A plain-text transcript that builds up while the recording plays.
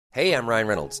Hey, I'm Ryan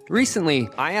Reynolds. Recently,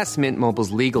 I asked Mint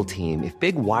Mobile's legal team if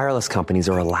big wireless companies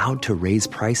are allowed to raise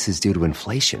prices due to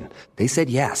inflation. They said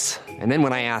yes. And then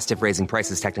when I asked if raising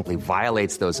prices technically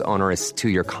violates those onerous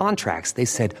two-year contracts, they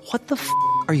said, "What the f***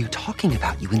 are you talking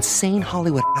about, you insane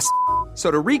Hollywood ass?" So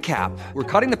to recap, we're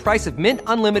cutting the price of Mint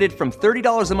Unlimited from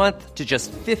 $30 a month to just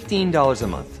 $15 a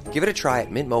month. Give it a try at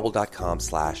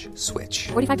mintmobile.com/switch.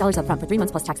 $45 up front for 3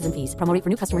 months plus taxes and fees. Promo rate for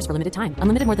new customers for limited time.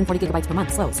 Unlimited more than 40 gigabytes per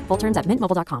month. Slows full terms at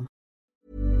mintmobile.com.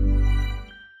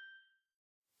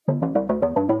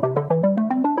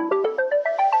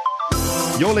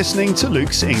 You're listening to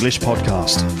Luke's English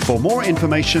Podcast. For more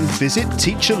information, visit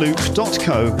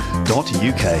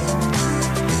teacherluke.co.uk.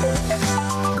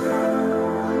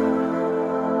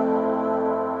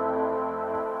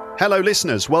 Hello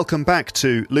listeners, welcome back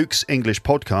to Luke's English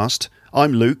Podcast.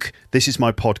 I'm Luke, this is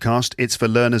my podcast, it's for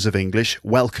learners of English,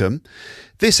 welcome.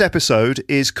 This episode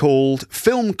is called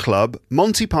Film Club,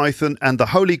 Monty Python and the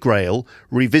Holy Grail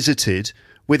Revisited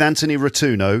with Anthony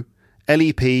Rotuno,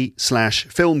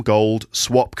 LEP/Film Gold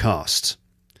Swapcast.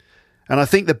 And I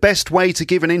think the best way to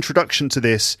give an introduction to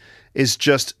this is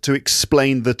just to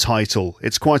explain the title.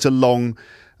 It's quite a long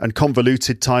and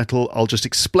convoluted title. I'll just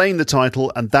explain the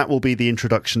title and that will be the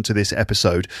introduction to this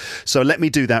episode. So let me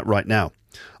do that right now.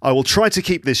 I will try to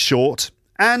keep this short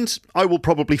and I will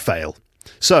probably fail.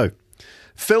 So,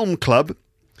 Film Club.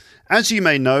 As you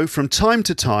may know, from time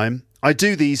to time, I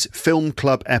do these Film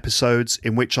Club episodes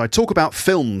in which I talk about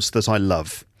films that I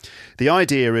love. The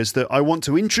idea is that I want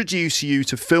to introduce you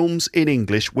to films in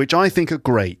English which I think are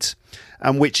great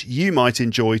and which you might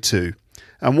enjoy too.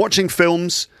 And watching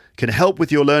films can help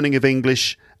with your learning of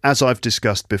English, as I've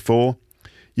discussed before.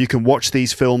 You can watch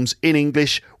these films in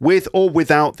English with or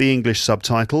without the English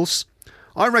subtitles.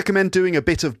 I recommend doing a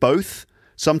bit of both,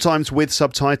 sometimes with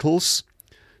subtitles,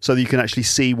 so that you can actually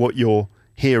see what you're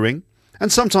hearing,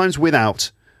 and sometimes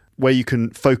without, where you can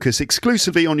focus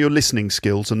exclusively on your listening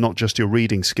skills and not just your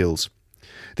reading skills.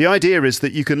 The idea is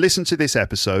that you can listen to this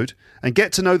episode and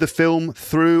get to know the film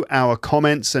through our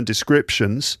comments and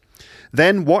descriptions,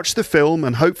 then watch the film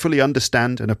and hopefully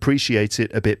understand and appreciate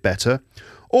it a bit better,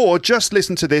 or just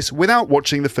listen to this without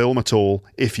watching the film at all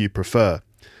if you prefer.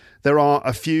 There are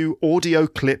a few audio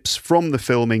clips from the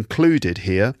film included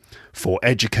here, for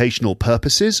educational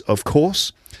purposes, of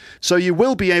course, so you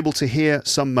will be able to hear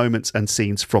some moments and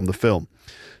scenes from the film.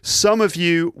 Some of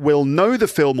you will know the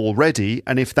film already,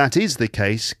 and if that is the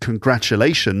case,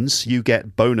 congratulations, you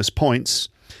get bonus points.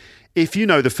 If you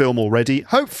know the film already,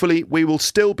 hopefully we will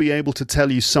still be able to tell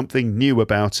you something new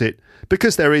about it,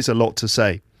 because there is a lot to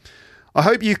say. I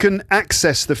hope you can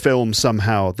access the film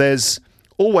somehow. There's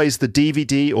always the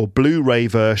DVD or Blu-ray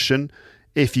version,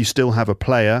 if you still have a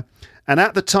player. And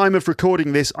at the time of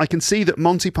recording this, I can see that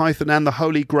Monty Python and the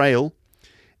Holy Grail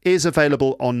is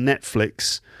available on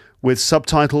Netflix, with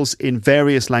subtitles in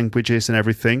various languages and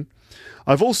everything.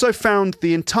 I've also found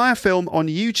the entire film on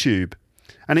YouTube,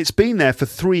 and it's been there for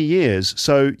 3 years,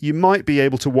 so you might be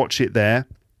able to watch it there.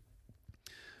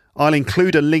 I'll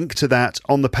include a link to that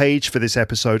on the page for this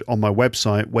episode on my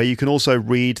website, where you can also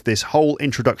read this whole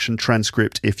introduction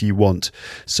transcript if you want.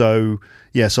 So,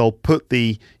 yes, I'll put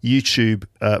the YouTube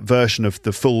version of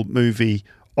the full movie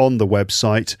on the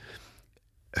website.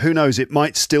 Who knows, it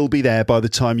might still be there by the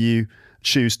time you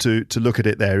choose to look at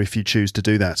it there, if you choose to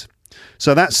do that.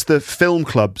 So that's the Film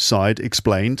Club side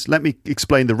explained. Let me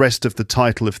explain the rest of the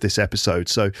title of this episode.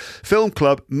 So, Film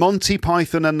Club, Monty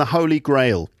Python and the Holy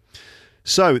Grail.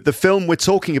 So, the film we're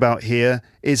talking about here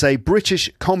is a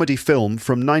British comedy film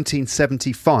from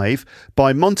 1975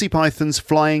 by Monty Python's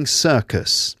Flying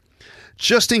Circus.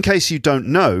 Just in case you don't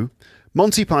know,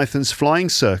 Monty Python's Flying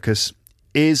Circus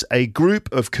is a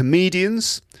group of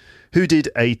comedians who did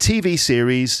a TV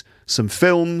series, some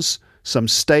films, some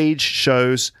stage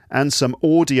shows and some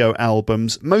audio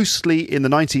albums, mostly in the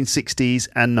 1960s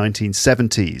and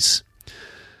 1970s.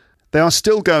 They are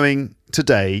still going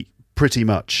today, pretty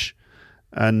much,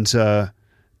 and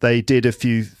they did a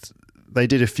few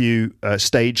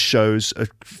stage shows a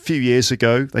few years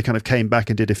ago. They kind of came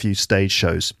back and did a few stage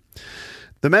shows.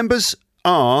 The members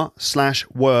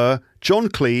are/were John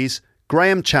Cleese,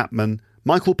 Graham Chapman,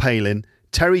 Michael Palin,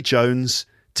 Terry Jones,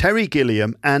 Terry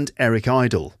Gilliam and Eric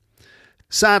Idle.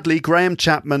 Sadly, Graham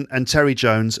Chapman and Terry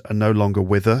Jones are no longer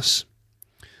with us.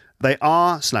 They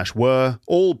are/were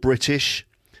all British,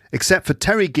 except for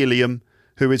Terry Gilliam,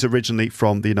 who is originally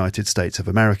from the United States of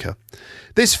America.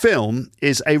 This film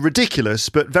is a ridiculous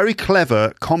but very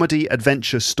clever comedy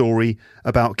adventure story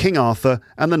about King Arthur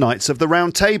and the Knights of the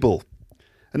Round Table.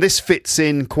 And this fits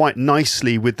in quite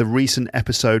nicely with the recent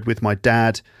episode with my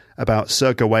dad about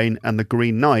Sir Gawain and the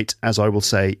Green Knight, as I will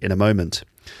say in a moment.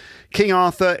 King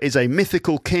Arthur is a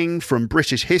mythical king from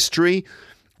British history.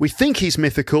 We think he's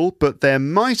mythical, but there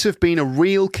might have been a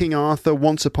real King Arthur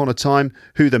once upon a time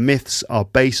who the myths are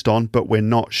based on, but we're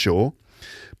not sure.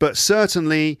 But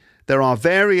certainly there are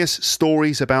various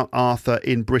stories about Arthur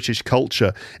in British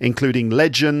culture, including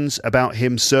legends about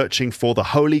him searching for the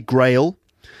Holy Grail.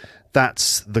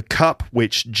 That's the cup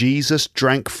which Jesus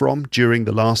drank from during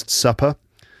the Last Supper,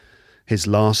 his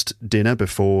last dinner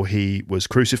before he was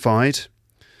crucified.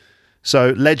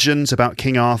 So legends about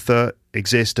King Arthur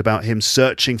exist about him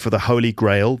searching for the Holy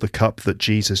Grail, the cup that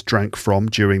Jesus drank from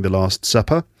during the Last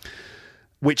Supper,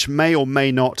 which may or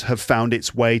may not have found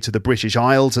its way to the British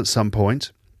Isles at some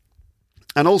point.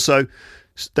 And also,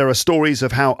 there are stories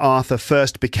of how Arthur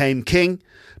first became king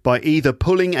by either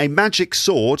pulling a magic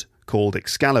sword, called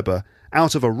Excalibur,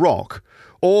 out of a rock,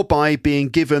 or by being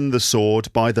given the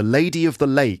sword by the Lady of the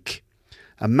Lake,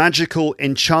 a magical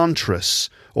enchantress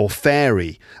or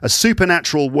fairy, a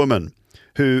supernatural woman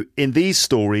who, in these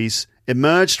stories,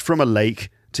 emerged from a lake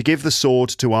to give the sword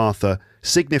to Arthur,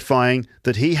 signifying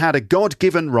that he had a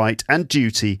God-given right and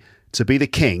duty to be the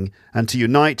king and to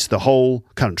unite the whole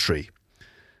country.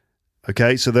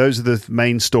 Okay, so those are the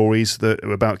main stories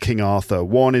about King Arthur.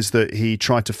 One is that he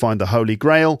tried to find the Holy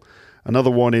Grail.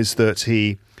 Another one is that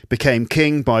he became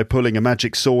king by pulling a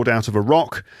magic sword out of a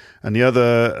rock. And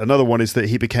another one is that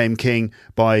he became king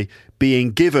by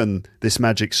being given this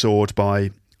magic sword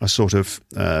by a sort of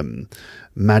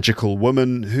magical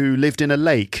woman who lived in a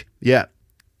lake. Yeah,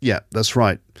 that's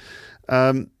right.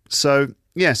 So,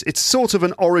 yes, it's sort of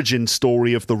an origin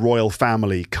story of the royal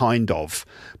family, kind of,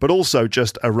 but also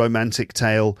just a romantic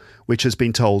tale which has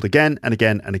been told again and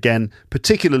again and again,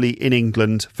 particularly in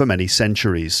England for many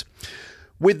centuries.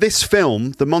 With this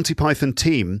film, the Monty Python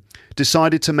team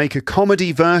decided to make a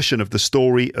comedy version of the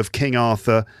story of King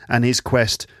Arthur and his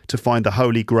quest to find the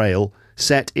Holy Grail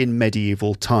set in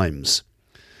medieval times.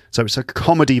 So it's a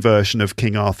comedy version of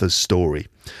King Arthur's story.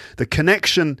 The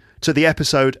connection to the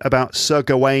episode about Sir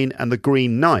Gawain and the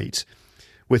Green Knight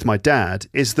with my dad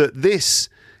is that this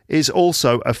is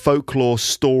also a folklore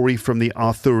story from the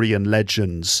Arthurian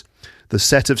legends, the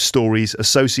set of stories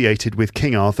associated with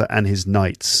King Arthur and his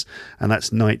knights, and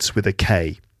that's knights with a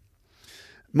K.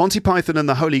 Monty Python and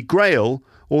the Holy Grail,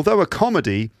 although a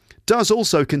comedy, does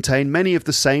also contain many of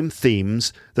the same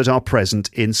themes that are present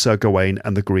in Sir Gawain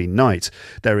and the Green Knight.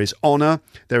 There is honour,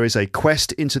 there is a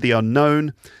quest into the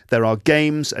unknown, there are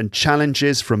games and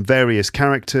challenges from various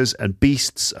characters and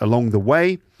beasts along the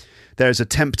way, there's a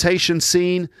temptation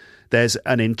scene, there's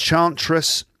an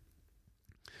enchantress,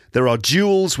 there are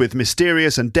duels with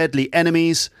mysterious and deadly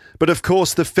enemies, but of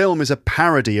course the film is a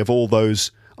parody of all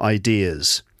those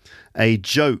ideas, a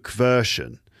joke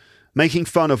version, making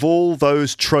fun of all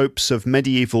those tropes of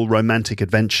medieval romantic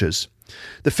adventures.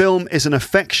 The film is an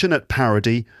affectionate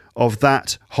parody of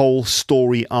that whole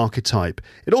story archetype.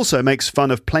 It also makes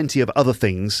fun of plenty of other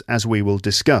things, as we will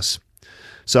discuss.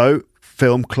 So,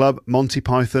 Film Club, Monty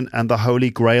Python and the Holy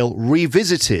Grail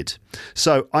revisited.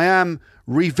 So, I am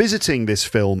revisiting this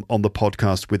film on the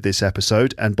podcast with this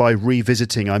episode, and by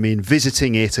revisiting I mean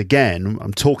visiting it again.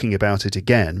 I'm talking about it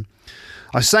again.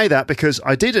 I say that because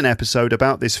I did an episode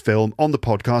about this film on the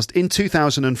podcast in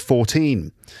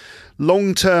 2014.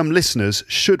 Long-term listeners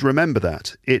should remember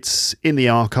that. It's in the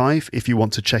archive if you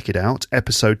want to check it out,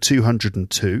 episode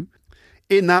 202.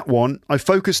 In that one, I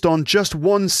focused on just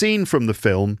one scene from the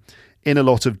film in a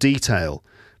lot of detail,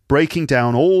 breaking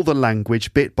down all the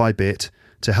language bit by bit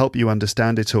to help you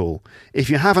understand it all. If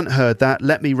you haven't heard that,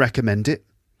 let me recommend it.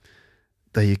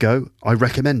 There you go. I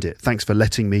recommend it. Thanks for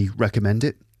letting me recommend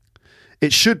it.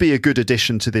 It should be a good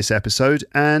addition to this episode,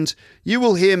 and you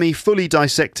will hear me fully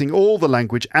dissecting all the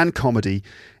language and comedy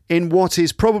in what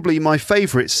is probably my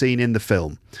favourite scene in the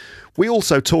film. We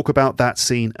also talk about that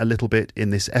scene a little bit in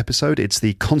this episode. It's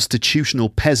the constitutional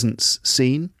peasants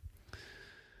scene,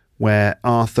 where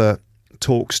Arthur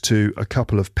talks to a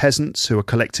couple of peasants who are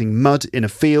collecting mud in a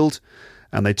field,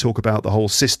 and they talk about the whole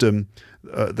system,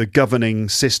 the governing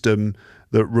system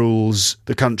that rules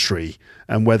the country,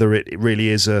 and whether it really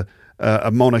is a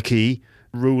monarchy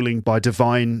ruling by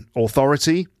divine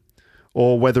authority,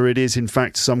 or whether it is in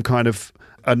fact some kind of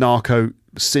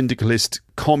anarcho-syndicalist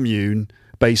commune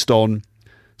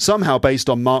somehow based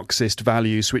on Marxist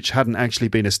values which hadn't actually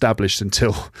been established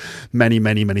until many,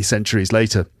 many, many centuries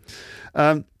later.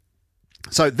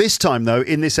 So this time, though,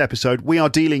 in this episode, we are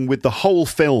dealing with the whole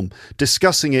film,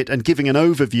 discussing it and giving an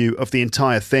overview of the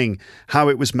entire thing, how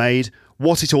it was made,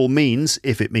 what it all means,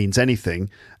 if it means anything,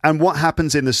 and what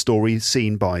happens in the story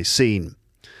scene by scene.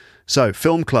 So,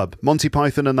 Film Club, Monty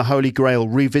Python and the Holy Grail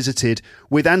revisited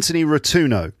with Anthony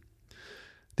Rotuno.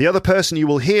 The other person you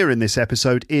will hear in this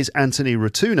episode is Anthony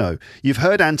Rotuno. You've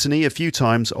heard Anthony a few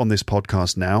times on this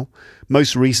podcast now,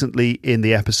 most recently in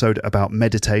the episode about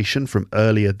meditation from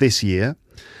earlier this year.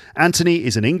 Anthony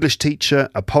is an English teacher,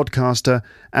 a podcaster,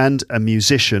 and a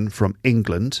musician from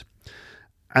England.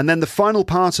 And then the final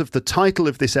part of the title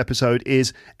of this episode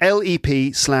is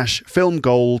LEP/Film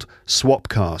Gold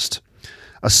Swapcast.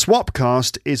 A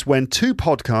swapcast is when two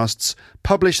podcasts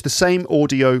publish the same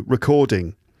audio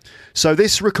recording. So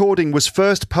this recording was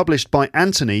first published by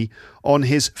Anthony on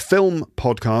his film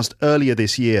podcast earlier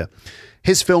this year.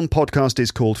 His film podcast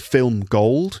is called Film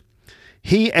Gold.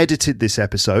 He edited this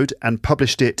episode and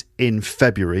published it in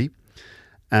February.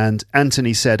 And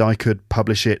Anthony said I could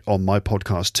publish it on my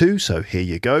podcast too, so here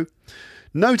you go.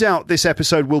 No doubt this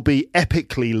episode will be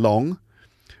epically long,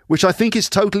 which I think is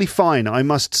totally fine, I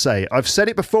must say. I've said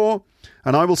it before,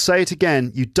 and I will say it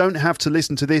again. You don't have to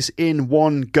listen to this in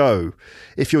one go.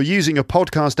 If you're using a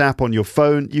podcast app on your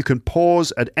phone, you can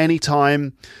pause at any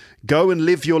time, go and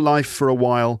live your life for a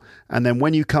while, and then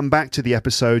when you come back to the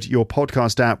episode, your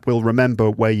podcast app will remember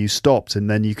where you stopped, and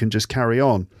then you can just carry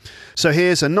on. So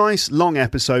here's a nice long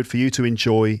episode for you to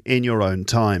enjoy in your own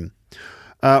time.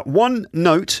 One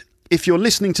note: if you're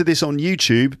listening to this on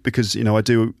YouTube, because, I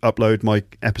do upload my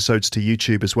episodes to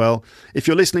YouTube as well. If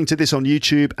you're listening to this on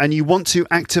YouTube and you want to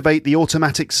activate the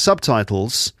automatic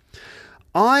subtitles,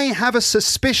 I have a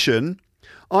suspicion,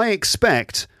 I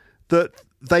expect that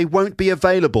they won't be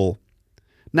available.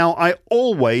 Now, I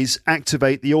always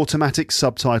activate the automatic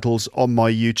subtitles on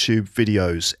my YouTube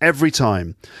videos, every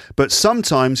time. But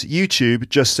sometimes YouTube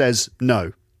just says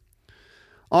no.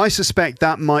 I suspect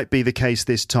that might be the case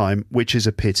this time, which is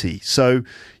a pity. So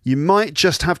you might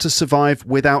just have to survive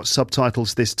without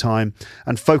subtitles this time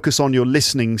and focus on your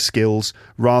listening skills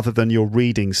rather than your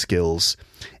reading skills.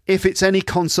 If it's any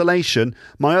consolation,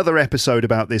 my other episode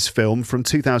about this film from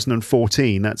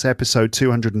 2014, that's episode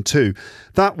 202,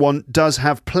 that one does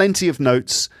have plenty of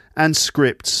notes and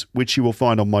scripts, which you will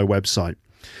find on my website.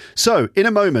 So, in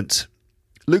a moment,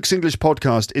 Luke's English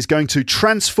podcast is going to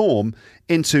transform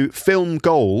into Film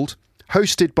Gold,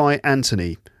 hosted by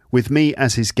Anthony, with me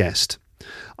as his guest.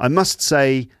 I must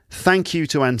say thank you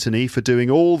to Anthony for doing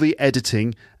all the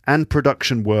editing and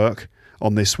production work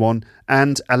on this one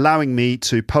and allowing me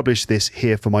to publish this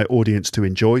here for my audience to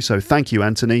enjoy. So thank you,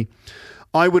 Anthony.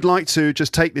 I would like to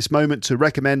just take this moment to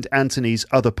recommend Anthony's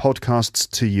other podcasts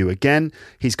to you again.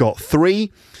 He's got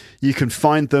 3. You can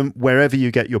find them wherever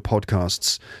you get your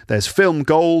podcasts. There's Film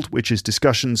Gold, which is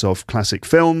discussions of classic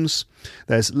films.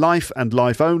 There's Life and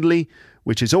Life Only,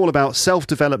 which is all about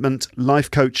self-development, life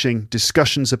coaching,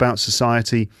 discussions about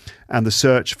society, and the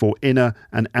search for inner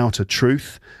and outer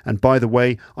truth. And by the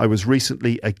way, I was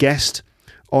recently a guest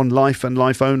on Life and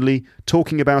Life Only,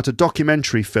 talking about a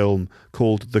documentary film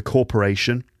called The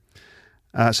Corporation.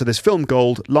 So there's Film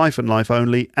Gold, Life and Life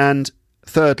Only, and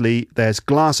thirdly, there's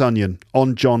Glass Onion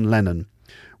on John Lennon,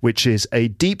 which is a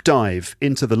deep dive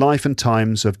into the life and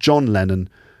times of John Lennon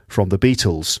from the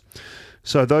Beatles.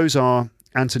 So those are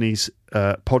Anthony's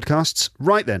podcasts.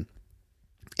 Right then,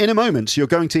 in a moment, you're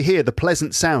going to hear the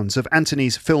pleasant sounds of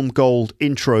Anthony's Film Gold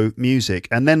intro music,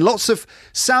 and then lots of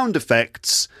sound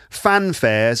effects,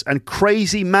 fanfares, and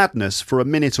crazy madness for a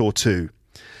minute or two.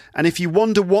 And if you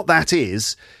wonder what that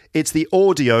is, it's the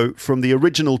audio from the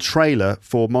original trailer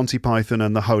for Monty Python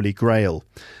and the Holy Grail.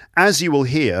 As you will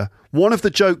hear, one of the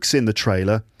jokes in the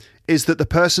trailer is that the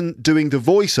person doing the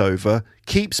voiceover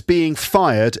keeps being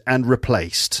fired and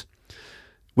replaced.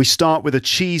 We start with a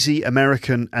cheesy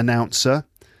American announcer.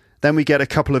 Then we get a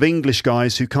couple of English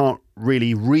guys who can't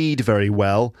really read very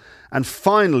well. And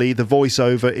finally, the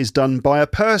voiceover is done by a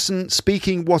person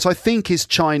speaking what I think is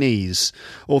Chinese,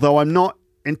 although I'm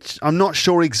not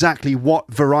sure exactly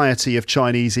what variety of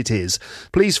Chinese it is.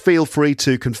 Please feel free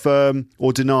to confirm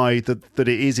or deny that it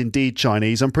is indeed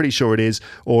Chinese. I'm pretty sure it is,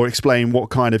 or explain what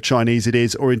kind of Chinese it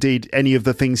is, or indeed any of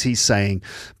the things he's saying.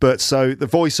 But so the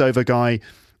voiceover guy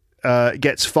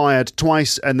gets fired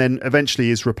twice and then eventually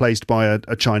is replaced by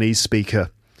a Chinese speaker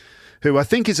who I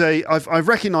think is I've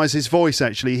recognised his voice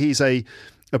actually. He's a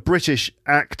British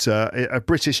actor, a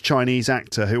British Chinese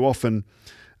actor who often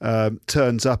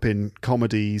turns up in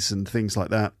comedies and things like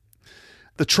that.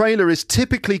 The trailer is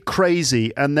typically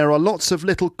crazy and there are lots of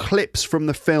little clips from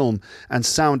the film and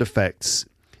sound effects.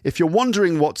 If you're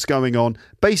wondering what's going on,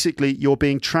 basically you're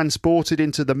being transported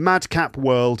into the madcap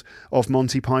world of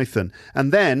Monty Python.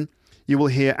 And then you will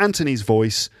hear Anthony's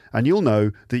voice and you'll know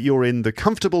that you're in the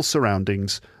comfortable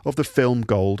surroundings of the Film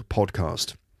Gold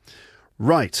podcast.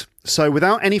 Right, so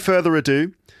without any further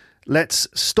ado, let's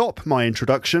stop my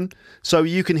introduction so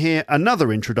you can hear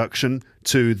another introduction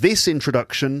to this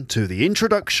introduction to the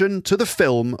introduction to the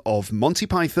film of Monty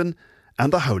Python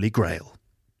and the Holy Grail.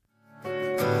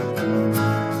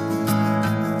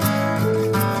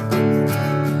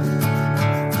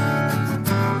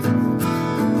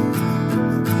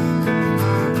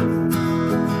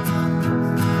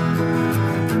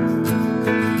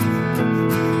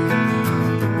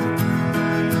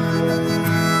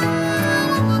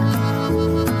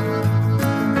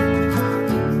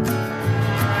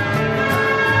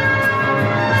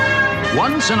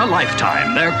 Once in a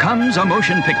lifetime, there comes a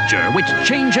motion picture which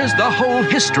changes the whole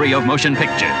history of motion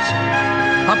pictures.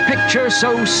 A picture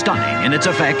so stunning in its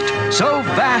effect, so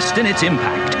vast in its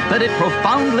impact, that it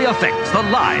profoundly affects the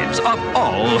lives of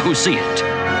all who see it.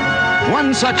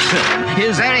 One such film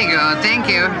is... Very good, thank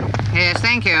you. Yes,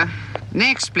 thank you.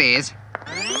 Next, please.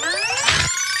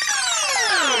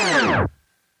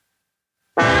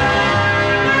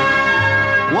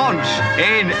 Once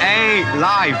in a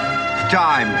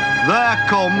lifetime, there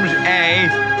comes a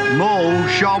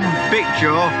motion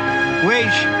picture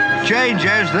which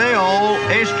changes the whole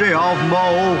history of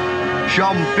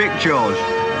motion pictures.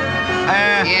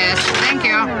 Yes, thank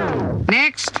you.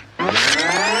 Next. Once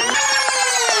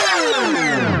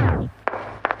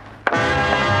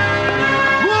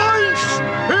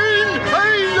in a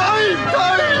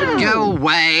lifetime! Go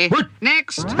away. What?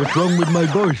 Next. What's wrong with my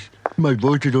voice? My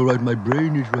voice is all right, my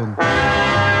brain is wrong.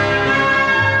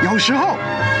 有时候，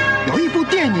有一部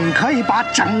电影可以把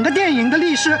整个电影的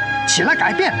历史起了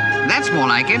改变。 That's more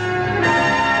like it.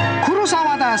 库鲁萨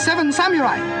瓦的《Seven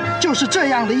Samurai》就是这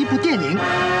样的一部电影，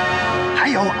还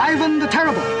有《Ivan the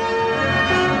Terrible》，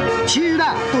其余的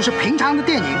都是平常的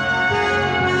电影，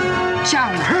像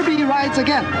《Herbie Rides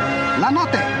Again》、《La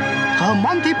Notte》和《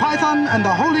Monty Python and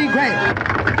the Holy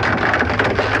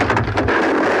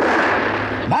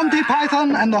Grail》。Monty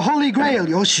Python and the Holy Grail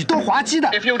有许多滑稽的。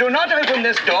 If you do not open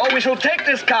this door, we shall take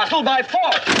this castle by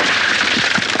force.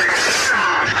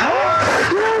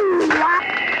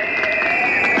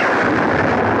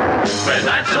 We're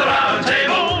knights of the round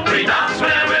table, we dance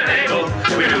whenever we're able.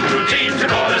 We do routine to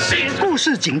call the scene. 故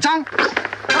事紧张。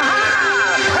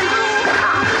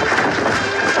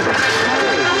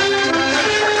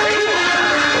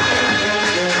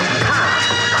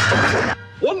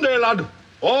 One day, lad,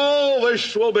 all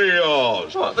this will be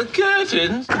yours. What, the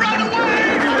curtains? Run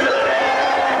away!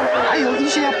 还有一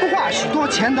些不花许多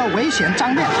钱的危险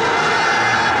账面。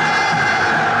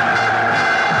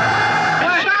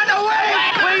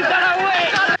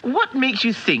 What makes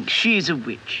you think she's a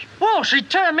witch? Well, she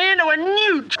turned me into a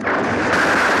newt.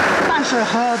 但是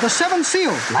和 The Seven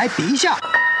Seal 来比一下，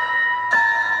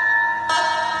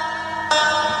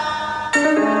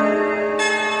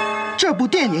这部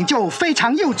电影就非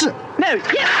常幼稚。 No.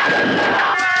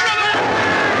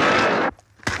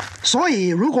 所以，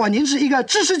如果您是一个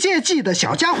知识界记的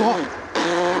小家伙，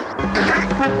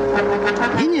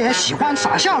您也喜欢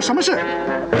傻笑什么事，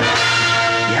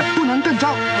也不能更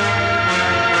糟。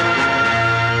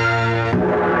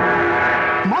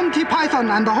Monty Python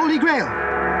and the Holy Grail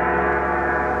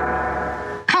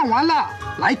看完了，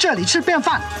来这里吃便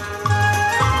饭。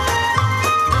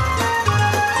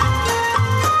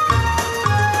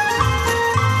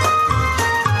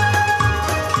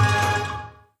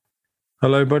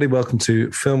 Hello, everybody. Welcome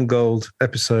to Film Gold,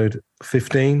 episode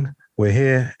 15. We're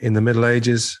here in the Middle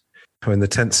Ages, or in the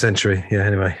 10th century. Yeah,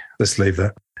 anyway, let's leave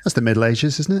that. That's the Middle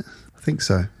Ages, isn't it? I think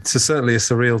so. It's certainly a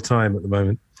surreal time at the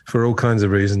moment for all kinds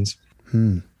of reasons.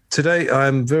 Today,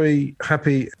 I'm very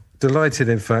happy, delighted,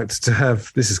 in fact, to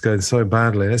have... This is going so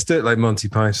badly. Let's do it like Monty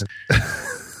Python.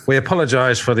 We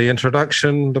apologise for the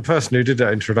introduction. The person who did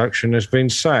that introduction has been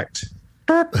sacked.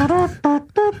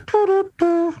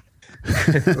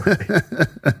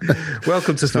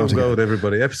 Welcome to Film Gold,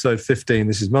 everybody. Episode 15.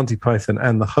 This is Monty Python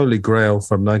and the Holy Grail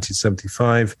from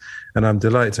 1975. And I'm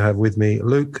delighted to have with me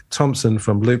Luke Thompson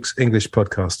from Luke's English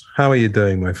podcast. How are you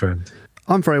doing, my friend?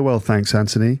 I'm very well, thanks,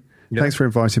 Anthony. Yeah. Thanks for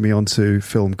inviting me on to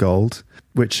Film Gold,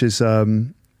 which is, a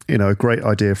great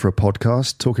idea for a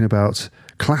podcast, talking about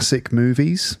classic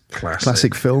movies,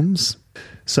 classic films.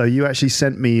 So you actually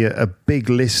sent me a big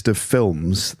list of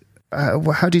films.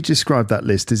 How do you describe that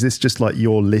list? Is this just like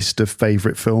your list of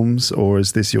favourite films, or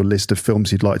is this your list of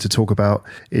films you'd like to talk about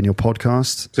in your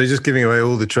podcast? So you're just giving away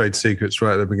all the trade secrets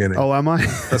right at the beginning. Oh, am I?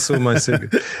 That's all my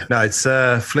secret. No, it's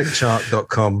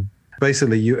flickchart.com.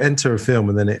 Basically, you enter a film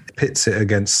and then it pits it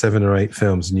against 7 or 8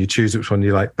 films and you choose which one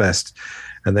you like best,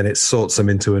 and then it sorts them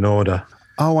into an order.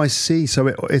 Oh, I see. So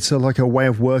it's like a way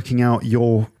of working out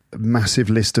your massive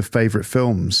list of favourite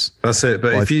films. That's it.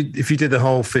 But if you did the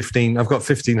whole 15, I've got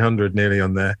 1,500 nearly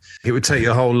on there. It would take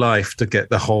your whole life to get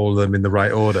the whole of them in the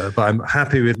right order. But I'm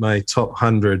happy with my top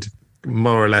 100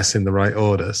 more or less in the right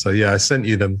order. So yeah, I sent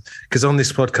you them because on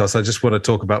this podcast, I just want to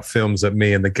talk about films that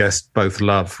me and the guest both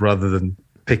love rather than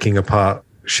picking apart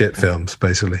shit films,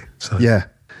 basically. So yeah,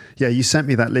 you sent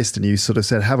me that list and you sort of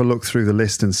said, have a look through the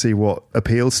list and see what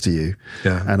appeals to you.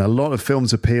 Yeah. And a lot of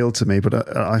films appealed to me,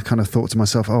 but I kind of thought to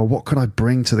myself, oh, what could I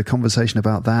bring to the conversation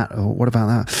about that? Or what about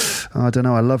that? I don't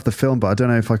know. I love the film, but I don't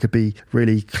know if I could be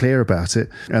really clear about it.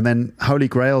 And then Holy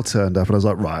Grail turned up and I was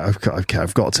like, right,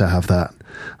 I've got to have that.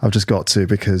 I've just got to,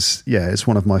 because it's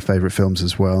one of my favourite films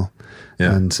as well.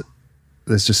 Yeah. And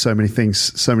there's just so many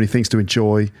things to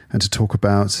enjoy and to talk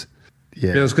about.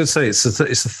 Yeah, I was going to say it's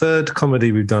the third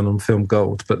comedy we've done on Film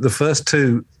Gold, but the first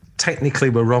two technically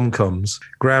were rom-coms,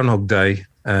 Groundhog Day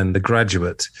and The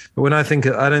Graduate. But when I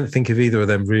don't think of either of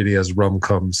them really as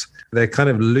rom-coms. They're kind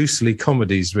of loosely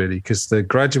comedies, really, because The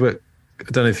Graduate,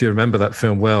 I don't know if you remember that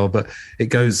film well, but it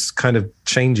goes kind of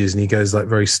changes and he goes like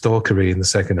very stalkery in the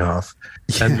second half.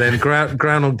 Yeah. And then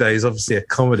Groundhog Day is obviously a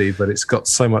comedy, but it's got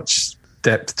so much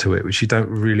depth to it, which you don't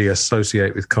really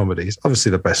associate with comedies.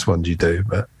 Obviously the best ones you do,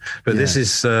 but this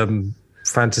is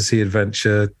fantasy,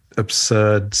 adventure,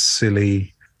 absurd,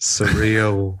 silly,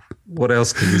 surreal. What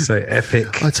else can you say?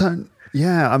 Epic.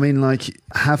 I mean, like,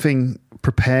 having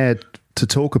prepared to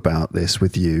talk about this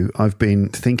with you, I've been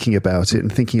thinking about it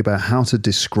and thinking about how to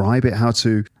describe it, how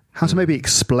to maybe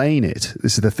explain it.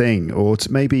 This is the thing, or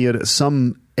to maybe at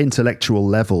some intellectual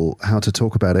level, how to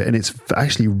talk about it. And it's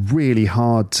actually really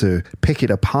hard to pick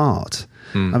it apart.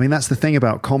 I mean, that's the thing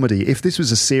about comedy. If this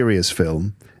was a serious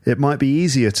film, it might be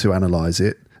easier to analyze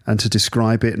it and to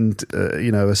describe it and,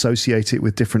 associate it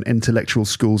with different intellectual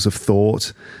schools of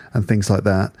thought and things like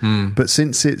that. But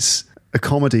since it's a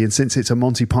comedy and since it's a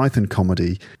Monty Python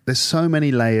comedy, there's so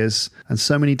many layers and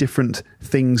so many different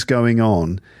things going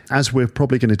on. As we're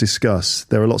probably going to discuss,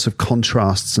 there are lots of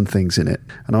contrasts and things in it.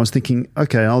 And I was thinking,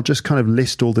 okay, I'll just kind of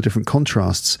list all the different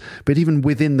contrasts. But even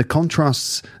within the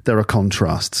contrasts, there are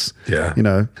contrasts. Yeah.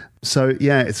 So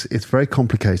yeah, it's very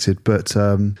complicated. But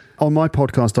on my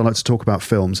podcast, I like to talk about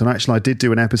films. And actually, I did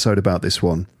do an episode about this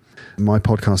one. My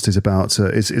podcast is about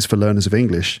is for learners of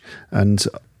English, and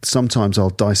sometimes I'll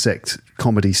dissect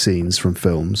comedy scenes from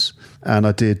films. And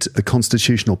I did the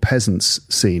Constitutional Peasants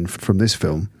scene from this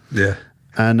film. Yeah.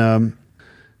 And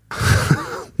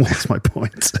what's my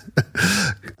point?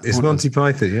 It's Monty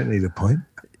Python. You don't need a point.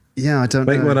 Yeah, I don't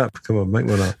know. Make one up. Come on, make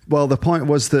one up. Well, the point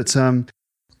was that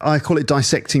I call it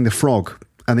dissecting the frog.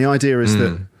 And the idea is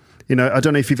that, I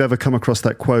don't know if you've ever come across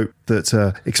that quote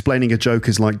that explaining a joke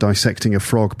is like dissecting a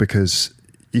frog because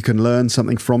you can learn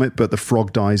something from it, but the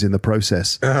frog dies in the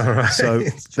process. Right. So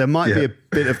there might be a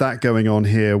bit of that going on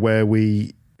here where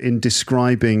we, in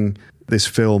describing this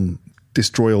film,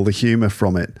 destroy all the humour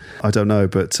from it. I don't know,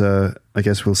 but I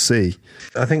guess we'll see.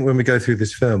 I think when we go through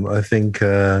this film, I think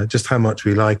just how much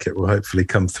we like it will hopefully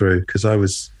come through, because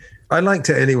I liked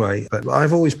it anyway, but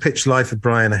I've always pitched Life of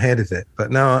Brian ahead of it.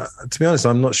 But now, to be honest,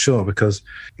 I'm not sure, because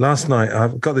last night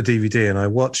I've got the DVD and I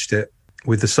watched it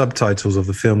with the subtitles of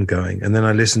the film going. And then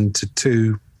I listened to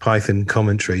two Python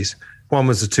commentaries. One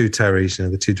was the two Terrys,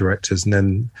 the two directors. And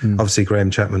then obviously Graham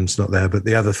Chapman's not there, but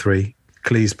the other three,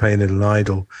 Cleese, Payne and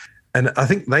Lydell. And I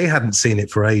think they hadn't seen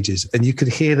it for ages. And you could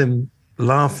hear them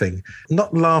laughing,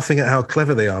 not laughing at how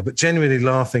clever they are, but genuinely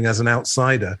laughing as an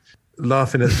outsider,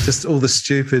 laughing at just all the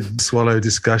stupid Swallow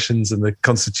discussions and the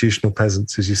Constitutional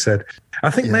Peasants, as you said. I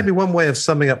think maybe one way of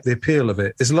summing up the appeal of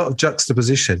it is a lot of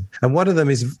juxtaposition. And one of them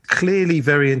is clearly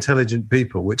very intelligent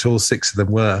people, which all six of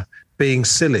them were, being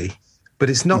silly. But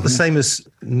it's not the same as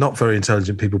not very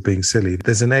intelligent people being silly.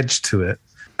 There's an edge to it.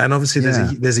 And obviously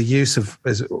there's a use of,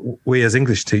 as we as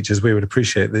English teachers, we would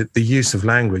appreciate the use of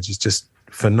language is just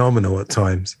phenomenal at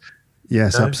times.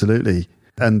 Yes, absolutely.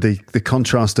 And the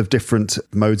contrast of different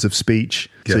modes of speech.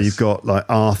 Yes. So you've got like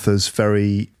Arthur's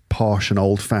very posh and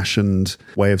old-fashioned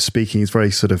way of speaking. He's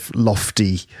very sort of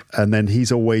lofty. And then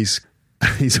he's always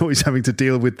having to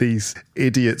deal with these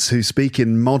idiots who speak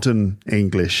in modern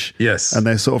English. Yes. And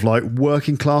they're sort of like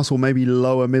working class or maybe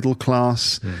lower middle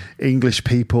class English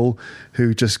people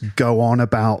who just go on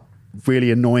about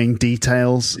really annoying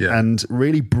details and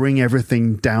really bring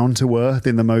everything down to earth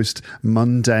in the most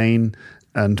mundane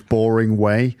and boring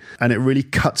way. And it really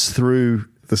cuts through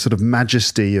the sort of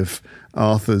majesty of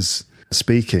Arthur's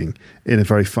speaking in a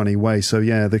very funny way. So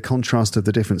yeah, the contrast of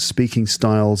the different speaking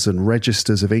styles and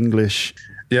registers of English.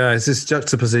 Yeah, it's this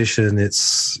juxtaposition.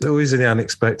 It's always in the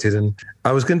unexpected. And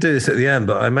I was going to do this at the end,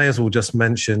 but I may as well just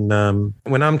mention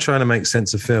when I'm trying to make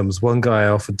sense of films, one guy I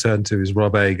often turn to is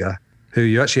Rob Ager, who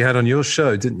you actually had on your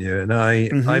show, didn't you? And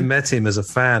I met him as a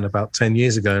fan about 10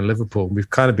 years ago in Liverpool. We've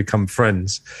kind of become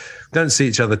friends. We don't see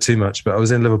each other too much, but I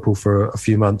was in Liverpool for a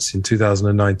few months in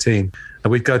 2019.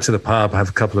 And we'd go to the pub, have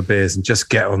a couple of beers and just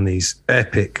get on these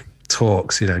epic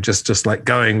talks, just like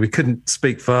going. We couldn't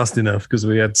speak fast enough because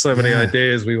we had so many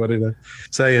ideas we wanted to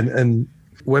say. And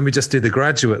when we just did The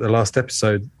Graduate, the last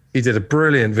episode, he did a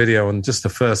brilliant video on just the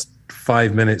first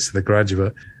 5 minutes of The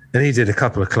Graduate. And he did a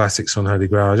couple of classics on Holy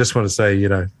Grail. I just want to say,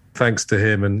 thanks to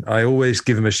him. And I always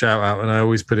give him a shout out and I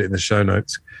always put it in the show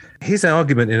notes. His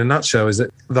argument in a nutshell is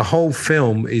that the whole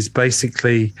film is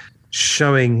basically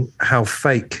showing how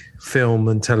fake film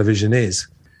and television is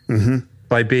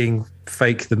by being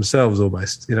fake themselves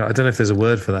almost. I don't know if there's a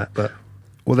word for that, but...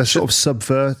 Well, they're sort of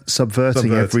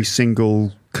subverting every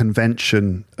single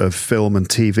convention of film and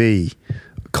TV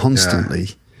constantly.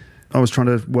 Yeah. I was trying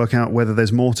to work out whether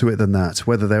there's more to it than that,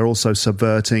 whether they're also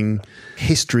subverting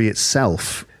history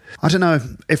itself. I don't know.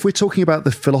 If we're talking about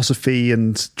the philosophy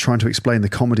and trying to explain the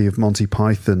comedy of Monty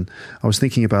Python, I was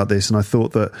thinking about this and I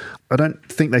thought that I don't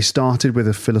think they started with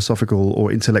a philosophical or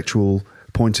intellectual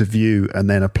point of view and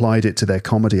then applied it to their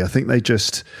comedy. I think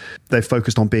they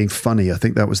focused on being funny. I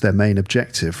think that was their main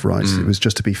objective, right? It was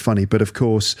just to be funny. But of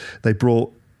course, they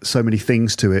brought so many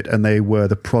things to it and they were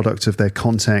the product of their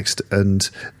context, and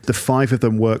the 5 of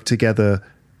them worked together,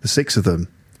 the 6 of them.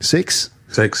 Six,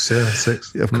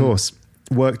 of course,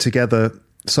 worked together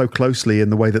so closely in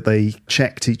the way that they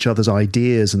checked each other's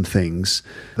ideas and things.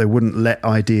 They wouldn't let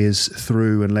ideas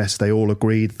through unless they all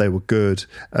agreed they were good,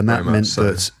 and that meant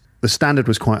that the standard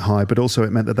was quite high, but also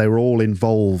it meant that they were all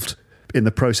involved in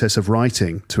the process of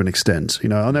writing to an extent.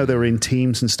 I know they were in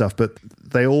teams and stuff, but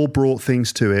they all brought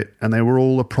things to it and they were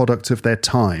all a product of their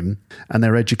time and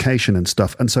their education and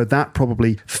stuff. And so that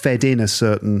probably fed in a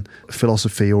certain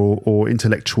philosophy or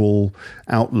intellectual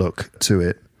outlook to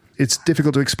it. It's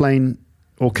difficult to explain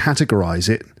or categorize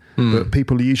it, but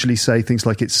people usually say things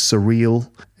like it's surreal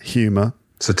humor.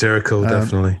 Satirical,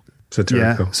 definitely.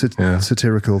 Satirical. Yeah,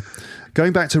 satirical.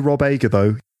 Going back to Rob Ager,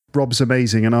 though, Rob's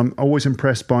amazing, and I'm always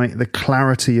impressed by the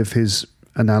clarity of his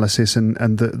analysis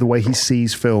and the way he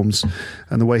sees films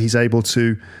and the way he's able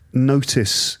to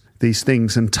notice these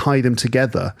things and tie them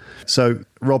together. So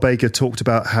Rob Ager talked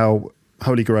about how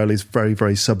Holy Grail is very,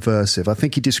 very subversive. I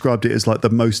think he described it as like the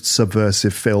most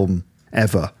subversive film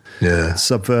ever. Yeah.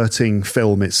 Subverting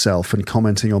film itself and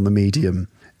commenting on the medium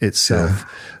itself.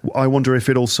 Yeah. I wonder if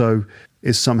it also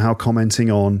is somehow commenting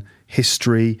on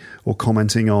history or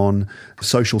commenting on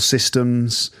social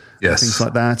systems, things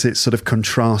like that. It sort of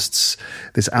contrasts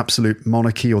this absolute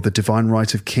monarchy or the divine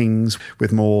right of kings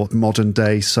with more modern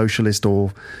day socialist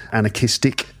or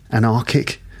anarchic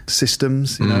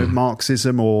systems,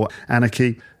 Marxism or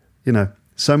anarchy,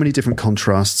 so many different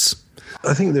contrasts.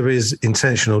 I think there is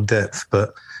intentional depth,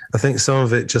 but I think some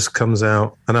of it just comes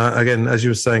out. And again, as you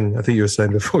were saying, I think you were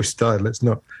saying before we started, let's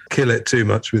not kill it too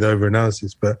much with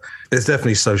over-analysis, but there's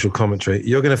definitely social commentary.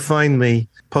 You're going to find me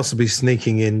possibly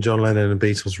sneaking in John Lennon and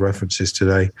Beatles references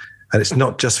today. And it's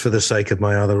not just for the sake of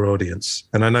my other audience.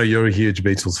 And I know you're a huge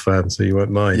Beatles fan, so you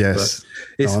won't mind. Yes.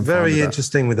 But it's very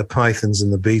interesting with the Pythons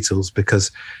and the Beatles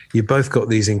because you both got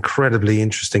these incredibly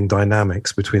interesting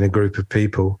dynamics between a group of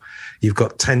people. You've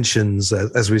got tensions,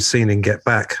 as we've seen in Get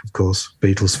Back, of course,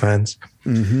 Beatles fans.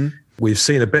 Mm-hmm. We've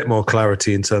seen a bit more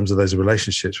clarity in terms of those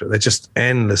relationships, but they're just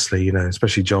endlessly,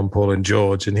 especially John, Paul and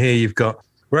George. And here you've got...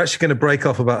 We're actually going to break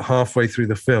off about halfway through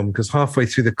the film because halfway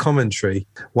through the commentary,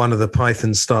 one of the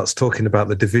Pythons starts talking about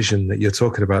the division that you're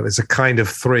talking about. There's a kind of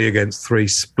 3 against 3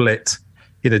 split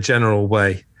in a general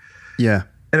way. Yeah.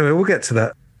 Anyway, we'll get to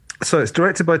that. So it's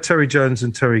directed by Terry Jones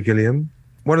and Terry Gilliam.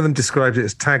 One of them described it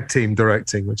as tag team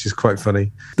directing, which is quite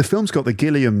funny. The film's got the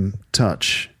Gilliam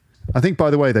touch. I think, by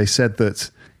the way, they said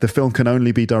that the film can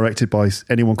only be directed by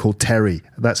anyone called Terry.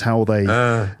 That's how they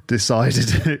decided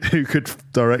who could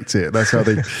direct it. That's how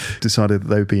they decided that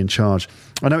they would be in charge.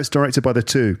 I know it's directed by the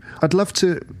two. I'd love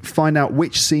to find out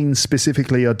which scenes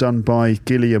specifically are done by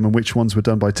Gilliam and which ones were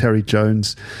done by Terry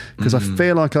Jones, because I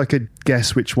feel like I could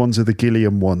guess which ones are the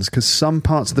Gilliam ones, because some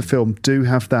parts of the film do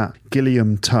have that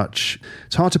Gilliam touch.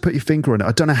 It's hard to put your finger on it.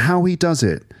 I don't know how he does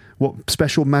it. What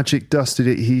special magic dust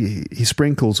he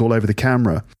sprinkles all over the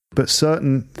camera. But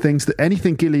certain things, that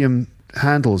anything Gilliam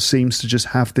handles seems to just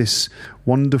have this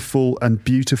wonderful and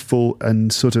beautiful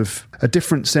and sort of a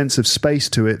different sense of space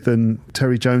to it than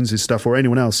Terry Jones's stuff or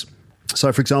anyone else.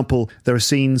 So, for example, there are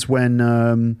scenes when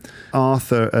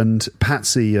Arthur and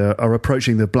Patsy are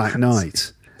approaching the Black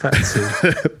Knight. Patsy.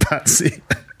 Patsy.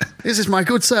 This is my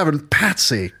good servant,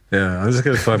 Patsy. Yeah, I'm just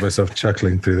going to find myself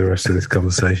chuckling through the rest of this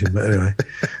conversation. But anyway,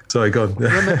 sorry, go on.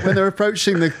 when they're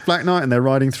approaching the Black Knight and they're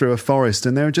riding through a forest,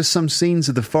 and there are just some scenes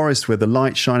of the forest with the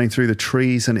light shining through the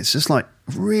trees, and it's just like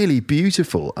really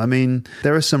beautiful. I mean,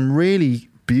 there are some really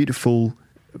beautiful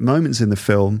moments in the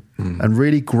film and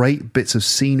really great bits of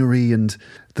scenery, and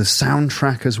the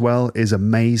soundtrack as well is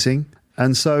amazing.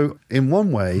 And so in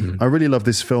one way, I really love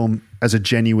this film as a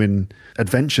genuine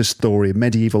adventure story,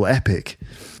 medieval epic.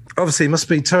 Obviously, it must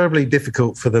be terribly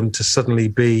difficult for them to suddenly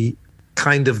be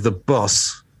kind of the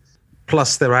boss,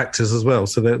 plus they're actors as well.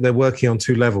 So they're working on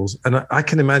two levels. And I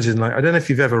can imagine, like, I don't know if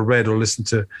you've ever read or listened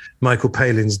to Michael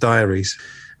Palin's diaries.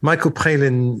 Michael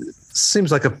Palin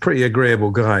seems like a pretty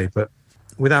agreeable guy, but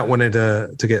without wanting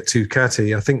to get too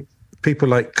catty, I think people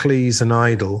like Cleese and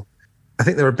Idle, I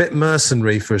think they're a bit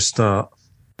mercenary for a start.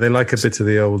 They like a bit of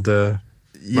the old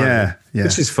money,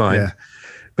 which is fine. Yeah.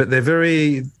 But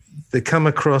they come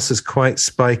across as quite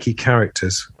spiky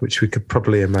characters, which we could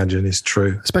probably imagine is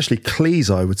true. Especially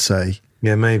Cleese, I would say.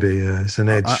 Yeah, maybe. It's an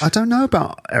edge. I don't know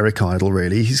about Eric Idle,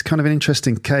 really. He's kind of an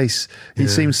interesting case. He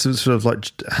seems sort of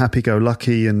like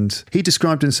happy-go-lucky, and he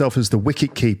described himself as the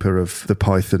wicket-keeper of the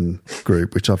Python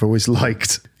group, which I've always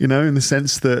liked, you know, in the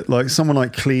sense that like someone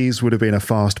like Cleese would have been a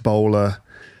fast bowler.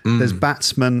 There's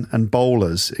batsmen and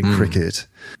bowlers in cricket.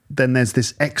 Then there's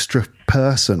this extra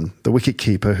person, the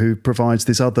wicket-keeper, who provides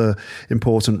this other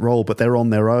important role, but they're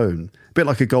on their own. A bit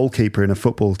like a goalkeeper in a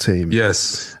football team.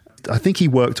 Yes. I think he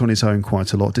worked on his own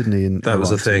quite a lot, didn't he? That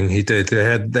was the thing. He did. They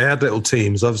had little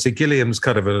teams. Obviously, Gilliam's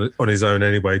kind of on his own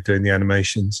anyway, doing the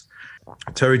animations.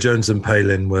 Terry Jones and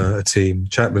Palin were a team.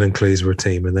 Chapman and Cleese were a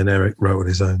team. And then Eric wrote on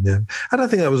his own. Yeah. I don't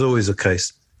think that was always the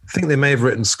case. I think they may have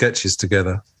written sketches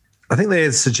together. I think they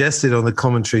had suggested on the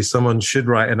commentary someone should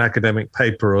write an academic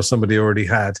paper, or somebody already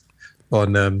had,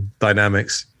 on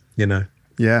dynamics, you know.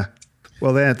 Yeah.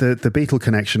 Well, there, the Beatle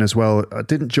connection as well.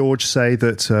 Didn't George say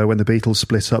that when the Beatles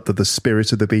split up, that the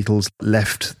spirit of the Beatles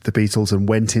left the Beatles and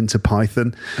went into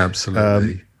Python?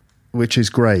 Absolutely. Which is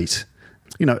great.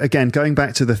 You know, again, going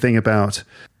back to the thing about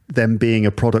them being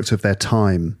a product of their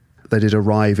time, they did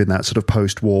arrive in that sort of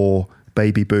post-war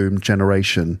baby boom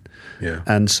generation. Yeah.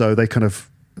 And so they kind of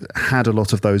had a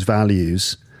lot of those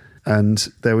values,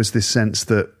 and there was this sense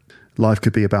that life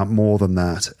could be about more than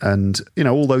that. And, you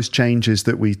know, all those changes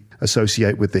that we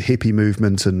associate with the hippie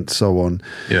movement and so on,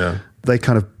 they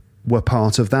kind of were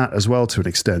part of that as well to an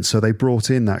extent. So they brought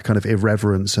in that kind of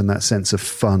irreverence and that sense of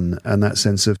fun and that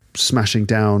sense of smashing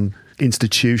down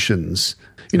institutions.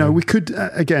 You know, we could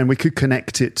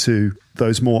connect it to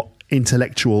those more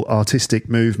intellectual, artistic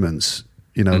movements,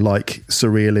 you know, like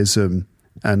Surrealism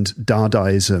and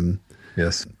Dadaism.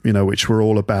 Yes. You know, which were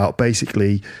all about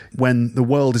basically when the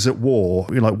world is at war,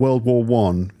 you know, like World War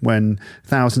I, when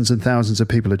thousands and thousands of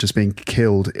people are just being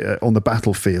killed on the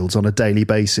battlefields on a daily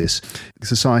basis.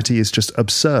 Society is just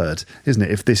absurd, isn't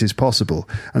it, if this is possible?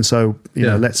 And so, you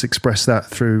know, let's express that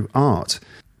through art.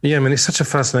 Yeah, I mean, it's such a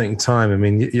fascinating time. I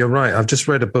mean, you're right. I've just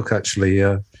read a book, actually,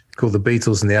 called The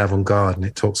Beatles and the Avant-Garde, and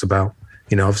it talks about,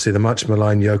 you know, obviously the much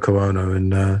maligned Yoko Ono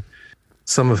and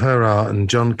some of her art and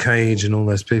John Cage and all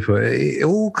those people. It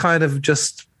all kind of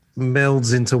just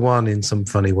melds into one in some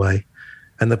funny way.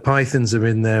 And the Pythons are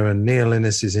in there, and Neil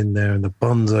Innes is in there, and the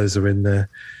Bonzos are in there.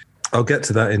 I'll get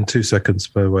to that in 2 seconds,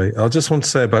 by the way. I just want to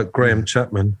say about Graham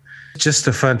Chapman, just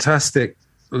a fantastic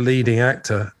leading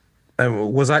actor,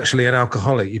 and was actually an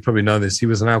alcoholic. You probably know this. He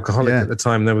was an alcoholic at the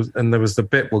time. There was the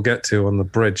bit we'll get to on the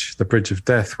bridge of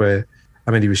death, where,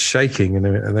 I mean, he was shaking,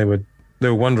 and they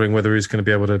were wondering whether he was going to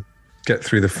be able to get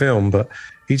through the film, but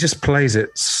he just plays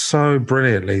it so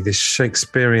brilliantly. This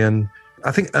Shakespearean,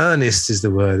 I think earnest is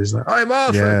the word. He's like, I'm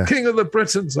Arthur, King of the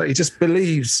Britons. Like, he just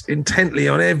believes intently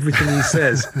on everything he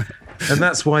says. And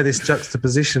that's why this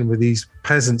juxtaposition with these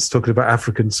peasants talking about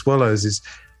African swallows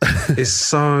is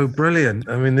so brilliant.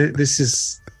 I mean, this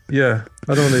is, I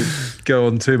don't want to go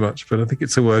on too much, but I think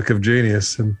it's a work of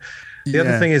genius. And the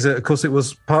other thing is that, of course, it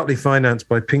was partly financed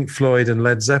by Pink Floyd and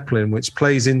Led Zeppelin, which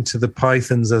plays into the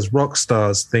Pythons as rock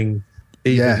stars thing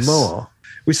even more.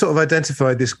 We sort of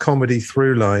identified this comedy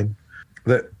through line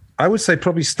that I would say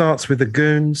probably starts with the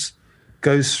Goons,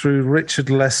 goes through Richard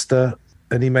Lester,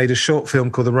 and he made a short film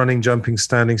called The Running, Jumping,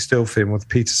 Standing Still film with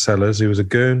Peter Sellers, who was a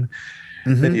goon.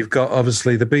 Mm-hmm. Then you've got,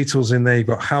 obviously, the Beatles in there. You've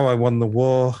got How I Won the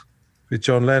War with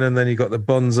John Lennon, then you got the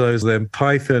Bonzos, then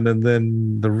Python, and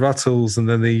then the Ruttles, and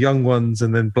then the Young Ones,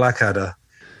 and then Blackadder.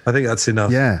 I think that's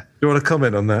enough. Yeah. Do you want to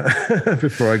comment on that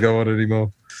before I go on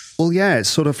anymore? Well, yeah, it's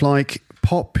sort of like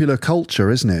popular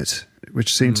culture, isn't it?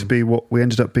 which seemed to be what we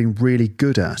ended up being really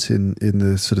good at in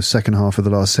the sort of second half of the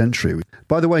last century.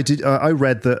 By the way, I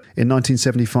read that in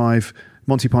 1975,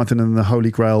 Monty Python and the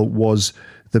Holy Grail was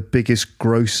the biggest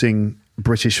grossing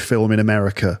British film in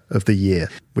America of the year,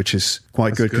 which is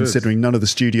quite good considering no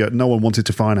one wanted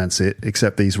to finance it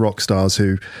except these rock stars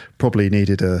who probably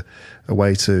needed a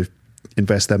way to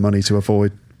invest their money to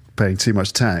avoid paying too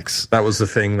much tax. That was the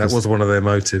thing. That was one of their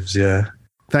motives, yeah.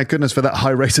 Thank goodness for that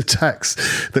high rate of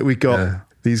tax that we got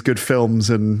these good films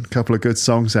and a couple of good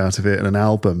songs out of it and an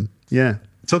album. Yeah.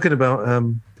 Talking about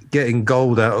getting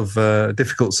gold out of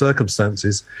difficult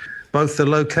circumstances, both the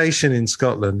location in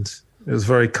Scotland, it was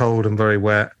very cold and very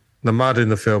wet. The mud in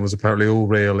the film was apparently all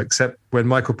real, except when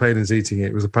Michael Palin's eating it,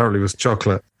 it was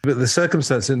chocolate. But the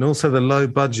circumstance and also the low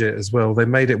budget as well, they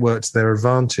made it work to their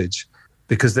advantage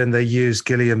because then they used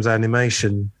Gilliam's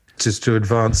animation just to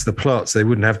advance the plots. They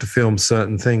wouldn't have to film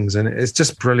certain things. And it's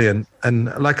just brilliant. And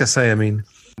like I say, I mean,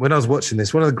 when I was watching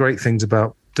this, one of the great things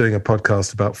about doing a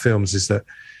podcast about films is that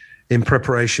in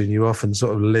preparation, you often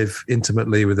sort of live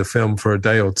intimately with a film for a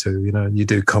day or two. You know, you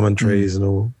do commentaries and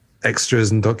all extras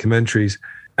and documentaries.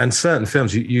 And certain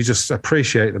films, you just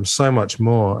appreciate them so much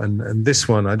more. And this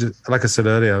one, like I said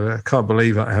earlier, I can't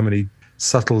believe how many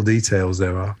subtle details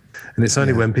there are. And it's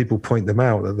only when people point them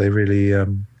out that they really,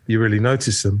 you really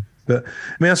notice them. But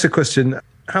let me ask you a question.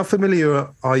 How familiar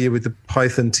are you with the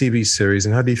Python TV series,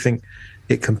 and how do you think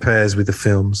it compares with the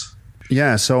films?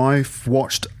 Yeah, so I've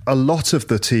watched a lot of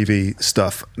the TV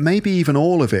stuff, maybe even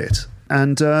all of it.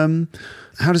 And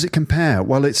how does it compare?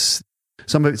 Well,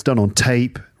 some of it's done on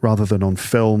tape rather than on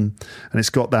film, and it's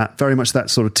got that very much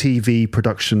that sort of TV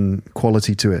production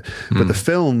quality to it. But the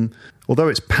film, although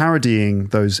it's parodying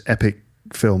those epic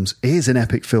films, is an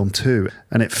epic film too,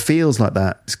 and it feels like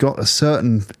that. It's got a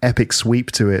certain epic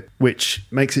sweep to it, which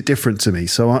makes it different to me.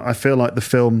 So I feel like the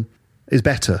film is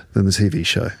better than the TV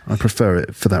show. I prefer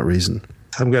it for that reason.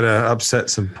 I'm going to upset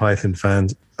some Python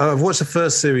fans. I've watched the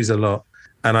first series a lot,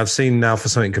 and I've seen now for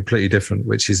something completely different,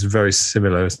 which is very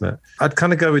similar, isn't it? I'd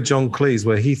kind of go with John Cleese,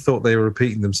 where he thought they were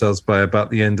repeating themselves by about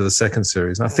the end of the second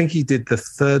series. And I think he did the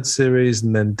third series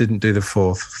and then didn't do the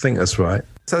fourth. I think that's right.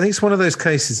 So I think it's one of those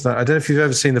cases that, I don't know if you've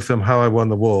ever seen the film How I Won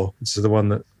the War. This is the one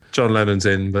that John Lennon's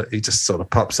in, but he just sort of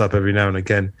pops up every now and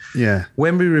again. Yeah.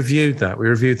 When we reviewed that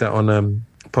on a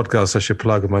podcast I should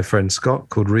plug with my friend Scott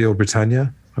called Real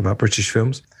Britannia about British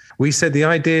films. We said the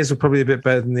ideas were probably a bit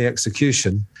better than the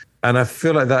execution. And I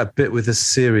feel like that a bit with this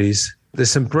series.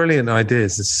 There's some brilliant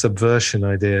ideas, this subversion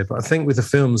idea. But I think with the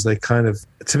films, they kind of,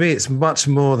 to me, it's much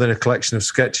more than a collection of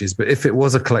sketches. But if it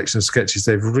was a collection of sketches,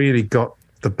 they've really got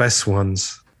the best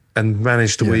ones and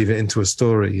managed to weave it into a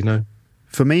story, you know?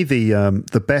 For me,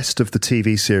 the best of the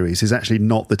TV series is actually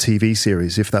not the TV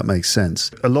series, if that makes sense.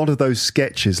 A lot of those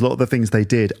sketches, a lot of the things they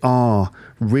did are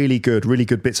really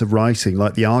good bits of writing,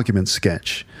 like the argument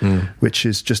sketch, which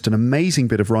is just an amazing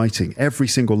bit of writing. Every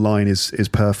single line is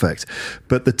perfect.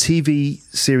 But the TV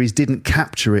series didn't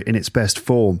capture it in its best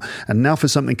form. And Now for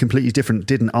Something Completely Different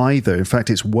didn't either. In fact,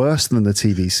 it's worse than the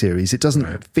TV series. It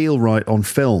doesn't feel right on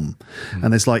film.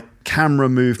 And there's like camera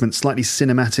movements, slightly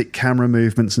cinematic camera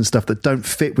movements and stuff that don't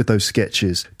fit with those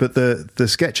sketches. But the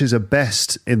sketches are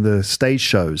best in the stage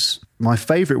shows. My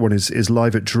favourite one is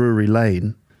Live at Drury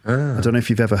Lane. I don't know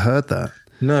if you've ever heard that.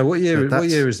 No, what year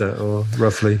is that, or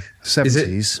roughly?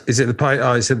 70s. Is it the pie?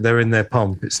 Oh, it's they're in their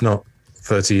pomp. It's not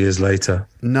 30 years later.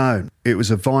 No, it was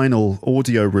a vinyl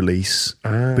audio release,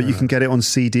 but you can get it on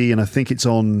CD, and I think it's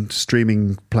on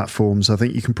streaming platforms. I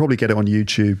think you can probably get it on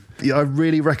YouTube. I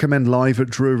really recommend Live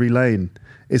at Drury Lane.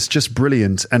 It's just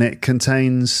brilliant, and it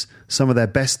contains some of their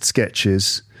best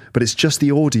sketches, but it's just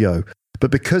the audio. But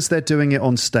because they're doing it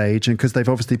on stage and because they've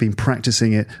obviously been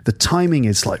practicing it, the timing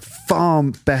is like far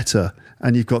better,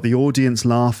 and you've got the audience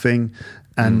laughing,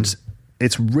 and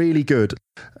it's really good.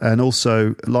 And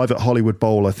also Live at Hollywood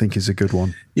Bowl, I think, is a good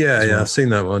one. Yeah, I've seen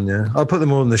that one, yeah. I'll put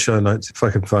them all in the show notes if I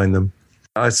can find them.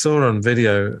 I saw on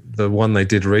video the one they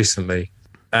did recently.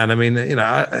 And I mean, you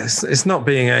know, it's not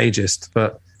being ageist,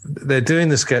 but they're doing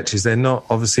the sketches. They're not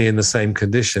obviously in the same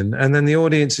condition. And then the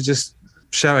audience are just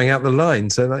shouting out the line.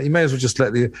 So like, you may as well just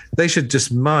they should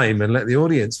just mime and let the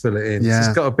audience fill it in. Yeah.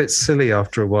 It's got a bit silly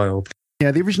after a while. Yeah,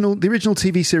 the original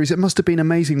TV series, it must have been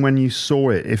amazing when you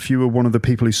saw it, if you were one of the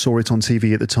people who saw it on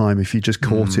TV at the time, if you just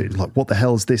caught it, like, what the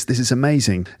hell is this? This is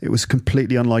amazing. It was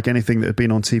completely unlike anything that had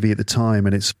been on TV at the time,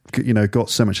 and it's, you know, got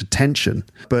so much attention.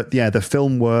 But yeah, the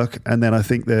film work, and then I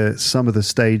think some of the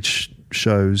stage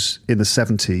shows in the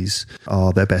 70s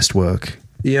are their best work.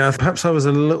 Yeah, perhaps I was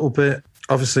a little bit,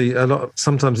 obviously,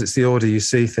 sometimes it's the order you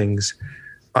see things.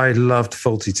 I loved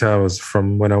Fawlty Towers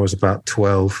from when I was about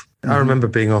 12. I remember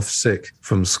being off sick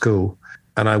from school,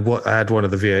 and I had one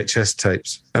of the VHS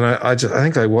tapes, and I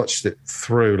think I watched it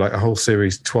through like a whole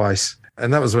series twice.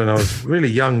 And that was when I was really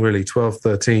young, really 12,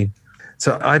 13.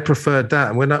 So I preferred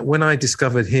that. And when I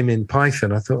discovered him in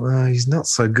Python, I thought, oh, he's not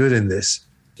so good in this.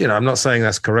 You know, I'm not saying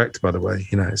that's correct, by the way.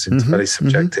 You know, it's very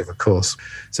subjective, of course.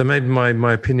 So maybe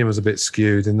my opinion was a bit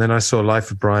skewed. And then I saw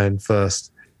Life of Brian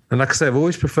first. And like I say, I've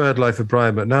always preferred Life of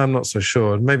Brian, but now I'm not so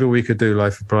sure. Maybe we could do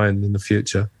Life of Brian in the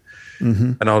future.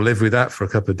 And I'll live with that for a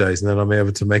couple of days, and then I'll be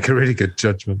able to make a really good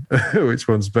judgment which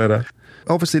one's better.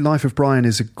 Obviously, Life of Brian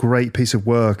is a great piece of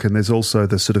work, and there's also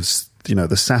the sort of, you know,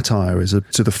 the satire is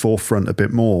to the forefront a bit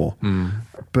more.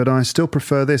 But I still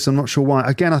prefer this. I'm not sure why.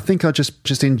 Again, I think I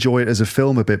just enjoy it as a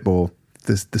film a bit more.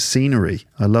 The scenery.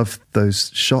 I love those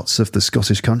shots of the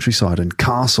Scottish countryside and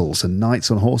castles and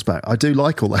knights on horseback. I do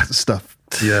like all that stuff.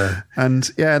 Yeah. And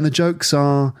the jokes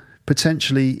are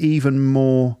potentially even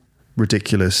more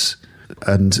ridiculous.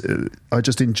 And I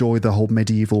just enjoy the whole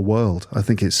medieval world. I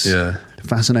think it's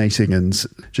fascinating and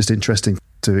just interesting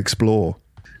to explore.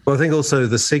 Well, I think also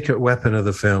the secret weapon of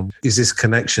the film is this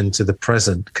connection to the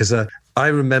present, because I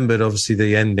remembered obviously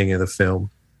the ending of the film,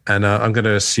 and I'm going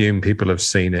to assume people have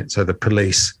seen it. So the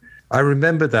police, I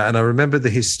remember that, and I remember the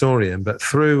historian, but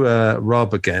through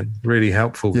Rob again, really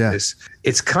helpful with this.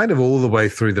 It's kind of all the way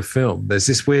through the film. There's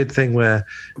this weird thing where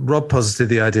Rob posited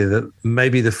the idea that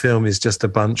maybe the film is just a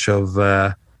bunch of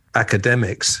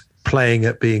academics playing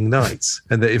at being knights,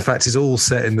 and that in fact is all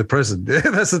set in the present.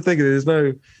 That's the thing. There's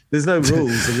no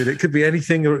rules. I mean, it could be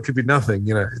anything or it could be nothing.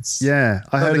 You know,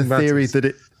 I heard a theory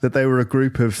that they were a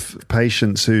group of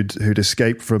patients who'd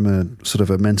escaped from a sort of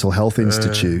a mental health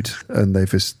institute, and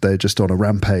they're just on a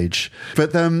rampage.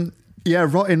 But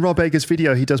in Rob Eger's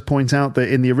video, he does point out that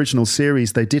in the original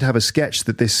series, they did have a sketch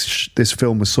that this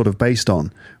film was sort of based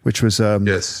on, which was a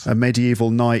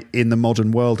medieval knight in the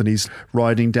modern world, and he's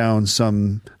riding down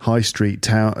some high street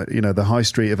town, you know, the high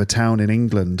street of a town in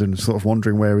England, and sort of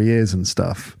wondering where he is and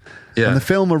stuff. Yeah. And the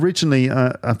film originally,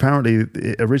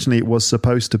 it was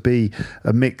supposed to be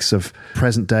a mix of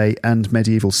present day and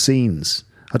medieval scenes.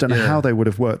 I don't know how they would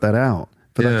have worked that out.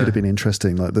 But that could have been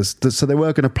interesting. Like so they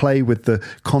were going to play with the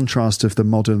contrast of the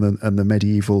modern and the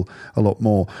medieval a lot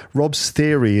more. Rob's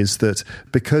theory is that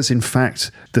because, in fact,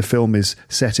 the film is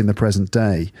set in the present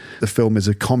day, the film is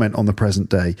a comment on the present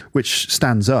day, which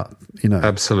stands up, you know,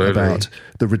 absolutely, about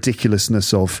the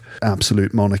ridiculousness of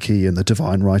absolute monarchy and the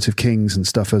divine right of kings and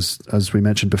stuff, as we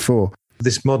mentioned before.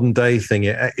 This modern day thing,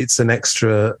 it's an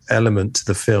extra element to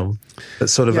the film that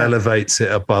sort of elevates it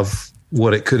above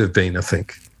what it could have been, I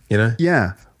think. You know?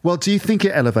 Yeah. Well, do you think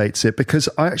it elevates it? Because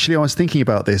I was thinking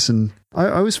about this, and I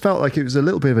always felt like it was a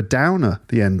little bit of a downer,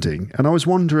 the ending. And I was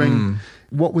wondering,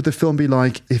 what would the film be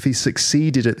like if he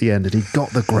succeeded at the end and he got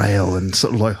the Grail and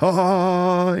sort of like,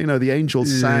 you know, the angels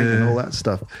sang and all that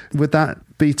stuff. Would that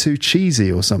be too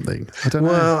cheesy or something? I don't know.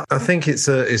 Well, I think it's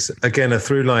again a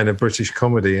through line of British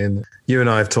comedy, and you and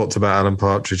I have talked about Alan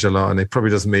Partridge a lot, and it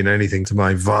probably doesn't mean anything to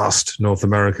my vast North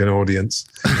American audience,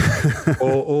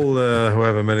 or all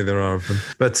however many there are of them.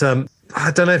 But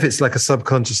I don't know if it's like a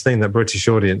subconscious thing that British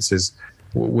audiences,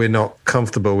 we're not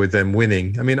comfortable with them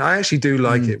winning. I mean, I actually do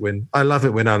like it I love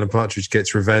it when Alan Partridge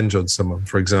gets revenge on someone,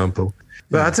 for example.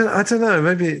 But I don't know,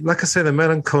 maybe, like I say, the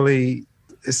melancholy,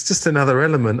 it's just another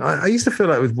element. I used to feel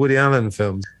like with Woody Allen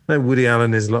films, I know Woody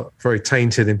Allen is very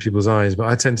tainted in people's eyes, but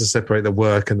I tend to separate the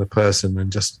work and the person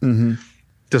and just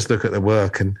look at the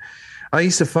work. And I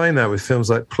used to find that with films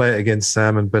like Play It Again,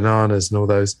 Sam and Bananas and all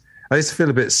those. I used to feel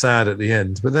a bit sad at the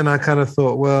end, but then I kind of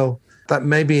thought, well, that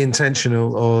may be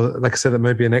intentional, or like I said, that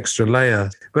may be an extra layer.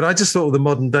 But I just thought of the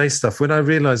modern day stuff when I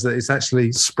realised that it's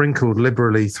actually sprinkled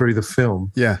liberally through the film.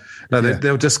 Yeah.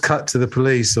 They'll just cut to the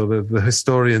police or the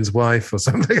historian's wife or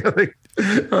something. I think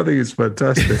it's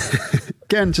fantastic.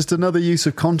 Again, just another use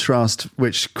of contrast,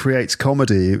 which creates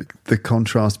comedy, the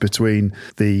contrast between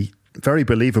the very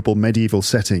believable medieval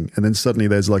setting, and then suddenly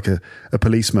there's like a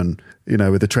policeman, you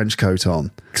know, with a trench coat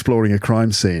on, exploring a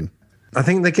crime scene. I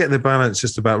think they get the balance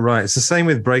just about right. It's the same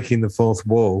with Breaking the Fourth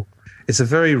Wall. It's a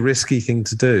very risky thing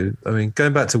to do. I mean,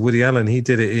 going back to Woody Allen, he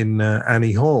did it in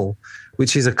Annie Hall,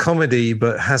 which is a comedy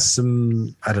but has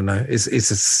some, I don't know, it's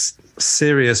a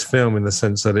serious film in the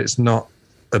sense that it's not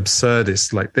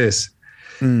absurdist like this.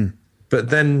 But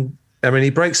then, I mean, he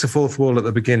breaks the fourth wall at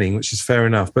the beginning, which is fair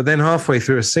enough. But then halfway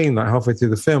through a scene, like halfway through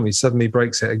the film, he suddenly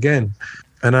breaks it again.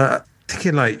 And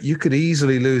thinking like you could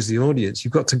easily lose the audience.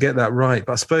 You've got to get that right.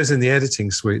 But I suppose in the editing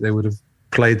suite, they would have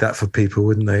played that for people,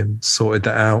 wouldn't they? And sorted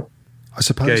that out. I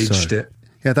suppose gauged it.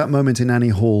 Yeah, that moment in Annie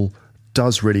Hall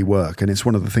does really work. And it's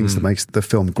one of the things that makes the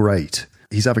film great.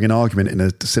 he's having an argument in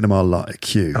a cinema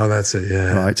queue. Oh, that's it,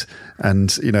 yeah. Right. And,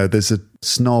 there's a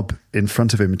snob in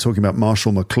front of him talking about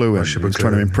Marshall McLuhan. He's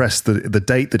trying to impress the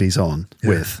date that he's on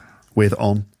with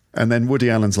on. And then Woody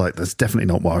Allen's like, that's definitely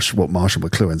not what Marshall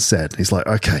McLuhan said. And he's like,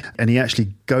 okay. And he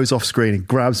actually goes off screen and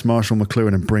grabs Marshall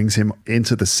McLuhan and brings him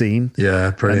into the scene.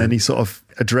 Yeah, brilliant. And then he sort of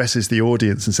addresses the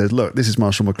audience and says, look, this is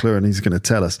Marshall McLuhan. He's going to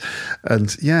tell us.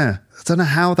 And I don't know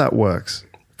how that works,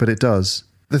 but it does.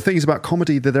 The thing is about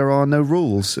comedy that there are no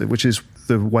rules, which is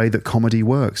the way that comedy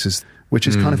works, which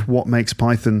is kind of what makes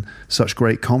Python such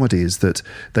great comedy, is that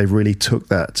they really took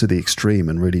that to the extreme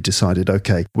and really decided,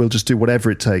 okay, we'll just do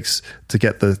whatever it takes to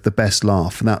get the best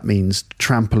laugh. And that means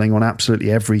trampling on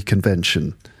absolutely every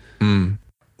convention.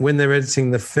 When they're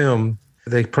editing the film,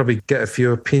 they probably get a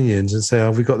few opinions and say,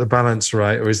 have we got the balance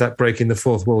right? Or is that breaking the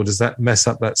fourth wall? Does that mess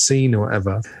up that scene or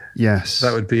whatever? Yes.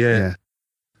 That would be it. Yeah.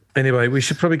 Anyway, we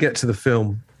should probably get to the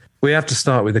film. We have to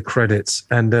start with the credits.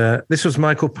 And this was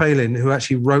Michael Palin, who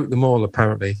actually wrote them all,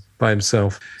 apparently, by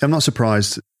himself. I'm not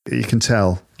surprised. You can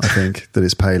tell, I think, that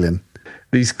it's Palin.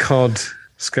 These cod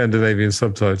Scandinavian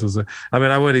subtitles. I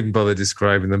mean, I won't even bother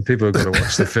describing them. People have got to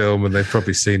watch the film and they've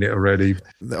probably seen it already.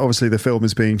 Obviously, the film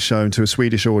is being shown to a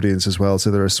Swedish audience as well. So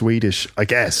there are Swedish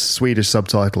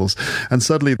subtitles. And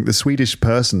suddenly the Swedish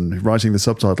person writing the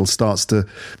subtitles starts to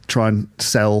try and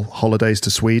sell holidays to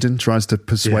Sweden, tries to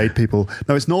persuade people.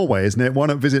 No, it's Norway, isn't it? Why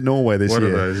not visit Norway this year? One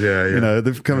of those, yeah.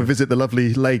 They've come and visit the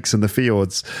lovely lakes and the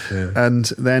fjords. Yeah. And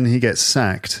then he gets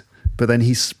sacked. But then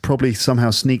he probably somehow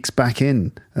sneaks back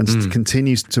in and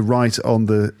continues to write on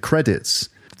the credits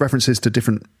references to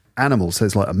different animals.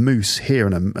 There's like a moose here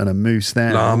and a moose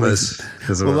there. Llamas.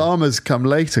 Well, llamas come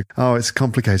later. Oh, it's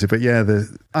complicated. But yeah,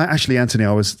 actually, Anthony,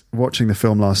 I was watching the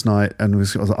film last night and I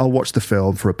was like, I'll watch the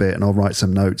film for a bit and I'll write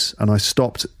some notes. And I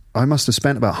stopped. I must have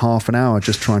spent about half an hour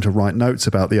just trying to write notes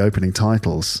about the opening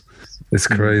titles. It's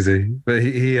crazy. But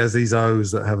he has these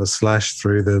O's that have a slash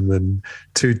through them and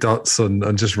two dots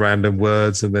on just random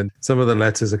words. And then some of the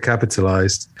letters are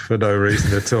capitalized for no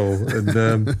reason at all.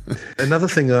 And another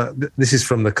thing, this is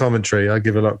from the commentary. I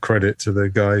give a lot of credit to the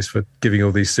guys for giving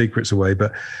all these secrets away.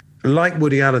 But like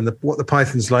Woody Allen, what the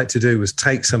Pythons like to do was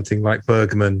take something like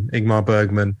Ingmar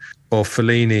Bergman or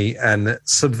Fellini and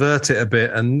subvert it a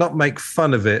bit and not make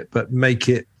fun of it, but make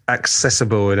it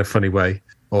accessible in a funny way.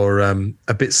 Or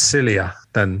a bit sillier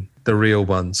than the real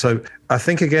one. So I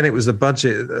think, again, it was the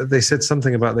budget. They said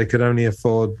something about they could only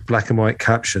afford black and white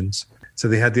captions. So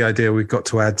they had the idea, we've got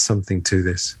to add something to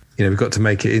this. We've got to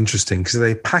make it interesting because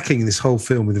they're packing this whole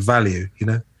film with value,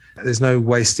 There's no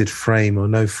wasted frame or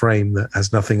no frame that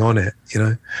has nothing on it,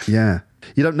 Yeah.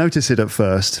 You don't notice it at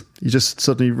first. You just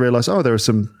suddenly realise, there are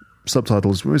some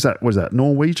subtitles. What is that?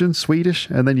 Norwegian, Swedish?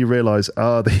 And then you realise,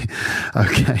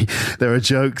 okay, there are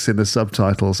jokes in the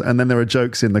subtitles, and then there are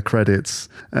jokes in the credits,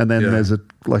 and then there's a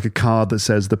card that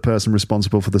says the person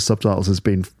responsible for the subtitles has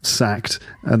been sacked,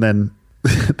 and then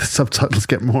the subtitles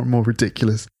get more and more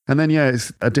ridiculous. And then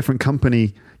it's a different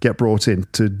company get brought in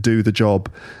to do the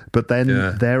job, but then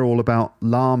they're all about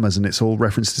llamas, and it's all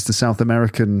references to South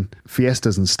American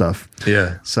fiestas and stuff.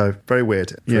 Yeah. So very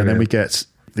weird. Yeah. And then we get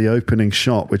the opening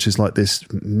shot, which is like this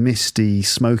misty,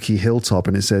 smoky hilltop,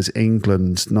 and it says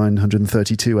England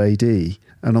 932 AD.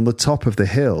 And on the top of the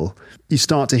hill, you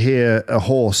start to hear a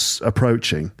horse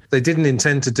approaching. They didn't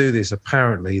intend to do this,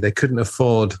 apparently. They couldn't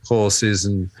afford horses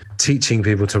and teaching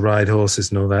people to ride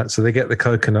horses and all that. So they get the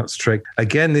coconuts trick.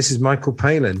 Again, this is Michael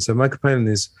Palin. So Michael Palin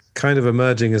is kind of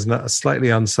emerging as a slightly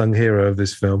unsung hero of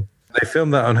this film. They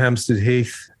filmed that on Hampstead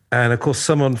Heath. And, of course,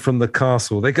 someone from the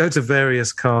castle. They go to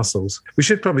various castles. We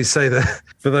should probably say that,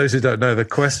 for those who don't know, the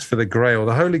quest for the Grail.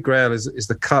 The Holy Grail is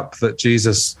the cup that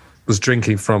Jesus was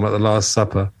drinking from at the Last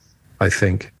Supper, I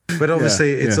think. But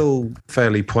obviously, it's all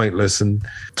fairly pointless. And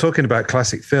talking about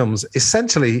classic films,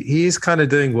 essentially, he is kind of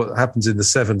doing what happens in The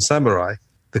Seven Samurai,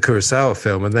 the Kurosawa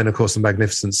film, and then, of course, The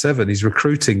Magnificent Seven. He's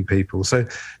recruiting people. So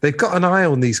they've got an eye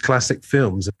on these classic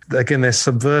films. Again, they're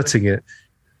subverting it.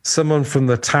 Someone from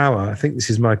the tower, I think this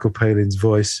is Michael Palin's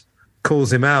voice,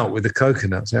 calls him out with the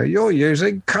coconuts. Now, you're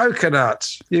using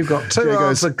coconuts. You've got two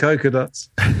arms of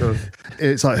coconuts.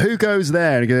 It's like, who goes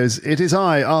there? And he goes, it is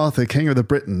I, Arthur, King of the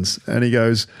Britons. And he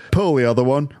goes, pull the other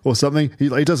one or something. He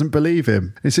doesn't believe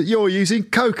him. He said, you're using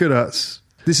coconuts.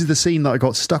 This is the scene that I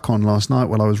got stuck on last night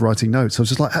while I was writing notes. I was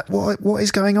just like, what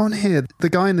is going on here? The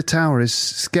guy in the tower is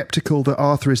skeptical that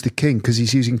Arthur is the king because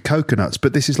he's using coconuts,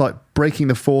 but this is like breaking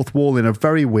the fourth wall in a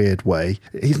very weird way.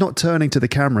 He's not turning to the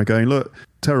camera going, look,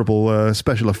 terrible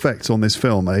special effects on this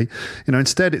film, eh? You know,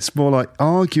 instead it's more like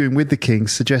arguing with the king,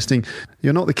 suggesting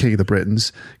you're not the king of the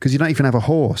Britons because you don't even have a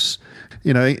horse.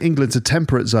 You know, England's a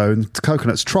temperate zone,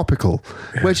 coconut's tropical.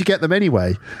 Yeah. Where'd you get them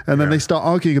anyway? And then they start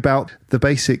arguing about the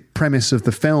basic premise of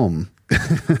the film.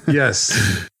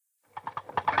 Yes.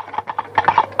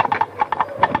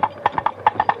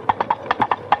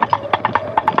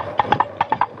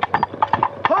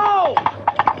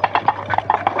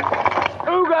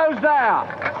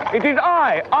 It is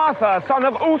I, Arthur, son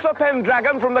of Uther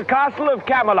Pendragon from the castle of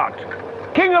Camelot,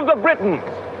 king of the Britons,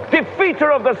 defeater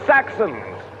of the Saxons,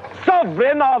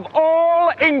 sovereign of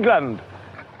all England.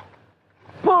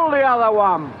 Pull the other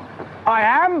one. I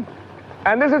am,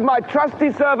 and this is my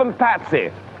trusty servant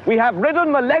Patsy. We have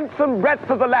ridden the length and breadth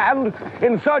of the land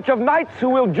in search of knights who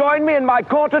will join me in my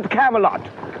court at Camelot.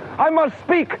 I must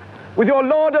speak with your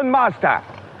lord and master.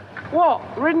 What,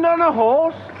 ridden on a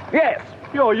horse? Yes.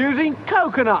 You're using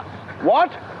coconuts.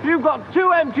 What? You've got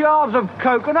 2 empty halves of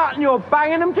coconut and you're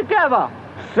banging them together.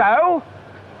 So?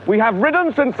 We have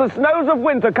ridden since the snows of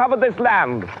winter covered this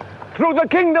land. Through the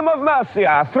kingdom of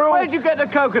Mercia, through... Where'd you get the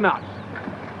coconuts?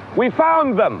 We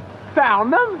found them.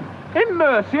 Found them? In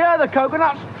Mercia, the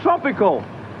coconut's tropical.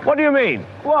 What do you mean?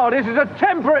 Well, this is a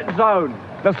temperate zone.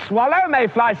 The swallow may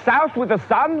fly south with the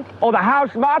sun, or the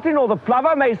house martin or the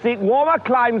plover may seek warmer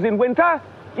climes in winter.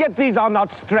 Yet these are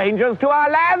not strangers to our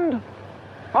land.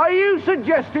 Are you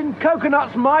suggesting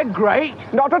coconuts migrate?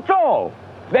 Not at all.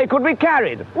 They could be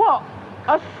carried. What?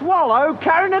 A swallow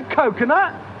carrying a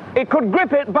coconut? It could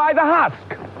grip it by the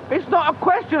husk. It's not a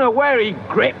question of where he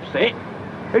grips it.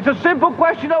 It's a simple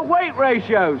question of weight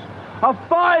ratios. A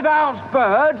 5-ounce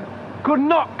bird could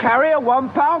not carry a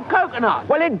 1-pound coconut.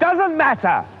 Well, it doesn't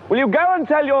matter. Will you go and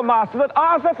tell your master that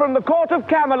Arthur from the court of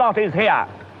Camelot is here?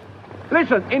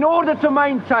 Listen, in order to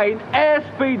maintain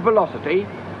airspeed velocity,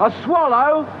 a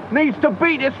swallow needs to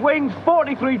beat its wings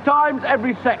 43 times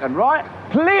every second, right?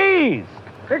 Please!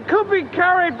 It could be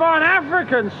carried by an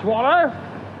African swallow.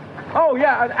 Oh,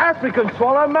 yeah, an African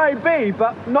swallow may be,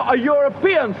 but not a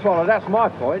European swallow, that's my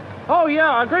point. Oh,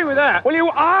 yeah, I agree with that. Will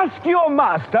you ask your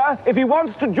master if he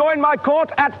wants to join my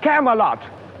court at Camelot?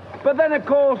 But then, of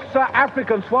course,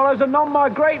 African swallows are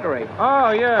non-migratory.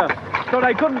 Oh, yeah. So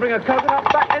they couldn't bring a coconut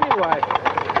back anyway.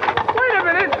 Wait a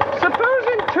minute.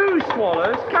 Supposing 2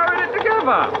 swallows carried it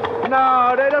together?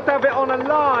 No, they just have it on a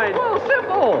line. Well,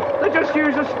 simple. They just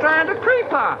use a strand of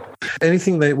creeper.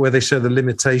 Anything where they show the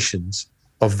limitations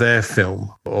of their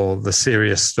film, or the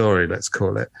serious story, let's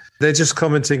call it, they're just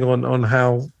commenting on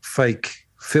how fake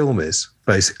film is,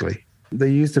 basically. They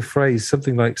used a phrase,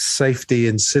 something like safety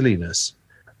and silliness.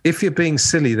 If you're being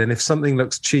silly, then if something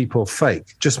looks cheap or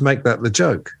fake, just make that the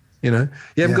joke. You know,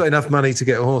 you haven't got enough money to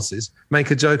get horses,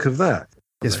 make a joke of that.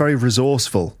 It's very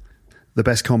resourceful. The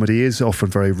best comedy is often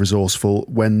very resourceful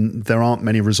when there aren't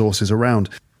many resources around.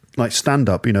 Like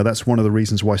stand-up, you know, that's one of the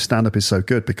reasons why stand-up is so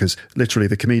good, because literally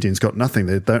the comedian's got nothing.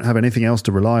 They don't have anything else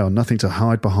to rely on, nothing to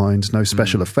hide behind, no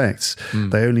special effects.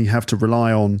 They only have to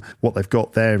rely on what they've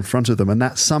got there in front of them, and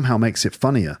that somehow makes it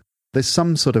funnier. There's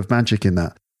some sort of magic in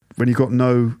that. When you've got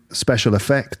no special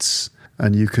effects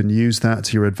and you can use that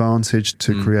to your advantage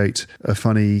to create a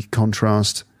funny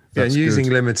contrast. Yeah, and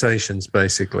using limitations,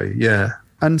 basically, yeah.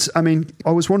 And, I mean,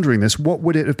 I was wondering this, what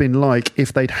would it have been like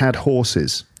if they'd had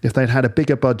horses? If they'd had a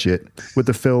bigger budget, would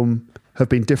the film have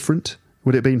been different?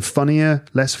 Would it have been funnier,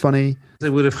 less funny?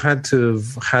 They would have had to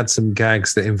have had some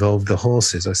gags that involved the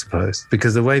horses, I suppose.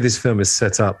 Because the way this film is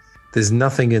set up, there's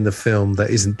nothing in the film that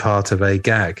isn't part of a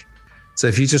gag. So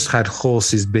if you just had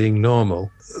horses being normal,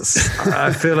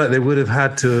 I feel like they would have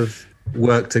had to have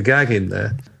worked a gag in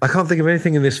there. I can't think of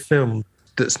anything in this film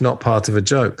that's not part of a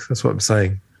joke. That's what I'm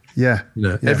saying. Yeah. You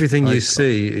know, everything you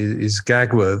see is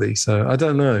gag worthy. So I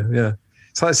don't know. Yeah.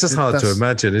 So it's just hard to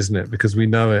imagine, isn't it? Because we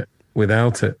know it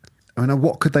without it. I mean,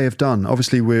 what could they have done?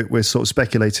 Obviously, we're sort of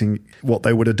speculating what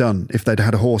they would have done. If they'd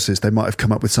had horses, they might have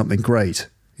come up with something great.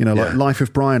 You know, like Life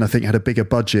of Brian, I think, had a bigger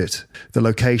budget. The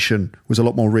location was a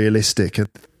lot more realistic.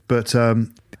 But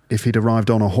if he'd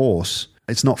arrived on a horse,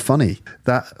 it's not funny.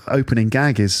 That opening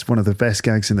gag is one of the best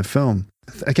gags in the film.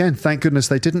 Again, thank goodness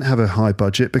they didn't have a high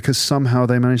budget, because somehow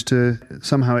they managed to,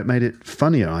 somehow it made it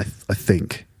funnier, I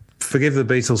think. Forgive the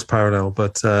Beatles parallel,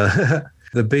 but the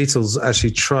Beatles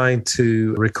actually tried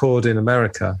to record in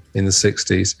America in the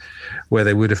 60s, where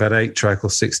they would have had 8-track or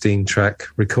 16-track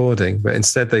recording, but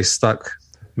instead they stuck,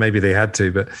 maybe they had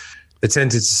to, but they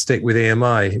tended to stick with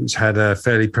EMI, which had a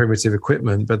fairly primitive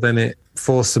equipment, but then it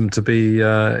forced them to be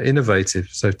innovative.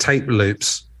 So tape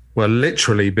loops were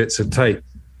literally bits of tape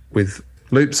with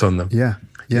loops on them. Yeah.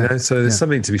 Yeah. You know? So there's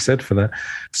something to be said for that.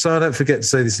 So I don't forget to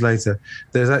say this later.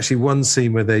 There's actually one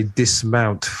scene where they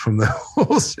dismount from the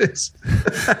horses.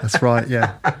 That's right,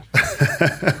 yeah.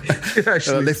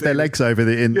 Lift their legs over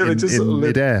in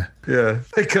midair. Yeah,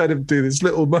 they kind of do this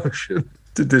little motion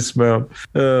to dismount.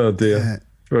 Oh, dear. Yeah.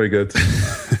 Very good.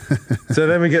 So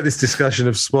then we get this discussion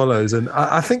of swallows. And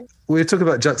I think we're talking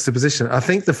about juxtaposition. I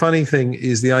think the funny thing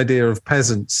is the idea of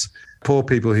peasants, poor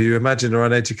people who you imagine are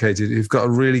uneducated, who've got a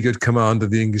really good command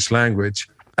of the English language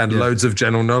and loads of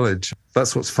general knowledge.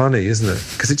 That's what's funny, isn't it?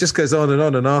 Because it just goes on,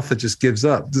 and Arthur just gives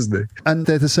up, doesn't he? And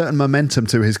there's a certain momentum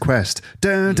to his quest.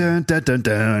 Dun, dun, dun, dun,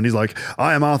 dun. And he's like,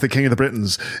 I am Arthur, King of the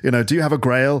Britons. You know, do you have a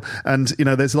grail? And, you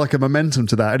know, there's like a momentum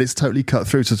to that, and it's totally cut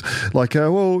through to like,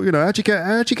 well, you know, how'd you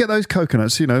get those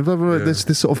coconuts? You know,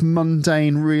 this sort of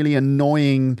mundane, really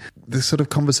annoying, this sort of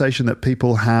conversation that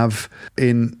people have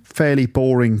in fairly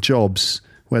boring jobs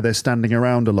where they're standing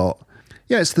around a lot.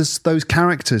 Yeah, it's those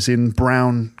characters in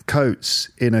brown coats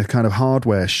in a kind of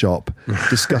hardware shop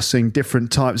discussing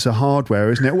different types of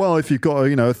hardware, isn't it? Well, if you've got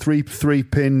a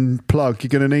three-pin plug, you're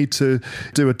going to need to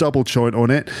do a double joint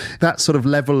on it. That sort of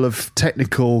level of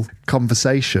technical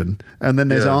conversation. And then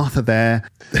there's Arthur there.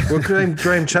 Well,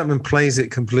 Graham Chapman plays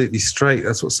it completely straight.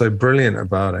 That's what's so brilliant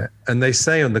about it. And they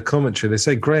say on the commentary, they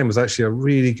say Graham was actually a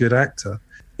really good actor.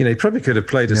 You know, he probably could have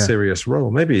played a serious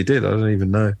role. Maybe he did. I don't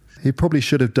even know. He probably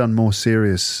should have done more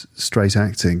serious straight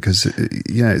acting because,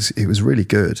 it was really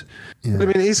good. Yeah. I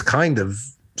mean, it is kind of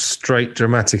straight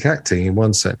dramatic acting in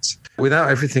one sense,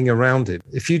 without everything around it.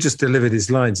 If you just delivered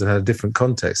his lines and had a different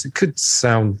context, it could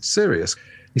sound serious.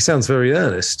 He sounds very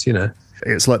earnest, you know.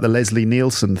 It's like the Leslie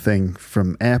Nielsen thing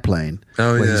from Airplane,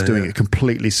 where he's doing it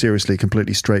completely seriously,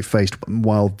 completely straight-faced,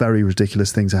 while very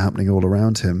ridiculous things are happening all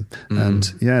around him. And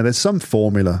there's some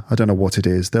formula. I don't know what it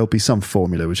is. There'll be some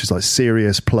formula, which is like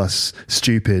serious plus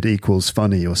stupid equals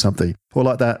funny or something. Or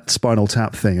like that Spinal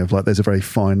Tap thing of like, there's a very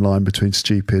fine line between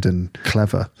stupid and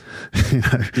clever. You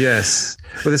know? Yes.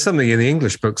 Well, there's something in the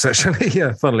English books, actually,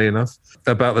 funnily enough,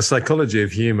 about the psychology of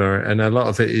humour. And a lot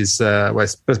of it is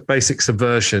it's basic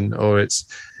subversion, or it's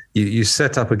you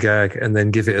set up a gag and then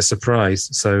give it a surprise.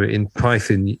 So in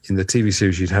Python, in the TV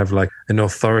series, you'd have like an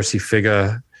authority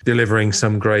figure delivering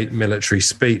some great military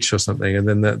speech or something. And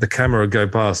then the camera would go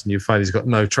past and you find he's got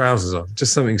no trousers on.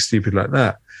 Just something stupid like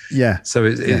that. Yeah. So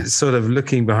it's sort of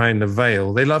looking behind the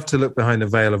veil. They love to look behind the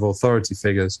veil of authority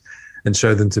figures and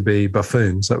show them to be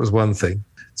buffoons. That was one thing.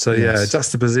 So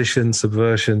juxtaposition,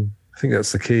 subversion. I think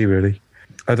that's the key, really.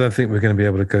 I don't think we're going to be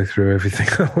able to go through everything.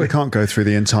 We can't go through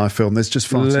the entire film. There's just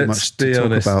far too much to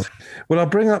talk about. Well, I'll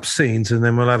bring up scenes and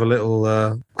then we'll have a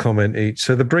little comment each.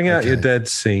 So the Bring Out Your Dead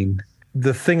scene.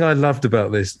 The thing I loved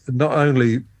about this, not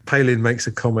only Palin makes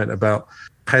a comment about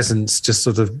peasants just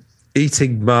sort of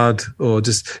eating mud, or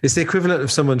just, it's the equivalent of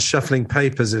someone shuffling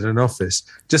papers in an office,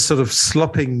 just sort of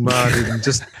slopping mud and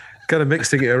just kind of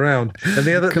mixing it around. And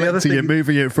the other thing,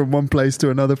 moving it from one place to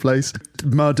another place.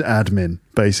 Mud admin,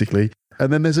 basically.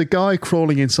 And then there's a guy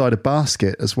crawling inside a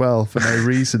basket as well for no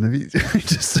reason.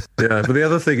 But the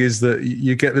other thing is that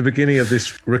you get the beginning of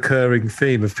this recurring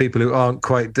theme of people who aren't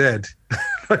quite dead.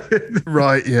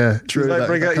 Right, yeah, true. Like,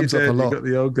 Bring Out Your Dead. You've got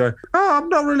the old guy, I'm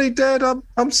not really dead.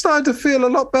 I'm starting to feel a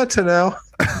lot better now.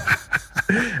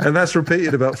 And that's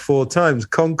repeated about 4 times.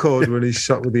 Concord, when he's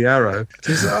shot with the arrow,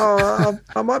 he says,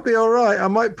 I might be all right. I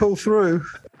might pull through.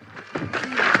 Bring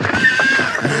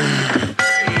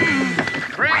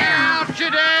out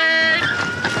your dead!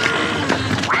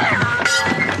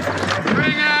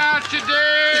 Bring out your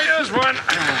dead! Here's one.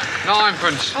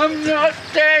 9pence. I'm not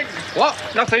dead. What?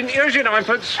 Nothing. Here's your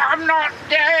 9pence. I'm not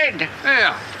dead.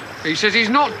 Here. He says he's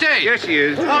not dead. Yes, he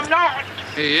is. I'm not.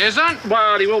 He isn't?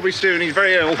 Well, he will be soon. He's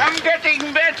very ill. I'm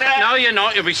getting better. No, you're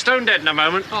not. You'll be stone dead in a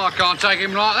moment. Oh, I can't take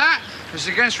him like that. It's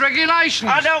against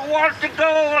regulations. I don't want to go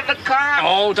on the car.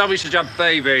 Oh, don't be such a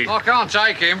baby. I can't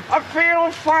take him. I feel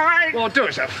fine. Well, do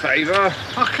us a favour.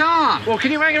 I can't. Well,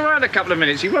 can you hang around a couple of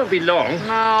minutes? He won't be long.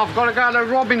 No, I've got to go to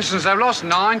Robinson's. They've lost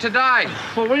 9 today.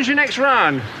 Well, when's your next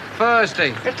run?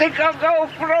 Thursday. I think I'll go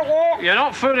for a walk. You're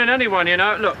not fooling anyone, you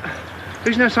know. Look,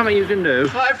 isn't there something you can do?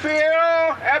 I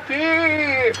feel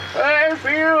happy. I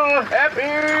feel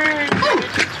happy.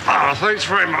 Oh, thanks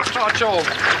very much. That's all.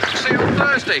 See you on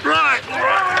Thursday. Right.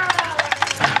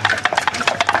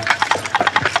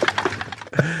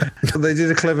 They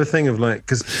did a clever thing of like,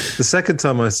 because the second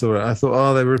time I saw it, I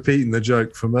thought, they're repeating the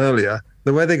joke from earlier.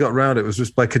 The way they got round it was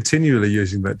just by continually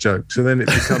using that joke. So then it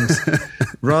becomes,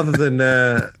 rather than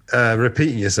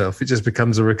repeating yourself, it just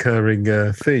becomes a recurring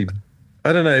theme.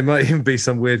 I don't know. It might even be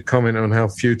some weird comment on how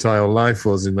futile life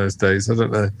was in those days. I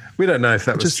don't know. We don't know if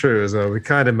that was true as well. We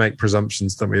kind of make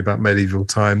presumptions, don't we, about medieval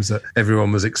times that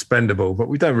everyone was expendable, but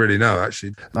we don't really know,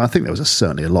 actually. I think there was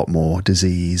certainly a lot more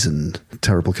disease and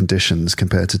terrible conditions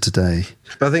compared to today.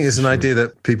 But I think it's an idea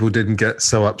that people didn't get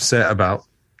so upset about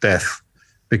death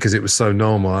because it was so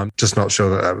normal. I'm just not sure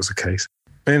that was the case.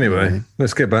 Anyway,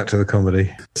 let's get back to the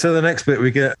comedy. So the next bit we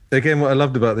get, again, what I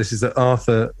loved about this is that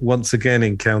Arthur once again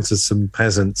encounters some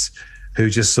peasants who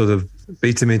just sort of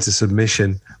beat him into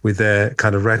submission with their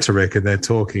kind of rhetoric and their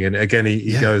talking. And again,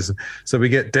 he goes, so we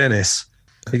get Dennis.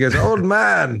 He goes, old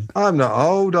man, I'm not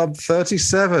old, I'm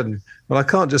 37. Well, I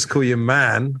can't just call you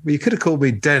man. Well, you could have called me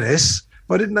Dennis.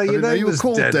 I didn't know your name was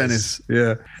Dennis.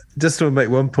 Yeah. Just to make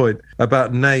one point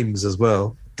about names as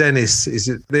well. Dennis,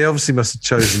 they obviously must have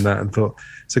chosen that and thought,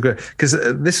 so great. Because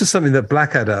this is something that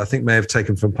Blackadder, I think, may have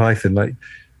taken from Python. Like,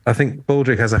 I think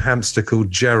Baldric has a hamster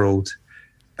called Gerald.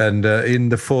 And in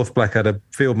the fourth Blackadder,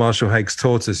 Field Marshal Haig's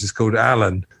tortoise is called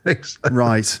Alan.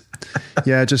 Right.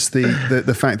 Yeah, just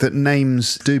the fact that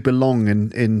names do belong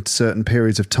in certain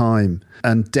periods of time.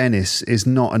 And Dennis is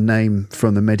not a name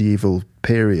from the medieval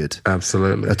period.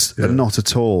 Absolutely. Not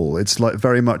at all. It's like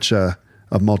very much a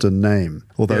modern name,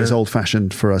 although it's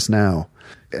old-fashioned for us now.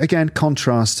 Again,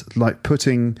 contrast, like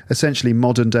putting essentially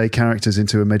modern-day characters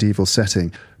into a medieval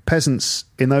setting. Peasants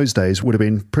in those days would have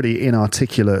been pretty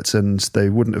inarticulate and they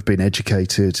wouldn't have been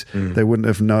educated. They wouldn't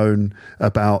have known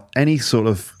about any sort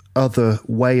of other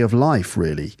way of life,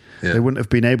 really. Yeah. They wouldn't have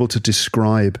been able to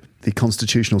describe the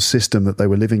constitutional system that they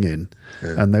were living in.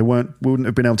 Yeah. And they wouldn't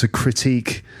have been able to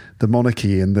critique the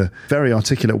monarchy in the very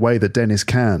articulate way that Dennis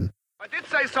can. I did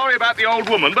say sorry about the old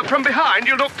woman, but from behind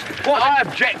you looked... What I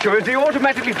object to is you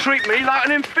automatically treat me like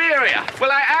an inferior.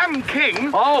 Well, I am king.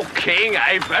 Oh, king,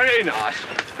 eh? Very nice.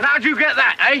 And how'd you get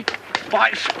that, eh? By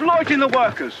exploiting the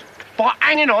workers. By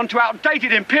hanging on to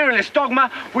outdated imperialist dogma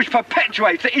which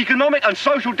perpetuates the economic and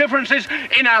social differences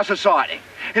in our society.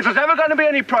 If there's ever going to be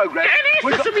any progress...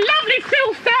 Dennis, there's some lovely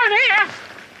filth down here.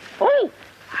 Oh,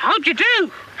 how'd you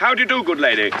do? How do you do, good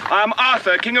lady? I am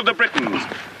Arthur, King of the Britons.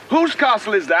 Whose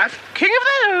castle is that? King of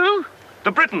the who?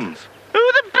 The Britons. Who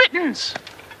are the Britons?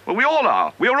 Well, we all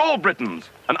are. We are all Britons.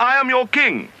 And I am your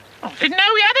king. Oh, didn't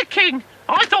know we had a king.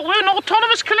 I thought we were an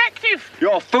autonomous collective.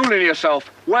 You're fooling yourself.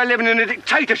 We're living in a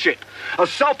dictatorship. A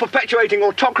self-perpetuating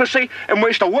autocracy in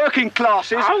which the working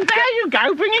classes... Oh, there you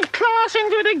go, bringing class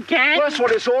into it again. Well, that's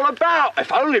what it's all about.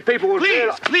 If only people would...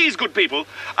 Please, good people.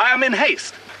 I am in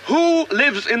haste. Who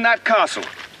lives in that castle?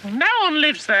 No one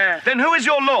lives there. Then who is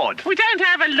your lord? We don't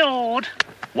have a lord.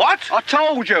 What? I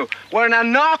told you. We're an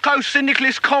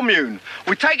anarcho-syndicalist commune.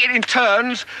 We take it in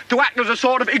turns to act as a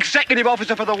sort of executive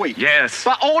officer for the week. Yes.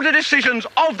 But all the decisions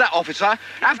of that officer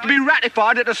have to be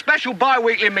ratified at a special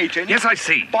bi-weekly meeting. Yes, I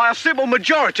see. By a simple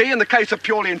majority in the case of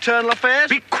purely internal affairs.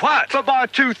 Be quiet. But by a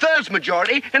 2/3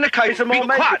 majority in the case of more... Be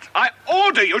quiet. I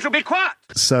order you to be quiet.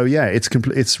 So, yeah,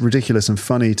 it's ridiculous and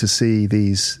funny to see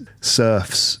these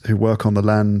serfs who work on the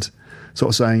land sort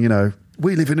of saying, you know,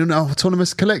 we live in an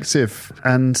autonomous collective,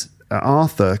 and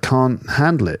Arthur can't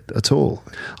handle it at all.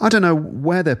 I don't know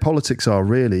where their politics are,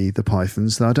 really, the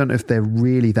Pythons. I don't know if they're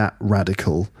really that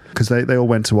radical, because they all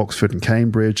went to Oxford and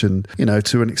Cambridge, and, you know,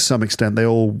 to some extent, they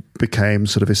all became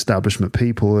sort of establishment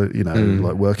people, you know,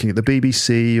 like working at the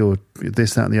BBC or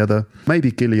this, that, and the other. Maybe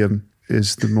Gilliam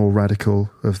is the more radical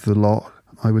of the lot,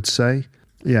 I would say.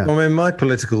 Yeah. Well, I mean, my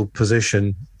political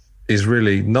position is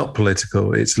really not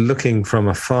political. It's looking from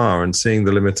afar and seeing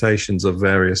the limitations of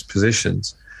various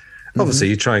positions. Obviously,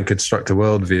 you try and construct a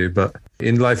worldview, but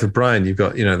in Life of Brian, you've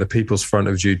got, you know, the People's Front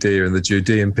of Judea and the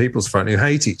Judean People's Front who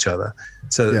hate each other.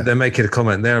 So they're making a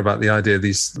comment there about the idea of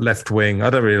these left-wing, I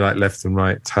don't really like left and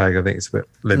right tag, I think it's a bit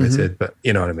limited, but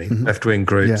you know what I mean, left-wing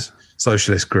groups,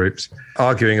 socialist groups,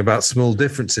 arguing about small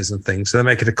differences and things. So they're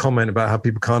making a comment about how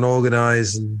people can't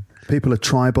organise and... People are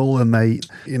tribal and they,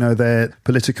 you know, their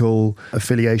political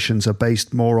affiliations are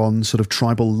based more on sort of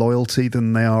tribal loyalty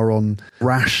than they are on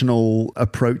rational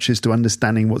approaches to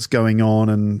understanding what's going on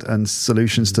and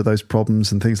solutions to those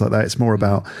problems and things like that. It's more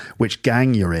about which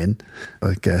gang you're in,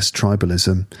 I guess,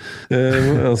 tribalism.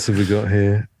 What else have we got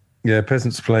here? Yeah,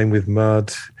 peasants playing with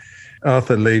mud.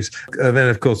 Arthur leaves. And then,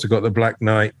 of course, we've got the Black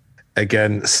Knight.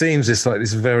 Again, seems it's like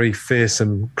this very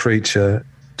fearsome creature.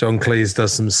 John Cleese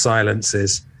does some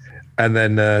silences. And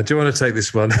then, do you want to take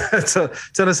this one?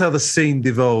 Tell us how the scene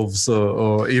devolves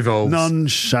or evolves. None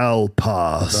shall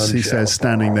pass, he says,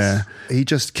 standing there. He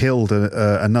just killed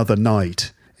another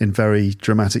knight in very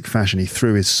dramatic fashion. He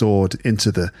threw his sword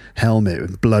into the helmet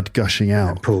with blood gushing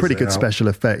out. Pretty good special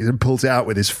effect. And pulls it out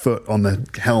with his foot on the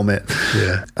helmet.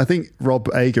 Yeah. I think Rob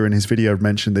Ager in his video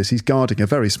mentioned this. He's guarding a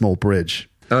very small bridge.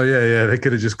 Oh, yeah. They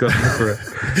could have just gone for it.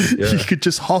 Yeah. You could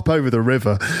just hop over the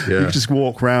river. Yeah. You could just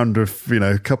walk around, a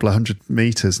couple of 100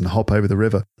 meters and hop over the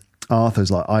river.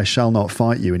 Arthur's like, I shall not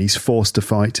fight you, and he's forced to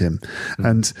fight him.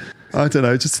 And I don't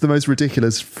know, just the most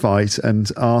ridiculous fight,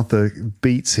 and Arthur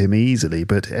beats him easily,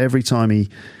 but every time he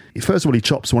first of all, he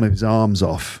chops one of his arms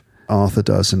off, Arthur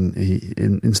does, and he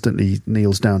instantly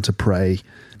kneels down to pray,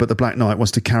 but the Black Knight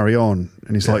wants to carry on,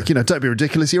 and he's like, don't be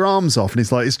ridiculous, your arm's off, and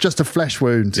he's like, it's just a flesh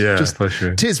wound. Flesh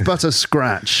wound. 'Tis but a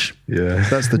scratch. Yeah.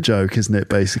 That's the joke, isn't it,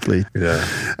 basically? Yeah.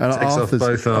 And takes off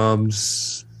both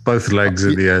arms, both legs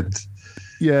at the end.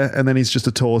 Yeah, and then he's just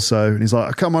a torso, and he's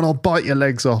like, come on, I'll bite your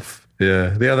legs off.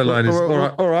 Yeah, the other line is,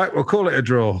 all right, we'll call it a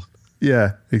draw.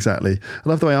 Yeah, exactly. I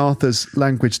love the way Arthur's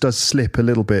language does slip a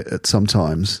little bit at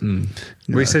sometimes.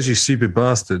 Well, he says, you stupid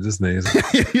bastard, doesn't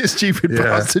he? You stupid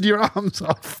bastard, your arm's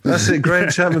off. That's it. Graham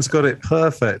Chapman's got it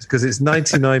perfect, because it's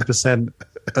 99%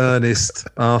 earnest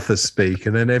Arthur speak,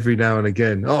 and then every now and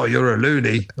again, oh, you're a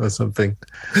loony or something.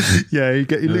 Yeah, he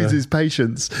loses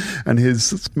patience, and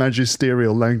his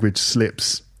magisterial language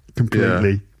slips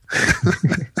completely. Yeah.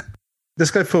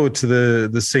 Let's go forward to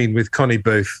the scene with Connie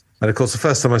Booth. And of course, the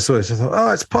first time I saw it, I thought,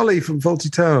 oh, it's Polly from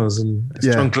Fawlty Towers, and it's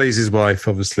John Cleese's wife,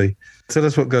 obviously. Tell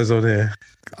us what goes on here.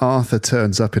 Arthur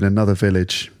turns up in another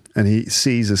village, and he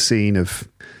sees a scene of...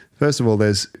 First of all,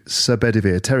 there's Sir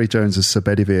Bedivere, Terry Jones as Sir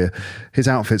Bedivere. His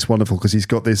outfit's wonderful because he's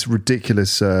got this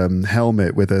ridiculous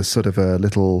helmet with a sort of a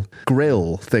little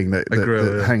grill thing that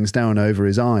hangs down over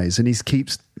his eyes, and he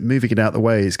keeps moving it out the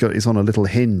way. It's on a little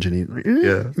hinge, and he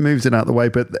moves it out the way,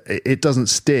 but it doesn't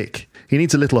stick. He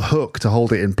needs a little hook to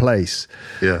hold it in place.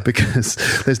 Yeah, because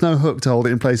there's no hook to hold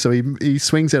it in place. So he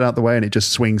swings it out the way, and it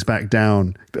just swings back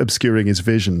down, obscuring his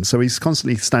vision. So he's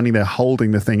constantly standing there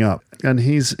holding the thing up, and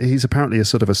he's apparently a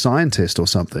sort of a scientist or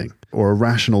something, or a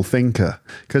rational thinker,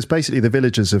 because basically the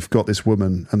villagers have got this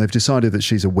woman, and they've decided that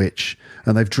she's a witch,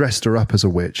 and they've dressed her up as a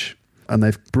witch, and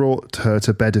they've brought her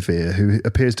to Bedivere, who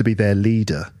appears to be their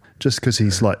leader, just because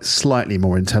he's like slightly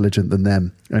more intelligent than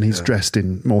them, and he's dressed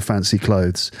in more fancy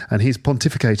clothes, and he's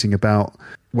pontificating about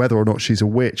whether or not she's a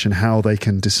witch and how they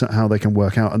can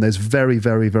work out. And there's very,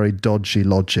 very, very dodgy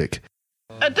logic.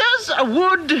 Does a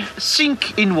wood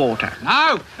sink in water?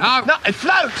 No, it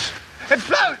floats. It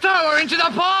floats. Throw her into the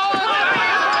pond.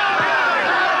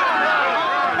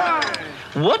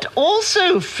 What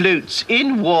also floats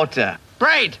in water?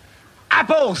 Bread.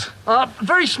 Apples.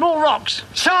 Very small rocks.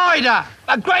 Cider.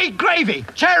 Great gravy.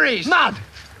 Cherries. Mud.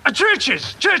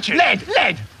 Churches.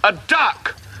 Lead. A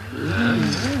duck.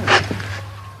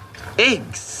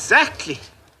 Exactly.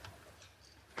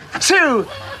 So,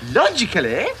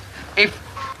 logically, if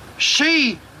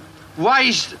she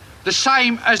weighs the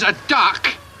same as a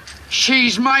duck,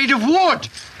 she's made of wood.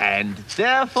 And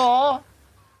therefore...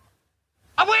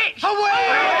 a witch!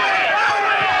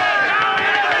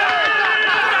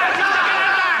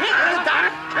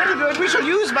 Very good. We shall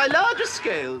use my larger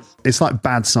scales. It's like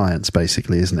bad science,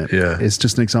 basically, isn't it? Yeah. It's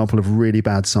just an example of really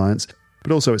bad science.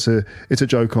 But also it's a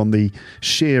joke on the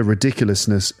sheer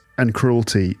ridiculousness and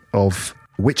cruelty of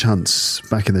witch hunts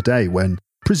back in the day, when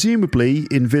presumably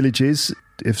in villages,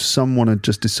 if someone had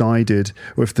just decided,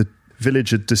 or if the village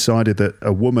had decided that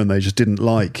a woman they just didn't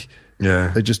like,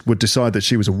 they just would decide that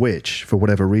she was a witch for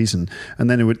whatever reason, and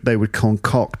then they would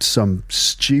concoct some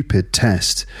stupid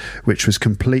test which was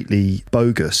completely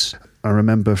bogus. I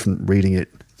remember from reading it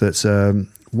that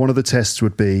one of the tests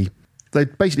would be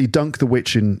they'd basically dunk the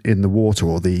witch in the water,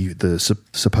 or the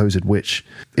supposed witch.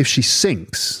 If she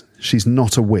sinks, she's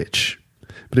not a witch,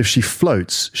 but if she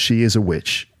floats, she is a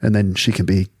witch, and then she can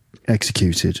be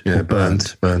executed or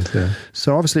burnt.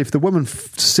 So obviously if the woman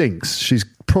sinks, she's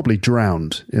probably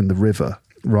drowned in the river,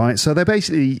 right? So they're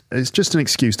basically, it's just an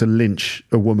excuse to lynch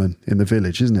a woman in the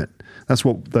village, isn't it? That's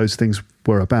what those things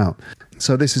were about.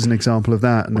 So this is an example of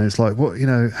that, and it's like, what,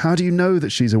 how do you know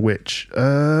that she's a witch?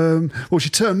 Well, she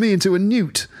turned me into a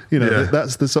newt.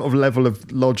 That's the sort of level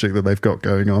of logic that they've got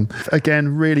going on.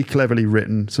 Again, really cleverly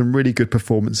written, some really good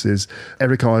performances.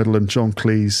 Eric Idle and John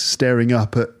Cleese staring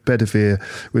up at Bedivere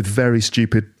with very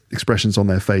stupid expressions on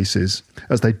their faces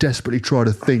as they desperately try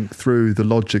to think through the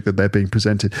logic that they're being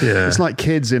presented. Yeah. It's like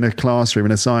kids in a classroom,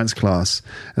 in a science class,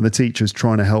 and the teacher's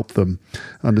trying to help them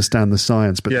understand the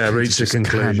science, but reach the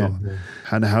conclusion. Cannot.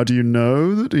 And how do you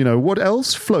know that, what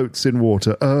else floats in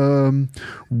water?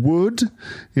 Wood,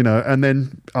 and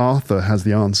then Arthur has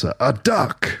the answer, a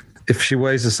duck. If she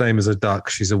weighs the same as a duck,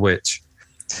 she's a witch.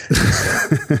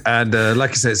 And like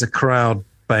I said, it's a crowd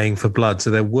baying for blood. So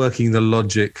they're working the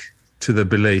logic to the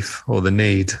belief or the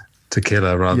need to kill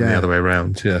her rather than the other way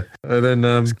around. Yeah. And then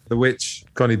the witch,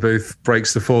 Connie Booth,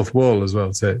 breaks the fourth wall as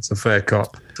well. So it's a fair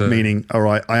cop. So. Meaning, all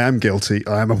right, I am guilty.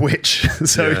 I am a witch.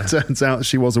 So it turns out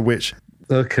she was a witch.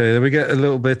 Okay, then we get a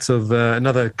little bit of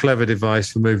another clever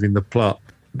device for moving the plot.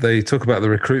 They talk about the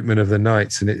recruitment of the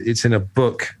knights, and it's in a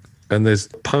book, and there's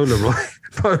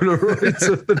Polaroids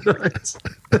of the knights.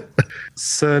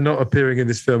 Sir not appearing in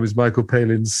this film is Michael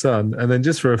Palin's son. And then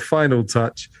just for a final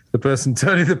touch, the person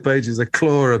turning the pages, a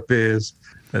claw appears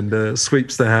and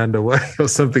sweeps the hand away or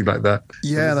something like that.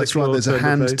 Yeah, that's right. There's a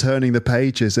hand turning the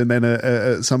pages, and then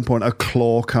at some point a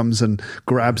claw comes and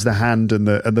grabs the hand, and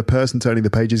the person turning the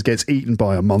pages gets eaten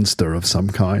by a monster of some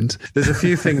kind. There's a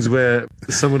few things where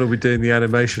someone will be doing the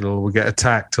animation or will get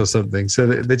attacked or something. So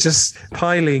they're just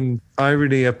piling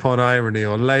irony upon irony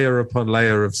or layer upon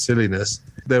layer of silliness.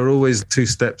 They're always 2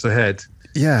 steps ahead.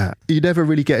 Yeah, you never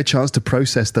really get a chance to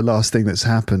process the last thing that's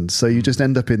happened. So you just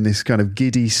end up in this kind of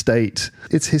giddy state.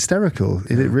 It's hysterical.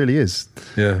 It really is.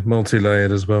 Yeah,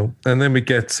 multi-layered as well. And then we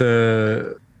get,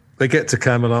 they get to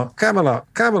Camelot.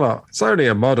 Camelot. It's only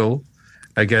a model.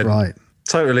 Again, right.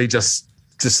 Totally just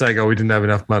saying, we didn't have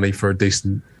enough money for a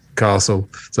decent castle.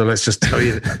 So let's just tell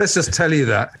you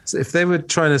that. So if they were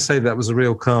trying to say that was a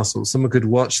real castle, someone could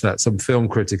watch that, some film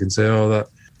critic, and say,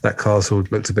 that castle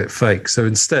looked a bit fake. So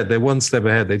instead, they're 1 step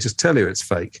ahead. They just tell you it's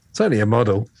fake. It's only a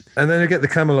model. And then you get the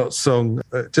Camelot song.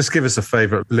 Just give us a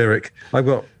favourite lyric. I've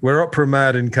got, we're opera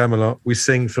mad in Camelot. We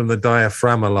sing from the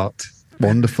diaphragm a lot.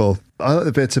 Wonderful. I like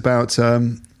the bit about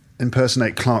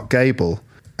impersonate Clark Gable.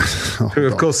 Who,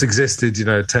 of course, existed,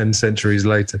 10 centuries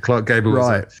later. Clark Gable was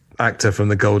an actor from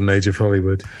the golden age of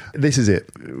Hollywood. This is it.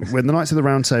 When the Knights of the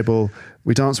Round Table,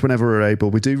 we dance whenever we're able.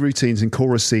 We do routines and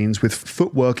chorus scenes with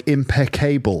footwork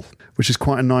impeccable, which is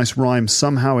quite a nice rhyme,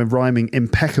 somehow rhyming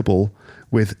impeccable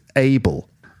with able.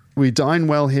 We dine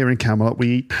well here in Camelot. We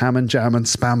eat ham and jam and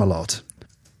spam a lot.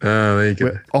 Oh, there you go.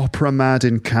 We're opera mad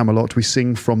in Camelot. We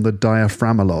sing from the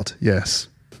diaphragm a lot. Yes.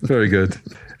 Very good.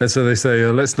 And so they say,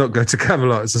 let's not go to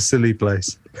Camelot. It's a silly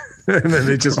place. And then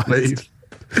they just leave.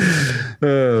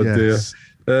 Oh, yes.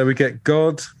 Dear. We get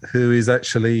God, who is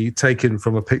actually taken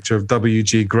from a picture of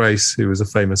W.G. Grace, who was a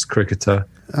famous cricketer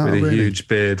with a huge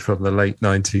beard from the late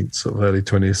 19th, sort of early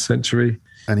 20th century.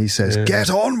 And he says, get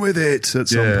on with it at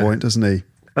some point, doesn't he?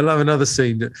 I love another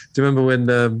scene. Do you remember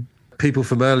when people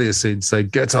from earlier scenes say,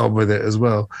 get on with it as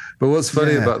well? But what's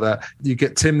funny about that, you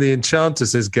get Tim the Enchanter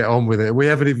says, get on with it. We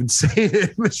haven't even seen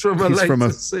it. It's from a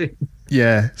later scene.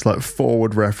 Yeah, it's like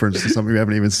forward reference to something we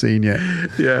haven't even seen yet.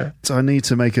 Yeah. So I need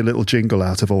to make a little jingle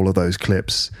out of all of those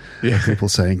clips. Yeah. People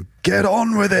saying, get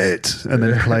on with it, and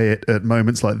then play it at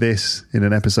moments like this in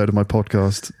an episode of my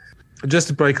podcast. Just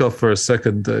to break off for a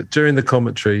second, during the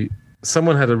commentary,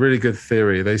 someone had a really good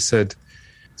theory. They said,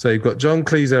 so you've got John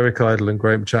Cleese, Eric Idle and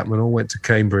Graham Chapman all went to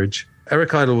Cambridge.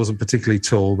 Eric Idle wasn't particularly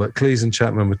tall, but Cleese and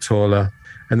Chapman were taller,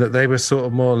 and that they were sort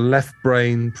of more left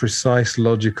brain, precise,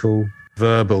 logical,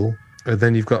 verbal. And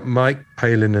then you've got Mike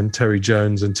Palin and Terry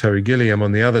Jones and Terry Gilliam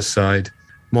on the other side,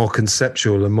 more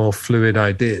conceptual and more fluid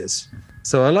ideas.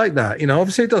 So I like that.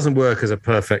 Obviously it doesn't work as a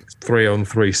perfect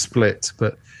 3-on-3 split,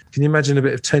 but can you imagine a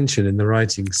bit of tension in the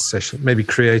writing session? Maybe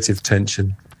creative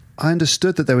tension. I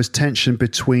understood that there was tension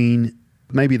between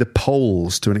maybe the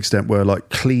poles to an extent where like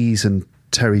Cleese and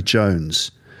Terry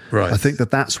Jones. Right. I think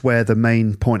that's where the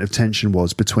main point of tension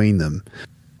was between them.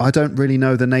 I don't really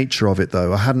know the nature of it,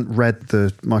 though. I hadn't read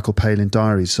the Michael Palin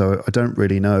diaries, so I don't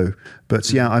really know.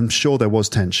 But yeah, I'm sure there was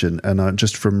tension. And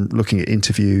just from looking at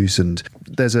interviews, and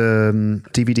there's a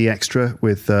DVD extra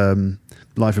with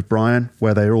Life of Brian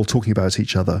where they're all talking about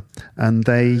each other. And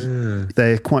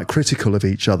they're quite critical of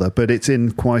each other, but it's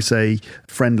in quite a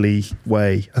friendly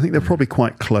way. I think they're probably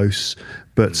quite close.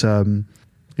 But,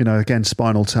 again,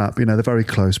 Spinal Tap, they're very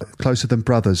close. Closer than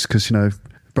brothers, because,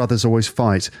 brothers always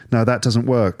fight. No, that doesn't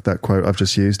work, that quote I've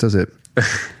just used, does it?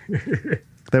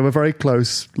 They were very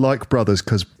close, like brothers,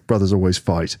 because brothers always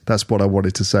fight. That's what I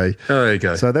wanted to say. Oh, there you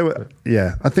go. So they were,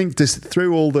 I think just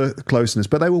through all the closeness,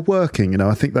 but they were working,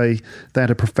 I think they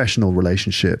had a professional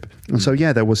relationship. And so,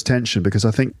 there was tension because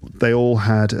I think they all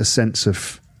had a sense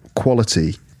of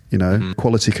quality,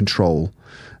 quality control.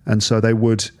 And so they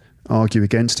would argue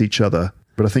against each other.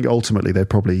 But I think ultimately they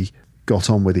probably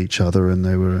got on with each other and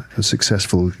they were a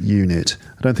successful unit.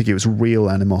 I don't think it was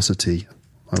real animosity,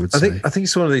 I would say. I think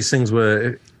it's one of these things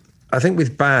where, I think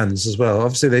with bands as well,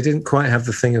 obviously they didn't quite have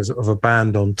the thing of a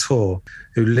band on tour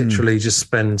who literally just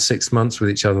spend 6 months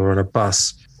with each other on a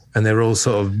bus and they're all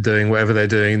sort of doing whatever they're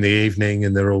doing in the evening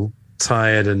and they're all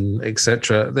tired and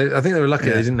etc. I think they were lucky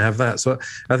they didn't have that. So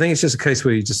I think it's just a case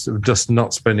where you're just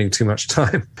not spending too much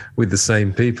time with the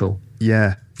same people.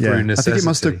 Yeah. I think it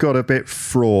must have got a bit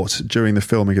fraught during the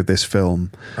filming of this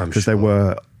film because they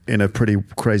were in a pretty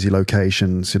crazy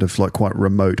location, sort of like quite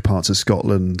remote parts of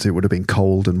Scotland. It would have been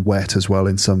cold and wet as well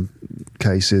in some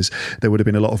cases. There would have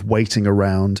been a lot of waiting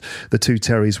around. The two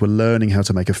Terrys were learning how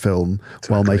to make a film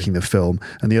while making the film,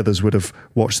 and the others would have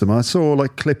watched them. I saw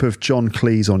like a clip of John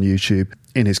Cleese on YouTube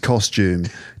in his costume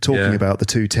talking about the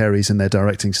two Terrys and their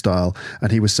directing style,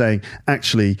 and he was saying,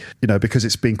 actually, because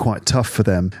it's been quite tough for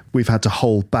them, we've had to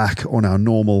hold back on our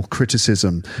normal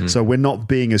criticism. So we're not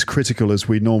being as critical as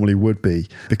we normally would be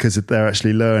because they're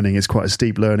actually learning. It's quite a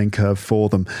steep learning curve for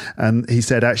them. And he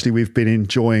said, actually, we've been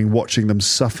enjoying watching them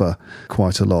suffer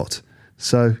quite a lot.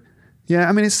 So, yeah,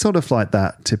 I mean, it's sort of like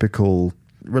that typical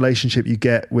relationship you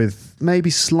get with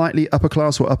maybe slightly upper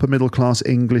class or upper middle class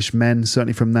English men,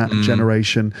 certainly from that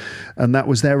generation. And that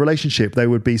was their relationship. They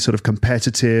would be sort of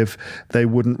competitive. They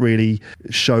wouldn't really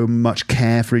show much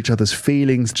care for each other's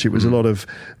feelings. It was a lot of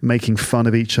making fun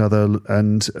of each other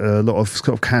and a lot of sort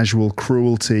of casual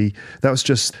cruelty. That was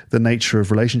just the nature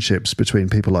of relationships between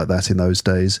people like that in those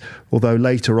days. Although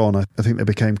later on, I think they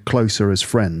became closer as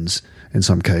friends in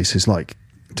some cases, like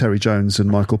Terry Jones and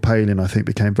Michael Palin, I think,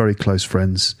 became very close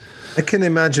friends. I can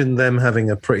imagine them having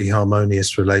a pretty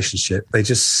harmonious relationship. They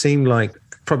just seem like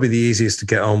probably the easiest to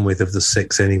get on with of the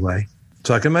six anyway.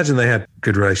 So I can imagine they had a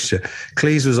good relationship.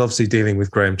 Cleese was obviously dealing with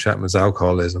Graham Chapman's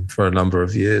alcoholism for a number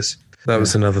of years. That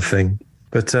was another thing.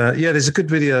 But there's a good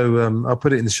video. I'll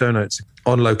put it in the show notes.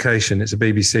 On Location, it's a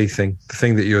BBC thing. The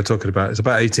thing that you were talking about, it's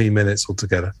about 18 minutes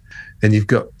altogether. And you've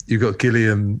got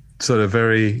Gilliam sort of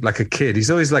very like a kid. He's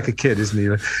always like a kid, isn't he?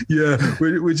 Like,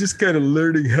 we're just kind of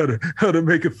learning how to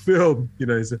make a film.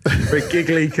 He's a very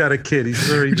giggly kind of kid. He's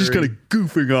very just kind of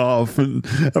goofing off and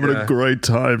having a great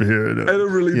time here. I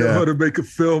don't really know how to make a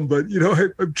film, but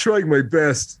I'm trying my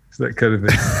best. It's that kind of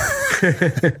thing.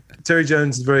 Terry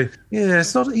Jones is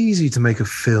it's not easy to make a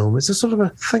film. It's a sort of a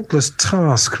thankless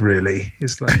task, really.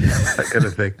 It's like that kind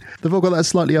of thing. They've all got that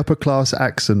slightly upper class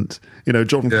accent.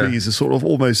 John Cleese is sort of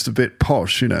almost a bit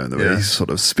posh, in the way he sort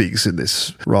of speaks in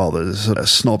this rather sort of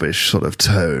snobbish sort of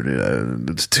tone,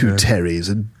 and two Terrys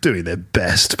and doing their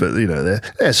best, but,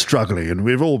 they're struggling, and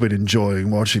we've all been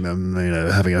enjoying watching them,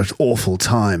 having an awful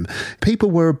time. People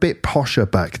were a bit posher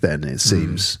back then, it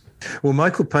seems. Well,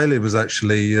 Michael Palin was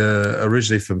actually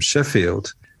originally from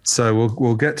Sheffield, so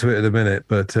we'll get to it in a minute.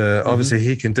 But obviously,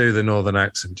 he can do the northern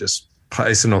accent.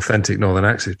 It's an authentic northern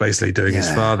accent. He's basically doing his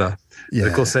father. Yeah.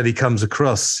 Of course, then he comes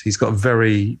across. He's got a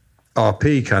very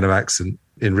RP kind of accent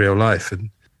in real life,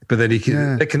 but then they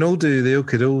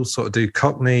could all sort of do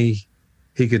Cockney.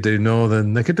 He could do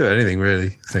Northern. They could do anything, really,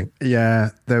 I think.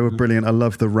 Yeah, they were brilliant. I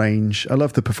love the range. I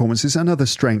love the performances. Another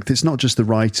strength. It's not just the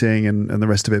writing and the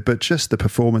rest of it, but just the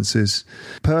performances.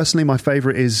 Personally, my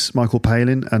favourite is Michael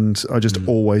Palin, and I just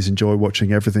always enjoy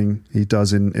watching everything he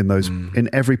does in those in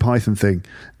every Python thing.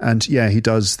 And he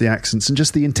does the accents and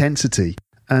just the intensity.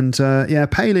 And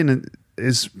Palin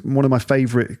is one of my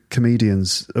favourite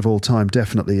comedians of all time,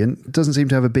 definitely, and doesn't seem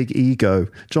to have a big ego.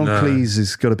 John Cleese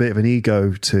has got a bit of an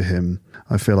ego to him,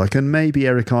 I feel like, and maybe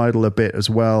Eric Idle a bit as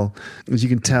well. As you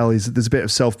can tell, there's a bit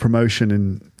of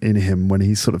self-promotion in him when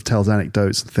he sort of tells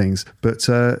anecdotes and things. But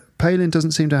Palin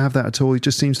doesn't seem to have that at all. He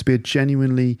just seems to be a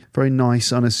genuinely very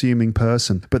nice, unassuming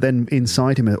person. But then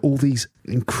inside him are all these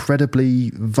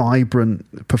incredibly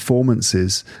vibrant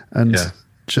performances, and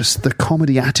just the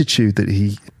comedy attitude that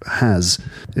he has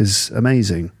is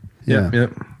amazing. Yeah.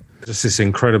 Just this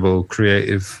incredible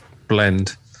creative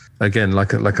blend. Again,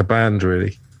 like a band,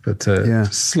 really, but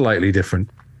slightly different.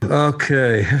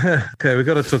 Okay, we've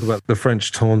got to talk about the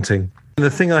French taunting. The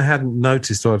thing I hadn't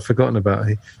noticed or I'd forgotten about,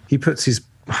 he puts his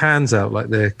hands out like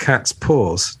they're cat's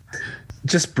paws.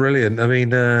 Just brilliant. I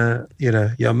mean,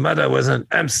 your mother was an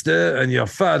hamster and your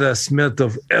father smelt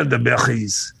of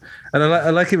elderberries. And I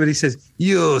like it when he says,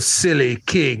 "You silly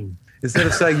king," instead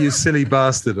of saying "you silly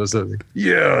bastard" or something.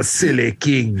 "You silly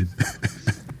king."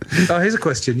 Here's a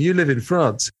question. You live in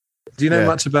France. Do you know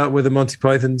much about whether Monty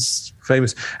Python's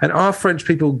famous? And are French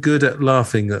people good at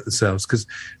laughing at themselves? Because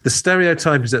the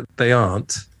stereotype is that they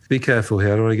aren't. Be careful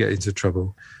here. I don't want to get into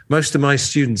trouble. Most of my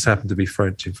students happen to be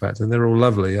French, in fact, and they're all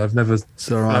lovely. I've never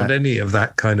found any of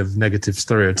that kind of negative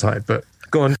stereotype. But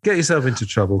go on, get yourself into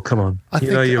trouble. Come on.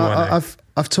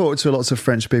 I've talked to lots of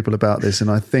French people about this,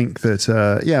 and I think that,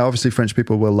 obviously French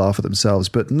people will laugh at themselves,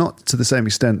 but not to the same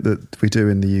extent that we do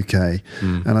in the UK.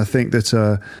 And I think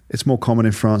that it's more common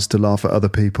in France to laugh at other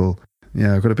people.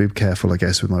 Yeah, I've got to be careful, I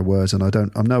guess, with my words, and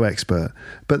I'm no expert.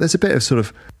 But there's a bit of sort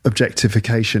of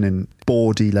objectification in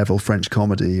bawdy level French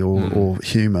comedy or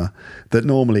humour that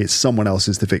normally it's someone else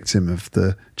is the victim of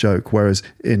the joke, whereas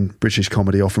in British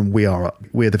comedy often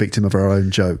we're the victim of our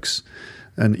own jokes.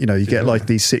 And, you know, you get like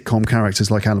these sitcom characters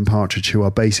like Alan Partridge who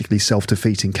are basically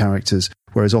self-defeating characters,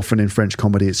 whereas often in French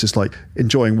comedy it's just like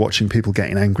enjoying watching people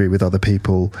getting angry with other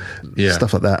people,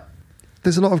 stuff like that.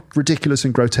 There's a lot of ridiculous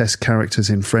and grotesque characters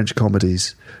in French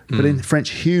comedies, but in French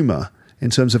humour,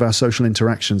 in terms of our social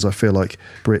interactions, I feel like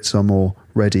Brits are more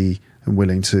ready and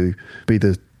willing to be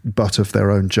the butt of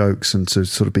their own jokes and to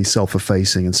sort of be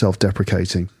self-effacing and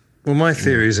self-deprecating. Well, my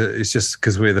theory is that it's just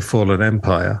because we're the fallen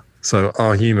empire. So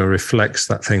our humour reflects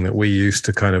that thing that we used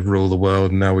to kind of rule the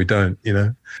world and now we don't, you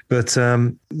know. But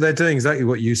they're doing exactly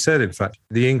what you said, in fact.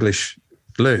 The English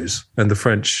lose and the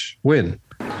French win.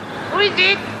 Who is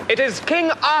it? It is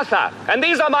King Arthur, and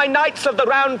these are my knights of the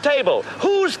Round Table.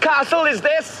 Whose castle is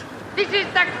this? This is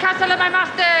the castle of my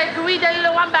master, Guy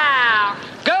de Lombard.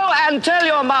 Go and tell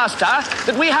your master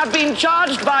that we have been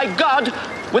charged by God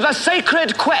with a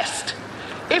sacred quest.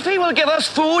 If he will give us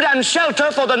food and shelter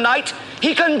for the night,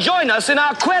 he can join us in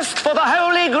our quest for the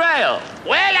Holy Grail.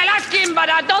 Well, I'll ask him, but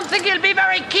I don't think he'll be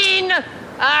very keen.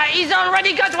 He's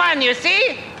already got one, you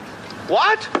see?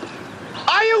 What?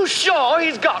 Are you sure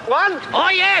he's got one? Oh,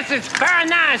 yes, it's very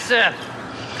nice.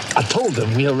 I told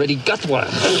him we already got one.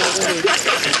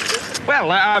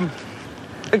 Well,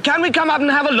 can we come up and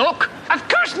have a look? Of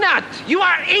course not. You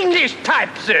are English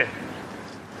types.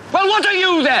 Well, what are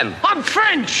you then? I'm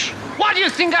French. Why do you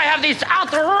think I have this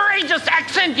outrageous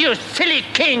accent, you silly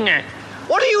king?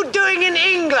 What are you doing in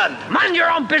England? Mind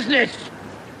your own business.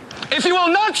 If you will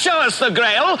not show us the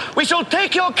Grail, we shall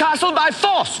take your castle by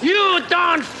force. You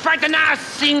don't frighten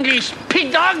us, English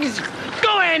pig dogs.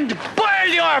 Go and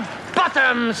boil your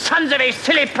bottom, sons of a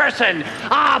silly person.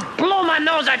 I'll blow my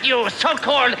nose at you,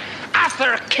 so-called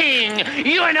Arthur King.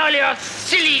 You and all your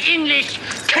silly English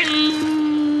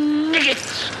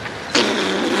kniggets.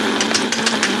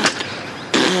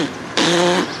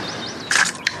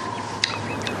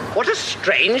 What a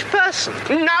strange person.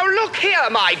 Now look here,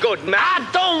 my good man. I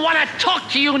don't want to talk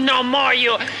to you no more,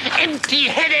 you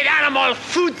empty-headed animal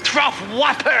food trough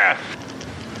whopper.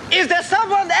 Is there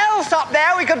someone else up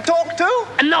there we can talk to?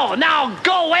 No, now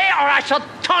go away or I shall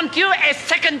taunt you a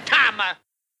second time.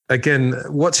 Again,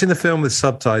 watching the film with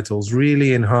subtitles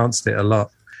really enhanced it a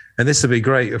lot. And this would be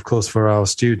great, of course, for our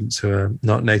students who are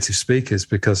not native speakers,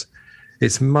 because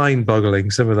it's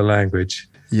mind-boggling, some of the language.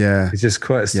 Yeah. It's just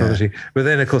quite astonishing. Yeah. But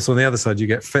then, of course, on the other side, you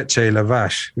get fetchez la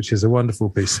vache, which is a wonderful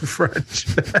piece of French.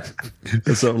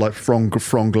 It's sort of like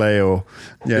franglais or,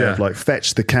 like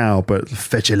fetch the cow, but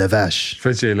fetchez la vache.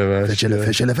 Fetchez la vache.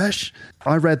 Fetchez la vache.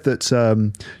 I read that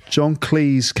John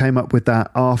Cleese came up with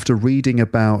that after reading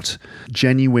about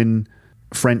genuine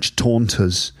French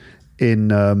taunters in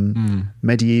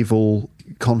medieval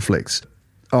conflicts.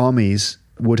 Armies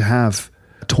would have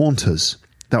taunters.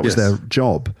 That was their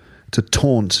job, to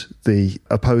taunt the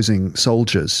opposing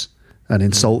soldiers and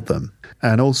insult them.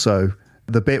 And also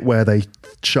the bit where they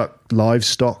chuck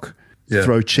livestock,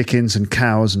 throw chickens and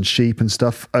cows and sheep and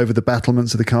stuff over the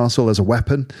battlements of the castle as a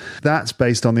weapon. That's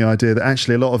based on the idea that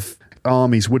actually a lot of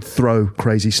armies would throw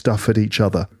crazy stuff at each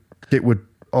other. It would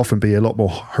often be a lot more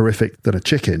horrific than a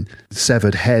chicken.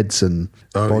 Severed heads and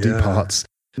body parts.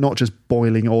 Not just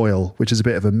boiling oil, which is a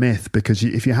bit of a myth, because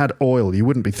if you had oil, you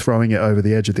wouldn't be throwing it over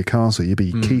the edge of the castle. You'd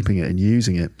be keeping it and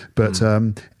using it. But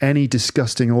any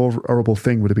disgusting or horrible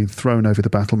thing would have been thrown over the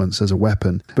battlements as a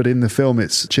weapon. But in the film,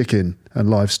 it's chicken and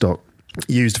livestock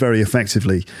used very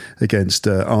effectively against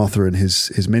Arthur and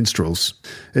his minstrels.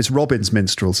 It's Robin's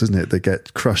minstrels, isn't it, that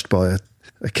get crushed by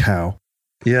a cow.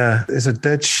 Yeah, there's a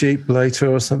dead sheep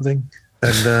later or something.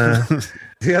 And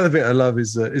the other bit I love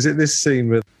is it this scene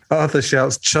where Arthur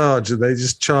shouts charge and they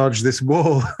just charge this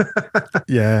wall.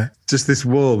 Just this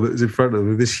wall that was in front of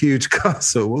them, this huge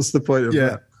castle. What's the point of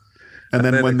that? And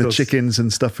then when the chickens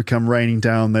and stuff come raining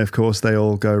down, they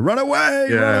all go, run away,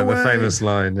 run away. The famous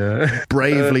line.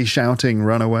 Bravely shouting,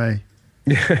 run away.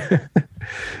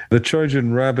 The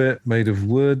Trojan rabbit made of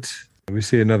wood. We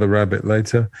see another rabbit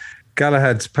later.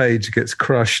 Galahad's page gets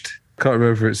crushed. Can't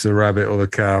remember if it's the rabbit or the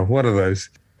cow. One of those.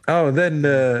 Oh, and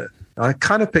then I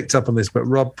kind of picked up on this, but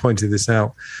Rob pointed this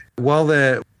out. While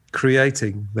they're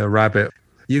creating the rabbit,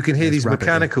 you can hear these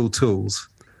mechanical tools,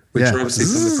 which are obviously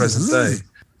from the present day.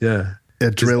 Yeah,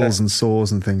 drills and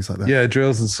saws and things like that. Yeah,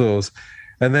 drills and saws.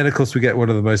 And then, of course, we get one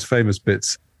of the most famous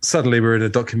bits. Suddenly we're in a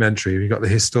documentary. We've got the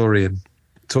historian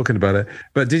talking about it.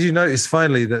 But did you notice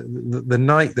finally that the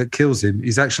knight that kills him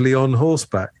is actually on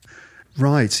horseback?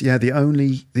 Right, yeah. The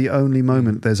only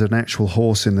moment there's an actual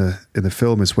horse in the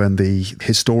film is when the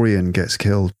historian gets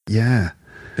killed. Yeah.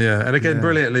 Yeah, and again,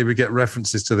 brilliantly, we get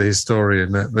references to the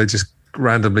historian. They just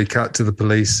randomly cut to the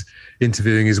police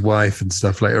interviewing his wife and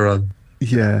stuff later on.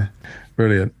 Yeah.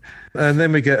 Brilliant. And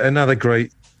then we get another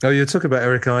great... Oh, you're talking about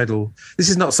Eric Idle. This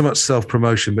is not so much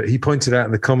self-promotion, but he pointed out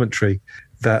in the commentary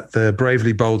that the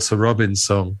Bravely Bold Sir Robin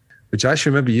song, which I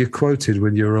actually remember you quoted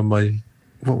when you were on my...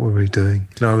 What were we doing?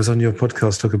 No, I was on your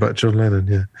podcast talking about John Lennon,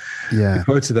 yeah. Yeah. You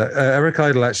quoted that. Eric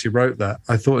Idle actually wrote that.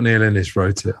 I thought Neil Innes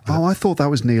wrote it. Oh, I thought that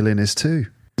was Neil Innes too.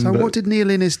 So what did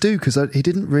Neil Innes do? Because he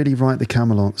didn't really write the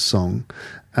Camelot song,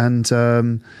 and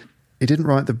he didn't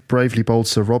write the Bravely Bold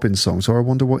Sir Robin song, so I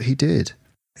wonder what he did.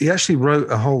 He actually wrote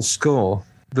a whole score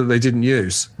that they didn't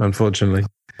use, unfortunately.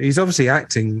 He's obviously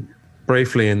acting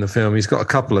briefly in the film. He's got a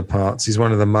couple of parts. He's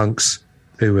one of the monks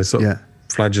who were sort of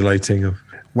flagellating.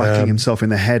 Whacking himself in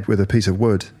the head with a piece of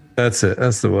wood. That's it.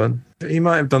 That's the one. He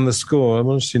might have done the score. I'm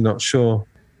honestly not sure.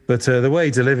 But the way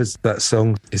he delivers that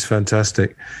song is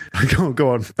fantastic.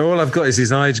 Go on. All I've got is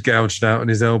his eyes gouged out and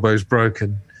his elbows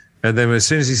broken. And then as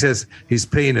soon as he says his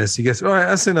penis, he goes, all right,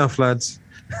 that's enough, lads.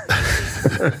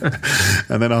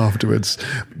 And then afterwards,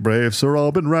 brave Sir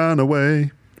Robin ran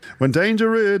away. When danger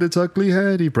reared its ugly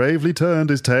head, he bravely turned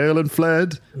his tail and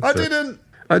fled. I didn't.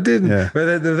 Yeah.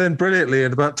 But then brilliantly,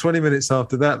 and about 20 minutes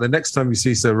after that, the next time you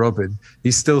see Sir Robin,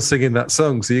 he's still singing that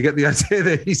song. So you get the idea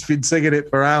that he's been singing it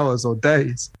for hours or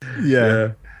days.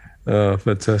 Yeah. Oh,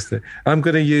 fantastic. I'm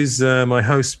going to use my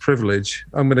host's privilege.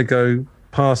 I'm going to go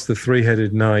past the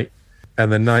three-headed knight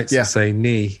and the knights that say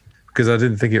knee, because I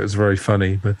didn't think it was very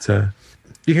funny. But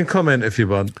you can comment if you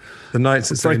want. The knights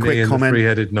that say knee and the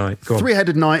three-headed knight. Go on.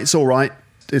 Three-headed knight's all right.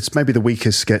 It's maybe the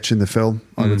weakest sketch in the film,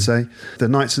 I would say. The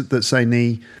Knights That Say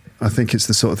Knee, I think it's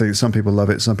the sort of thing that some people love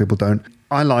it, some people don't.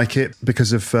 I like it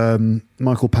because of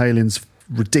Michael Palin's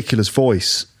ridiculous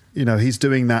voice. You know, he's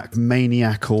doing that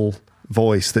maniacal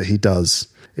voice that he does.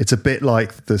 It's a bit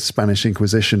like the Spanish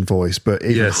Inquisition voice, but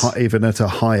even at a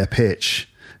higher pitch,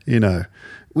 you know.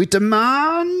 We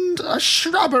demand a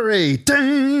shrubbery.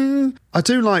 Ding! I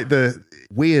do like the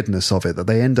weirdness of it, that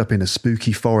they end up in a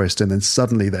spooky forest and then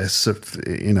suddenly they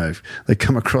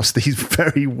come across these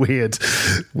very weird...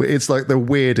 It's like the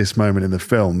weirdest moment in the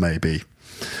film, maybe.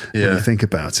 When you think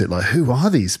about it, like, who are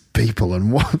these people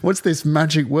and what's this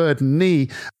magic word, knee?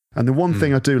 And the one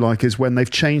thing I do like is when they've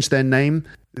changed their name.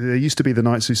 There used to be the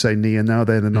Knights Who Say Knee, and now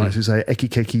they're the Knights Who Say Eki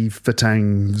Keki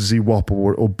Fatang Ziwop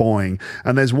or Boing.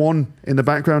 And there's one in the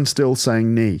background still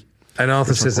saying knee. And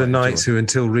Arthur says the Knights who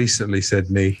until recently said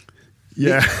knee.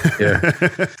 Yeah.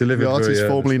 Delivered the artist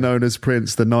formerly known as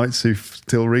Prince, the Knights who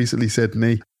till recently said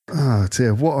knee. Oh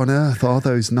dear, what on earth are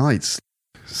those knights?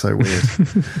 So weird.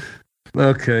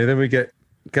 Okay, then we get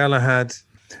Galahad.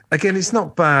 Again, it's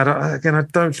not bad. I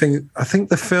think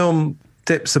the film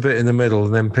dips a bit in the middle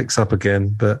and then picks up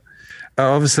again. But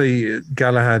obviously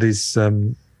Galahad is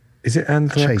it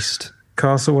Anthrax? Chased.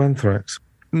 Castle Anthrax.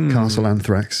 Castle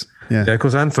Anthrax. Yeah, of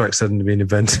course, Anthrax hadn't been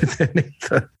invented then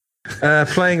either.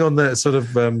 Playing on the sort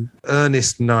of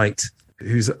earnest knight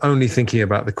who's only thinking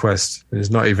about the quest and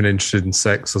is not even interested in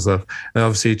sex or stuff. And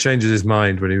obviously he changes his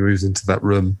mind when he moves into that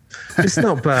room. It's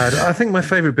not bad. I think my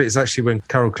favourite bit is actually when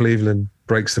Carol Cleveland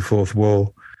breaks the fourth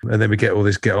wall and then we get all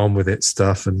this get on with it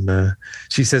stuff. And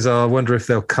she says, I wonder if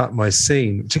they'll cut my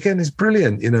scene, which again is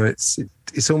brilliant. You know,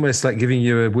 it's almost like giving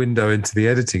you a window into the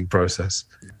editing process.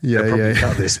 Yeah.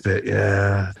 Cut this bit.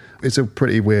 Yeah. It's a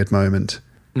pretty weird moment.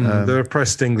 The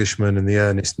repressed Englishman and the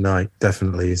earnest knight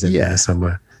definitely is in there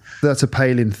somewhere. That's a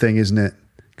Palin thing, isn't it?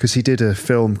 Because he did a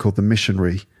film called The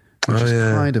Missionary, which is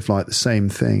kind of like the same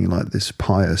thing, like this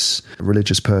pious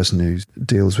religious person who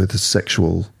deals with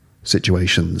sexual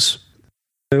situations.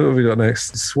 What have we got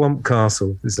next? Swamp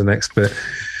Castle is the next bit.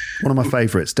 One of my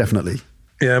favourites, definitely.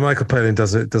 Yeah, Michael Palin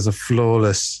does a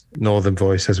flawless northern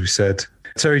voice, as we said.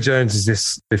 Terry Jones is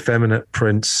this effeminate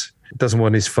prince. Doesn't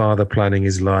want his father planning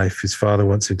his life. His father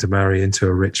wants him to marry into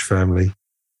a rich family.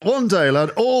 One day,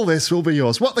 lad, all this will be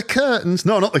yours. What, the curtains?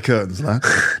 No, not the curtains, lad.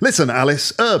 Listen,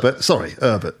 Alice, Herbert.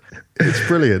 It's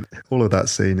brilliant. All of that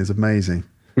scene is amazing.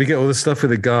 We get all the stuff with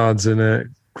the guards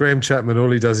and Graham Chapman, all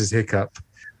he does is hiccup.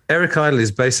 Eric Idle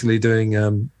is basically doing,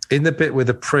 in the bit where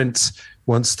the prince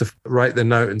wants to write the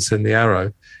note and send the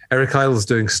arrow, Eric Idle's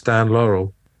doing Stan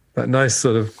Laurel. That nice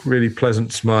sort of really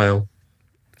pleasant smile.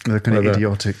 Kind of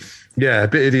idiotic. Yeah, a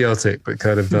bit idiotic, but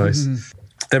kind of nice.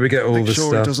 Then we get all the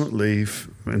stuff. Make sure he doesn't leave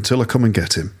until I come and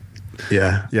get him.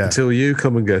 Yeah. Until you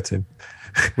come and get him.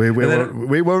 We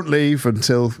won't leave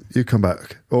until you come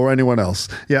back or anyone else.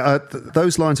 Yeah,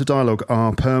 those lines of dialogue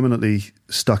are permanently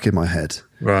stuck in my head.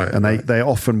 Right. And they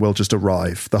often will just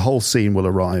arrive. The whole scene will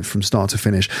arrive from start to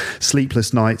finish.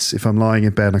 Sleepless nights, if I'm lying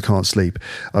in bed and I can't sleep,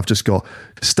 I've just got,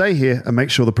 stay here and make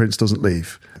sure the prince doesn't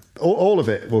leave. All of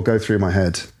it will go through my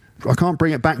head. I can't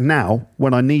bring it back now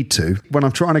when I need to. When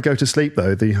I'm trying to go to sleep,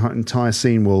 though, the entire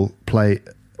scene will play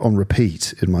on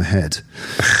repeat in my head.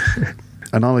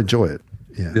 And I'll enjoy it.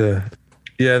 Yeah.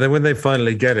 Yeah, then when they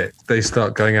finally get it, they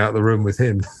start going out the room with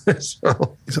him as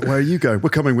well. He's like, where are you going? We're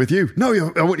coming with you.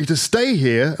 No, I want you to stay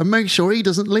here and make sure he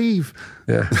doesn't leave.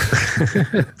 Yeah.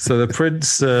 So the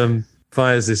prince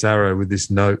fires this arrow with this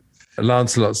note.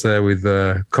 Lancelot's there with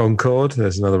Concord.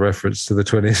 There's another reference to the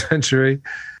 20th century.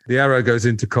 The arrow goes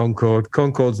into Concord.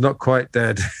 Concord's not quite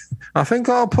dead. I think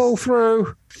I'll pull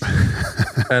through.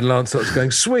 And Lancelot's going,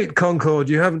 sweet Concord,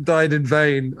 you haven't died in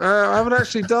vain. I haven't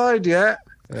actually died yet.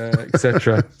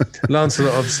 Etc.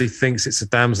 Lancelot obviously thinks it's a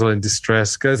damsel in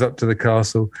distress, goes up to the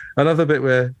castle. I love the bit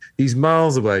where he's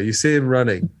miles away. You see him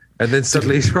running, and then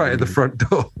suddenly he's right at the front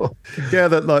door. Yeah,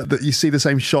 that you see the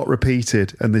same shot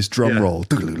repeated, and this drum roll,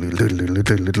 and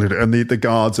the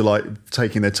guards are like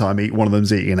taking their time. One of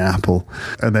them's eating an apple,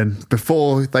 and then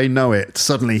before they know it,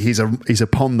 suddenly he's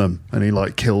upon them, and he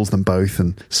like kills them both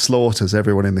and slaughters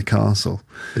everyone in the castle.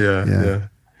 Yeah.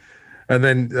 And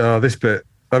then this bit.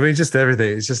 I mean, just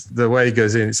everything. It's just the way he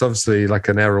goes in. It's obviously like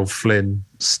an Errol Flynn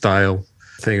style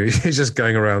thing. He's just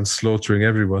going around slaughtering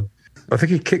everyone. I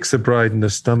think he kicks the bride in the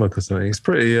stomach or something. It's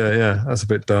pretty, that's a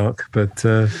bit dark. But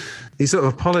he's sort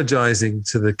of apologising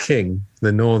to the king,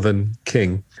 the northern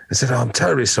king, and said, I'm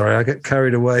terribly sorry. I get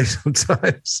carried away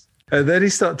sometimes. And then he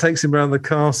takes him around the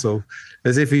castle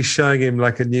as if he's showing him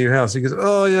like a new house. He goes,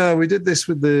 oh, yeah, we did this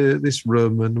with this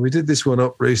room, and we did this one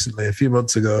up recently, a few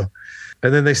months ago.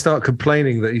 And then they start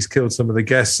complaining that he's killed some of the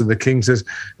guests, and the king says,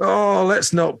 oh,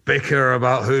 let's not bicker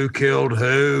about who killed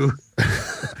who.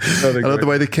 I love the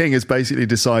way the king has basically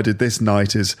decided this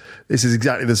knight this is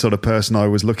exactly the sort of person I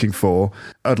was looking for.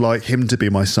 I'd like him to be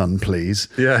my son, please.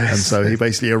 Yes. And so he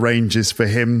basically arranges for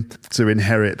him to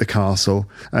inherit the castle.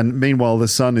 And meanwhile, the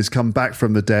son has come back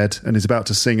from the dead and is about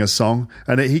to sing a song.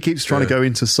 And he keeps trying to go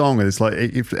into song. And it's like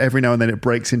every now and then it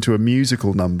breaks into a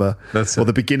musical number or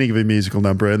the beginning of a musical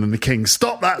number. And then the king,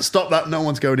 stop that. No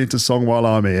one's going into song while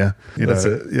I'm here. That's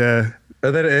it. Yeah.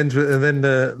 And then it ends with, and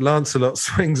then Lancelot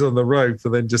swings on the rope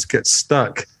and then just gets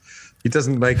stuck. He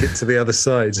doesn't make it to the other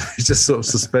side. He's just sort of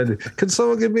suspended. Can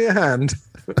someone give me a hand?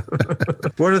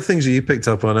 One of the things that you picked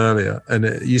up on earlier,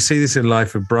 and you see this in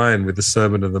Life of Brian with the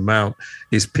Sermon on the Mount,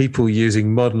 is people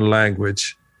using modern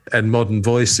language and modern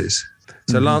voices.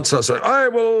 So Lancelot's like, I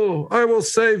will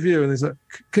save you. And he's like,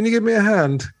 can you give me a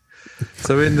hand?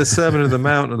 So in the Sermon on the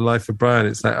Mount and Life of Brian,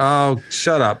 it's like, oh,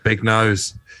 shut up, big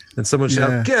nose. And someone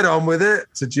shout, get on with it,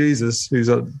 to Jesus, who's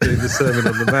doing the Sermon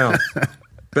on the Mount.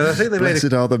 But I think they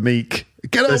Blessed are the meek.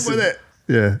 Get on with it.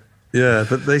 Yeah. Yeah,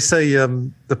 but they say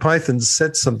the Pythons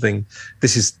said something.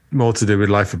 This is more to do with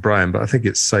Life of Brian, but I think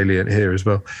it's salient here as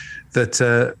well.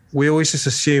 That we always just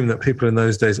assume that people in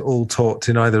those days all talked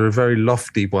in either a very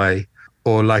lofty way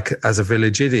or like as a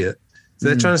village idiot. So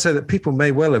they're trying to say that people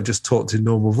may well have just talked in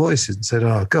normal voices and said,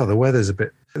 oh, God, the weather's a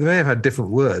bit... They may have had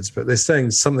different words, but they're saying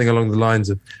something along the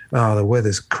lines of, oh, the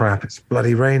weather's crap. It's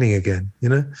bloody raining again, you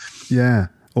know? Yeah.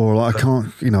 Or like,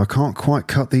 I can't quite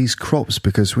cut these crops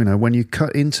because, when you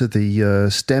cut into the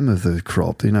stem of the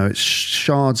crop, it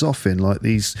shards off in like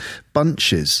these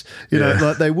bunches.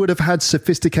 Like they would have had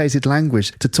sophisticated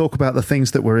language to talk about the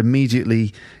things that were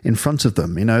immediately in front of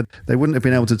them. They wouldn't have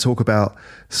been able to talk about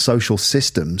social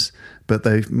systems, but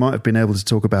they might have been able to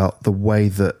talk about the way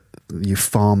that you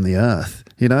farm the earth.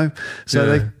 So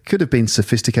they could have been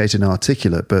sophisticated and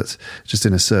articulate, but just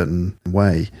in a certain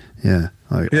way. Yeah.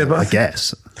 I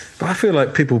guess. But I feel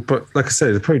like people, like I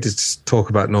said, they probably just talk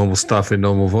about normal stuff in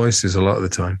normal voices a lot of the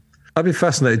time. I'd be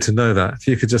fascinated to know that. If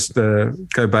you could just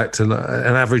go back to an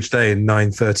average day in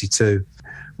 932,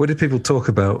 what did people talk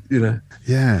about, Yeah.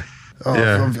 Oh,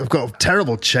 yeah. I've got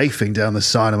terrible chafing down the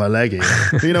side of my leg here.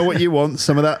 You know what you want?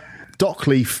 Some of that dock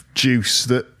leaf juice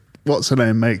that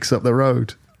what's-her-name makes up the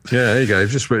road. Yeah, there you go.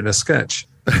 You've just written a sketch.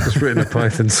 Just written a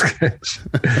Python sketch.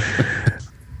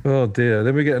 Oh, dear.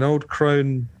 Then we get an old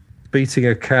crone beating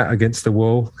a cat against the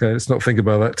wall. Okay, let's not think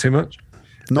about that too much.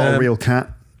 Not a real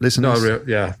cat, listeners. Not real,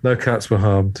 yeah. No cats were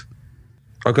harmed.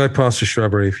 I'll go past the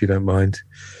shrubbery if you don't mind.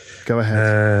 Go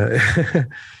ahead.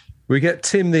 We get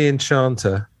Tim the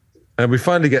Enchanter, and we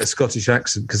finally get a Scottish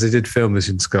accent because they did film this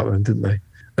in Scotland, didn't they?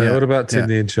 What about Tim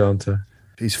the Enchanter?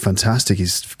 He's fantastic.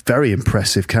 He's a very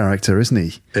impressive character, isn't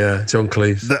he? Yeah, John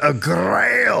Cleese. The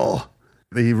Grail.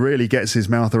 He really gets his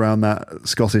mouth around that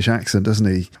Scottish accent, doesn't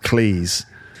he? Cleese.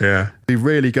 Yeah. He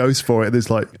really goes for it. There's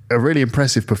like a really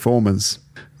impressive performance.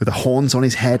 with the horns on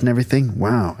his head and everything.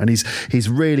 Wow. And he's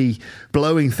really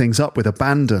blowing things up with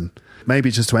abandon. Maybe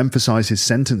just to emphasize his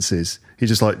sentences, he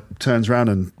just like turns around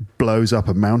and blows up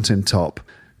a mountaintop.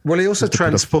 Well, he also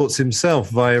transports himself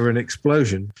via an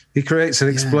explosion. He creates an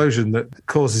explosion that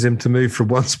causes him to move from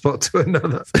one spot to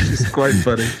another, which is quite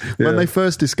funny. When they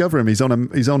first discover him, he's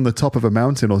on the top of a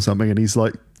mountain or something, and he's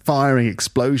like firing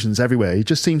explosions everywhere. He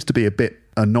just seems to be a bit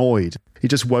annoyed. He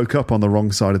just woke up on the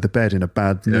wrong side of the bed in a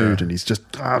bad mood, and he's just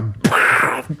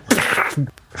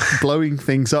blowing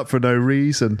things up for no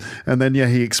reason. And then, yeah,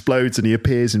 he explodes and he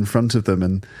appears in front of them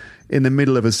and in the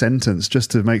middle of a sentence, just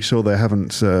to make sure they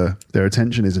haven't their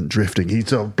attention isn't drifting. He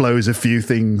sort of blows a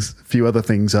few other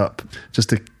things up just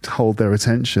to hold their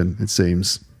attention, it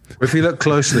seems. If you look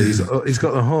closely, he's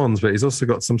got the horns, but he's also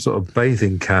got some sort of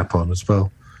bathing cap on as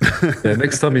well. Yeah,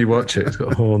 next time you watch it, it's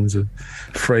got horns and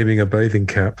framing a bathing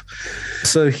cap.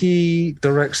 So he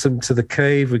directs them to the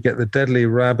cave. We get the deadly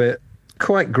rabbit.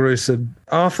 Quite gruesome.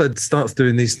 Arthur starts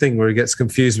doing these things where he gets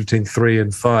confused between 3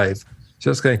 and 5.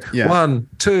 Just going 1,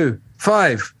 2,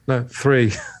 5. No,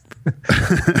 3.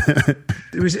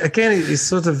 It was again. It's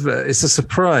sort of it's a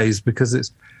surprise because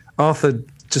it's Arthur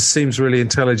just seems really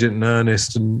intelligent and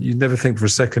earnest, and you'd never think for a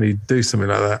second he'd do something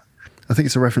like that. I think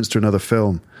it's a reference to another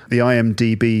film. The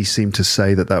IMDb seemed to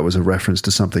say that was a reference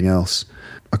to something else.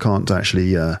 I can't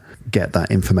actually get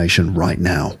that information right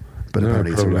now, but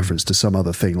apparently it's a reference to some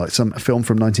other thing, like some film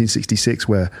from 1966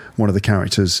 where one of the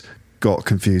characters got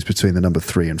confused between the number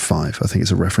 3 and 5. I think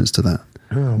it's a reference to that.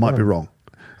 Might be wrong.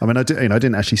 I mean, I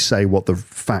didn't actually say what the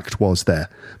fact was there,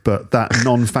 but that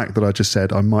non-fact that I just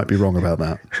said, I might be wrong about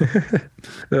that.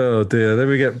 Oh dear! Then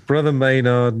we get Brother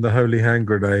Maynard and the Holy Hand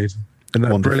Grenade, and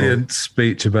that brilliant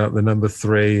speech about the number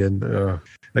 3, and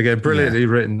again, brilliantly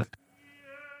written.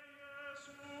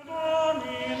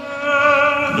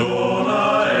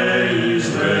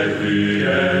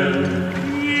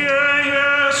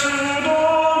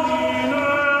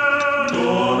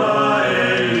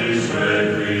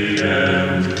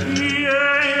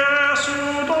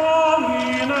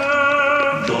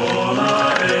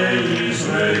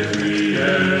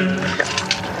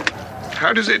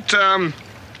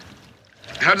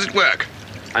 How does it work?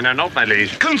 I know not, my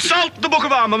liege. Consult the Book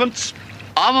of Armaments.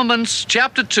 Armaments,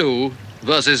 chapter 2,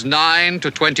 verses 9 to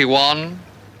 21.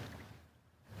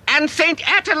 And Saint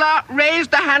Attila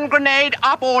raised the hand grenade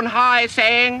up on high,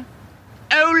 saying,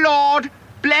 O Lord,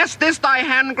 bless this thy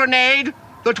hand grenade,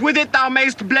 that with it thou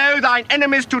mayst blow thine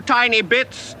enemies to tiny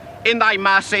bits in thy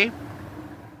mercy.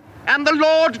 And the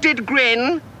Lord did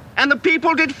grin, and the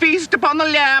people did feast upon the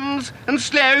lambs and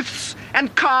sloths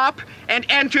and carp and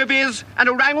anchovies and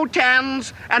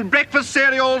orangutans and breakfast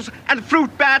cereals and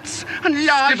fruit bats and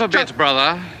large... Skip a bit,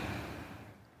 brother.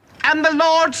 And the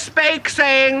Lord spake,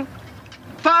 saying,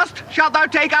 First shalt thou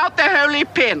take out the holy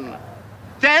pin.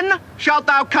 Then shalt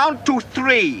thou count to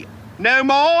 3. No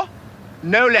more,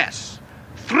 no less.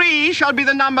 3 shall be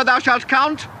the number thou shalt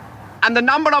count, and the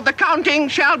number of the counting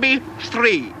shall be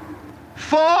 3.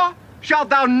 4 shalt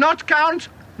thou not count,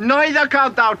 neither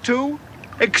count thou 2,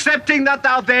 excepting that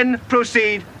thou then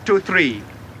proceed to 3.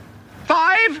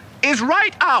 5 is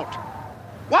right out.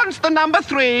 Once the number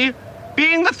 3,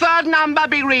 being the third number,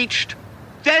 be reached,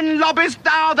 then lobbest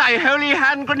thou thy holy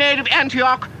hand grenade of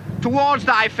Antioch towards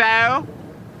thy foe,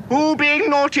 who, being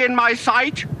not in my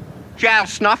sight, shall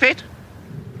snuff it.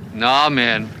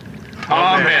 Amen.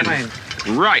 Amen.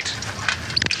 Right.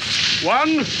 1,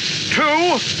 2,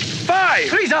 5.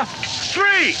 3, sir.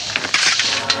 3.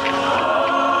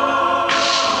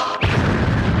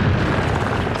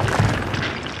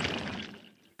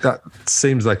 That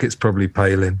seems like it's probably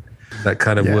Palin, that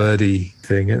kind of wordy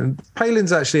thing. And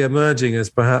Palin's actually emerging as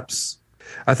perhaps,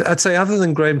 I'd say, other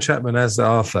than Graham Chapman as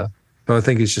Arthur, who I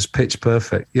think is just pitch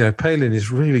perfect. You know, Palin is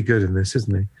really good in this,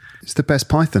 isn't he? It's the best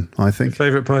Python, I think.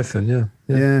 Favourite Python, yeah.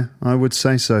 Yeah, I would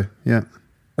say so, yeah.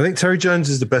 I think Terry Jones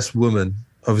is the best woman.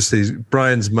 Obviously,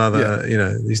 Brian's mother, you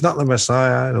know, he's not the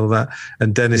Messiah and all that.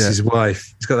 And Dennis, his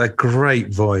wife, he's got that great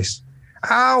voice.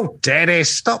 Oh, Dennis,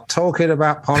 stop talking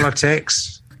about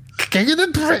politics. King of the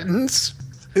Britons.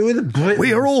 Who are the Britons?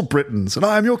 We are all Britons, and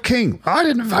I am your king. I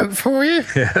didn't vote for you.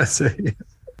 Yeah, that's it.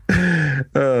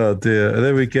 Oh, dear. And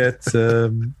then we get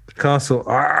Castle.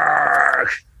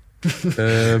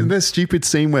 There's a stupid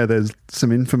scene where there's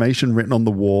some information written on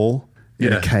the wall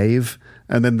in a cave,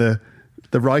 and then the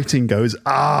writing goes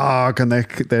 "arg," and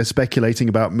they're speculating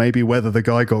about maybe whether the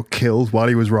guy got killed while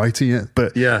he was writing it,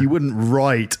 but you wouldn't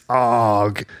write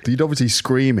 "arg." You'd obviously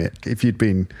scream it if you'd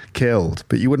been killed,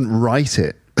 but you wouldn't write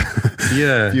it.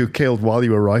 Yeah, if you were killed while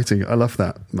you were writing. I love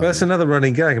that. Well, that's another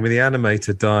running gag. I mean, the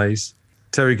animator dies,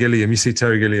 Terry Gilliam. You see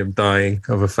Terry Gilliam dying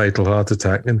of a fatal heart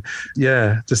attack. And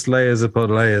yeah, just layers upon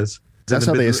layers. That's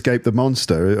how they escape the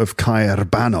monster of Caer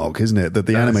Banog, isn't it? That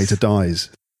the animator dies.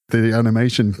 The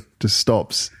animation just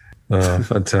stops. Oh,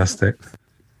 fantastic.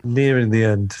 Nearing the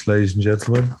end, ladies and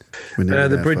gentlemen.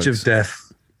 The Bridge of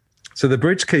Death. So the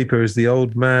bridge keeper is the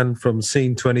old man from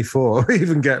scene 24. We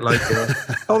even get like,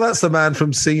 that's the man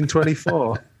from scene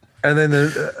 24. And then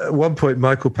at one point,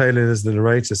 Michael Palin, as the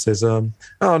narrator, says,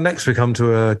 next we come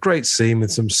to a great scene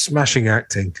with some smashing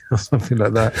acting, or something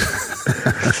like that.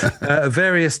 At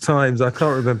various times, I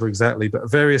can't remember exactly, but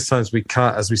at various times we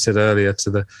cut, as we said earlier,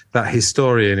 to that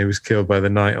historian who was killed by the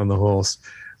knight on the horse.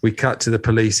 We cut to the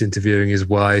police interviewing his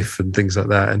wife and things like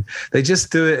that. And they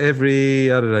just do it every,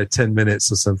 10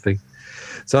 minutes or something.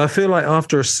 So I feel like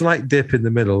after a slight dip in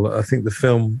the middle, I think the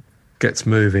film gets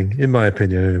moving, in my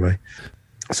opinion anyway.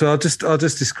 So I'll just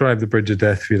describe the Bridge of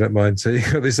Death, if you don't mind. So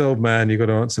you've got this old man, you've got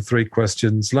to answer 3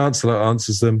 questions. Lancelot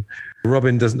answers them.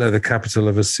 Robin doesn't know the capital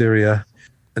of Assyria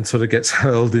and sort of gets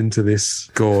hurled into this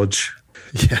gorge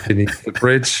beneath the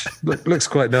bridge. Looks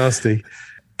quite nasty.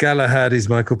 Galahad is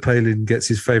Michael Palin, gets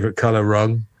his favourite colour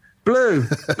wrong. Blue,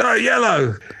 no,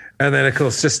 yellow. And then, of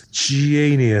course, just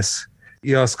genius.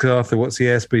 He asks Arthur, what's the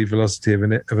airspeed velocity of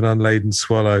an unladen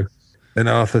swallow? And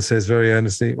Arthur says very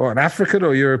earnestly, an African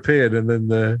or European? And then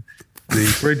the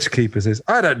bridge keeper says,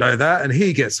 I don't know that. And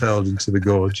he gets hurled into the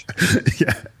gorge.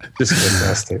 Yeah. Just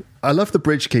fantastic. I love the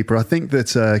bridge keeper. I think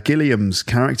that Gilliam's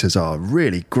characters are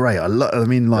really great.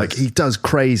 He does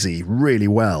crazy really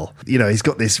well. You know, he's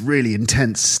got this really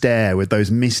intense stare with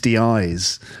those misty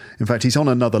eyes. In fact, he's on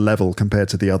another level compared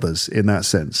to the others in that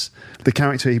sense. The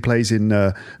character he plays in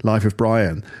Life of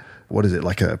Brian, what is it,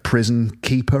 like a prison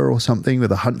keeper or something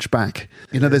with a hunchback?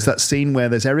 You know, there's that scene where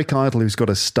there's Eric Idle who's got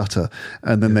a stutter,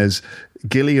 and then there's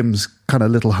Gilliam's kind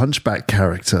of little hunchback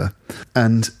character,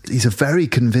 and he's a very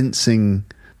convincing,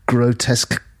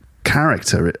 grotesque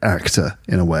actor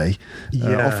in a way,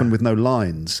 often with no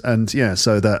lines. And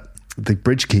so that the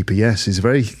bridge keeper, is a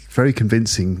very, very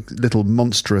convincing little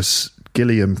monstrous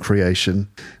Gilliam creation.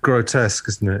 Grotesque,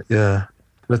 isn't it? Yeah.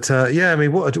 But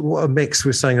what a mix. We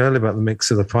were saying earlier about the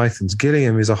mix of the Pythons.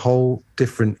 Gilliam is a whole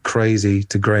different crazy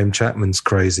to Graham Chapman's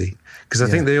crazy. Because I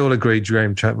think they all agreed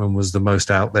Graham Chapman was the most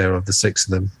out there of the 6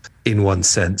 of them, in one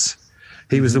sense.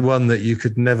 He was the one that you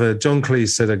could never... John Cleese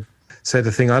said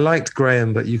a thing, I liked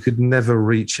Graham, but you could never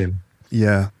reach him.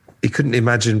 Yeah. He couldn't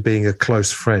imagine being a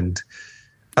close friend.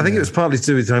 I think it was partly to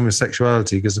do with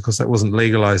homosexuality, because, of course, that wasn't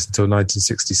legalised until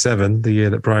 1967, the year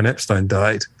that Brian Epstein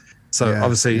died. So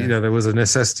obviously, there was a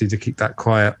necessity to keep that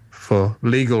quiet for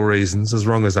legal reasons, as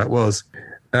wrong as that was.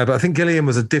 But I think Gilliam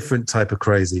was a different type of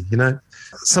crazy,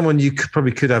 someone you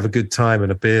probably could have a good time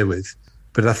and a beer with.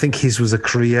 But I think his was a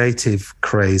creative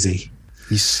crazy.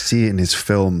 You see it in his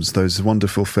films, those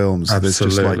wonderful films.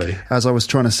 Absolutely. There's just as I was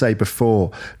trying to say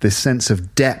before, this sense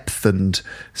of depth and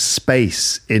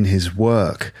space in his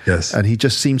work. Yes. And he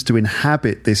just seems to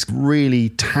inhabit this really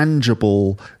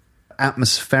tangible,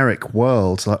 atmospheric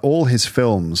world. Like all his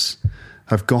films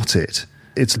have got it.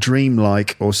 It's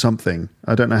dreamlike or something.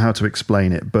 I don't know how to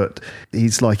explain it, but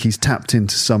he's tapped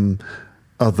into some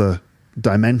other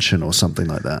dimension or something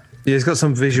like that. Yeah, he's got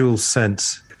some visual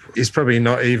sense. He's probably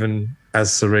not even as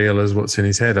surreal as what's in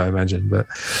his head, I imagine, but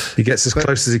he gets as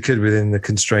close as he could within the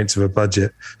constraints of a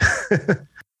budget.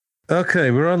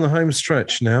 Okay, we're on the home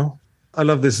stretch now. I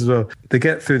love this as well. They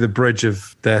get through the Bridge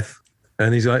of Death,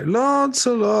 and he's like,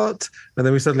 Lancelot! And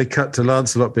then we suddenly cut to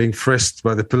Lancelot being frisked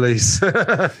by the police.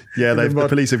 The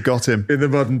police have got him. In the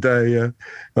modern day, yeah.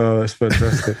 Oh, that's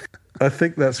fantastic. I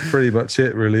think that's pretty much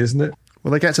it, really, isn't it?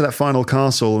 Well, they get to that final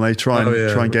castle and they try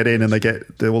and get in, and they get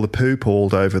all the poo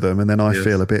poured over them, and then I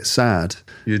feel a bit sad.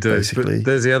 You do. Basically. But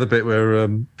there's the other bit where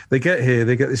they get here,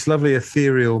 they get this lovely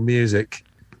ethereal music,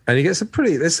 and you get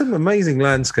there's some amazing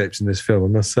landscapes in this film, I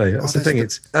must say. That's the thing.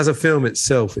 It's as a film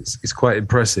itself, it's quite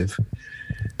impressive.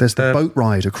 There's the boat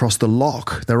ride across the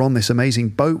loch. They're on this amazing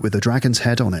boat with a dragon's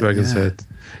head on it. Dragon's head.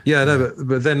 Yeah, no,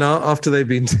 but then after they've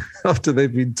been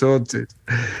taunted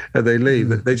and they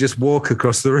leave, they just walk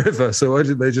across the river. So why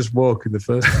didn't they just walk in the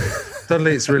first place?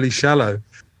 Suddenly it's really shallow.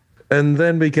 And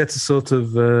then we get a sort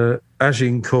of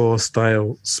Agincourt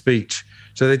style speech.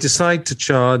 So they decide to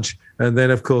charge, and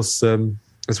then of course,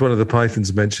 as one of the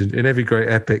Pythons mentioned, in every great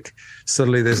epic,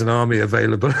 suddenly there's an army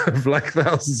available of like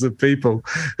thousands of people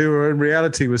who were in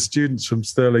reality were students from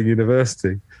Stirling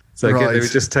University. So again, they were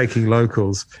just taking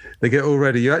locals. They get all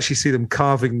ready. You actually see them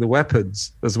carving the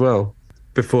weapons as well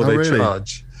before they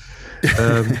charge.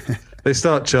 They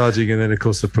start charging, and then, of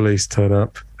course, the police turn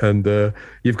up. And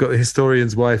you've got the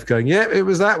historian's wife going, yeah, it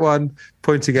was that one,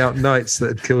 pointing out knights that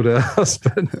had killed her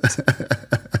husband.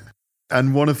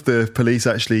 And one of the police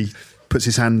actually puts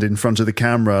his hand in front of the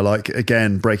camera, like,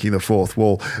 again, breaking the fourth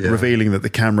wall, revealing that the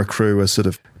camera crew are sort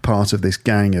of part of this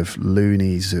gang of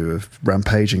loonies who are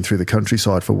rampaging through the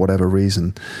countryside for whatever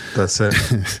reason. That's it.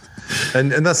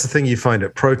 And that's the thing you find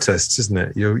at protests, isn't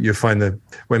it? You find that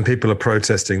when people are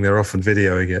protesting, they're often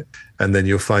videoing it, and then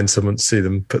you'll find someone see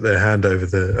them put their hand over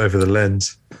the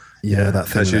lens. Yeah, that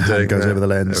thing that hand goes over the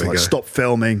lens, like, stop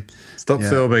filming. Stop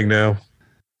filming now.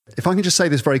 If I can just say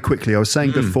this very quickly, I was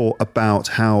saying before about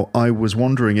how I was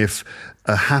wondering if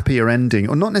a happier ending,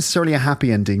 or not necessarily a happy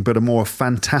ending, but a more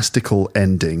fantastical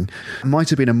ending, might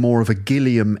have been a more of a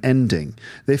Gilliam ending.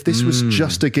 If this was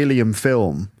just a Gilliam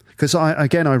film, because I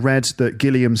read that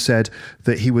Gilliam said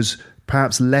that he was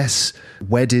perhaps less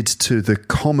wedded to the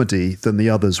comedy than the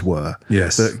others were.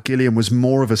 Yes. That Gilliam was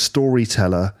more of a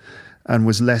storyteller and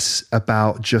was less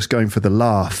about just going for the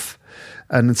laugh.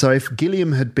 And so if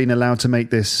Gilliam had been allowed to make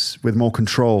this with more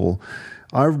control,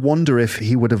 I wonder if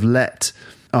he would have let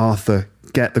Arthur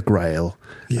get the Grail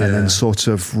and then sort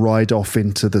of ride off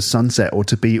into the sunset, or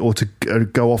to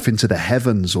go off into the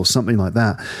heavens or something like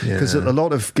that. Because a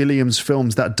lot of Gilliam's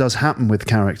films, that does happen with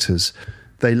characters.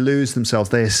 They lose themselves,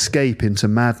 they escape into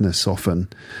madness often,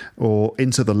 or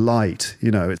into the light. You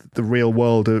know, the real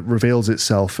world reveals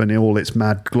itself in all its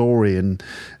mad glory, and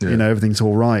you know, everything's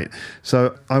all right.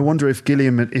 So I wonder if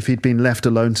Gilliam, if he'd been left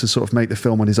alone to sort of make the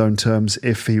film on his own terms,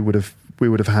 if we would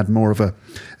have had more of a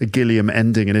Gilliam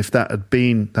ending, and if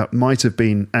that might have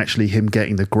been actually him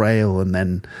getting the Grail and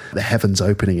then the heavens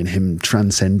opening and him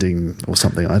transcending or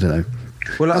something. I don't know.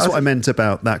 Well, that's what I meant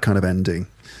about that kind of ending.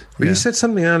 Well, you said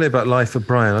something earlier about Life of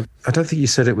Brian. I don't think you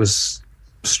said it was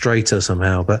straighter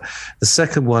somehow, but the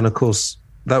second one, of course,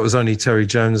 that was only Terry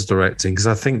Jones directing, because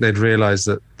I think they'd realised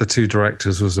that the two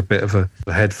directors was a bit of a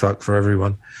head fuck for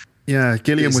everyone. Yeah,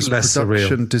 Gilliam was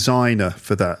production designer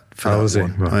for that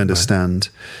one. Right, I understand.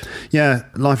 Right. Yeah,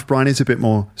 Life of Brian is a bit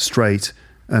more straight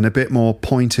and a bit more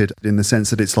pointed, in the sense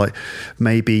that it's like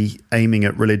maybe aiming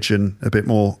at religion a bit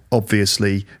more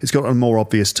obviously. It's got a more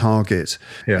obvious target,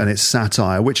 and it's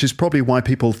satire, which is probably why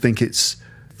people think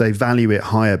they value it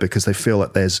higher, because they feel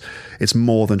that it's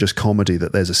more than just comedy,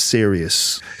 that there's a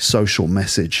serious social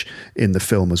message in the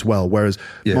film as well. Whereas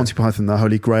Monty Python and the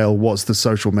Holy Grail, what's the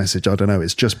social message? I don't know.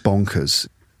 It's just bonkers.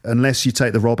 Unless you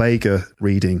take the Rob Ager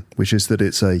reading, which is that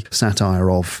it's a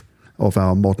satire of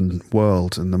our modern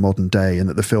world and the modern day, and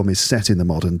that the film is set in the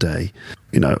modern day.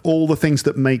 You know, all the things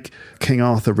that make King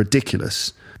Arthur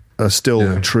ridiculous are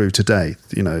still true today.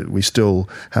 You know, we still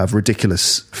have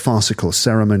ridiculous farcical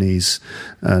ceremonies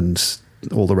and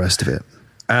all the rest of it.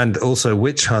 And also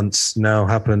witch hunts now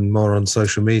happen more on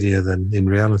social media than in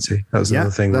reality. That was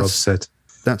another thing Rob said.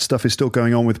 That stuff is still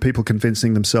going on, with people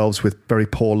convincing themselves with very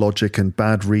poor logic and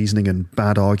bad reasoning and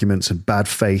bad arguments and bad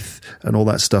faith and all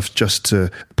that stuff, just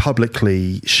to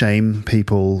publicly shame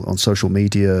people on social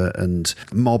media, and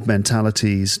mob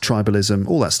mentalities, tribalism,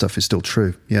 all that stuff is still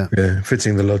true. Yeah. Yeah,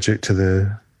 fitting the logic to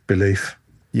the belief.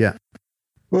 Yeah.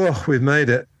 Oh, we've made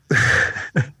it.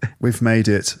 We've made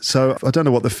it. So I don't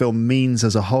know what the film means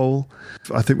as a whole.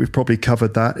 I think we've probably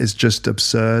covered that. It's just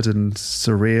absurd and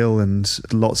surreal and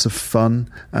lots of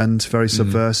fun and very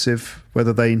subversive.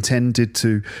 Whether they intended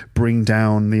to bring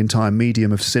down the entire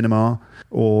medium of cinema,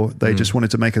 or they just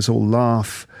wanted to make us all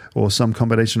laugh, or some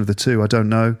combination of the two, I don't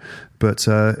know. But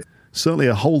certainly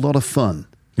a whole lot of fun.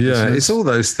 Yeah, it's all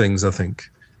those things, I think.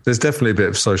 There's definitely a bit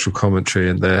of social commentary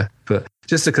in there. But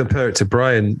just to compare it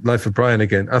to Life of Brian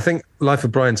again, I think Life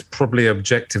of Brian's probably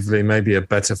objectively maybe a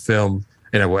better film,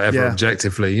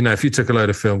 objectively. You know, if you took a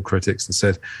load of film critics and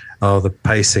said, oh, the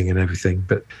pacing and everything.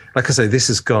 But like I say, this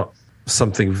has got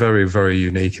something very, very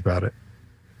unique about it.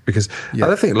 Because I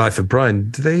don't think Life of Brian,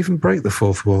 do they even break the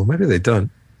fourth wall? Maybe they don't.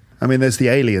 I mean, there's the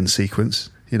alien sequence.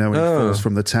 You know, when he falls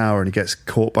from the tower and he gets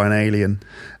caught by an alien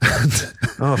and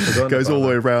goes all the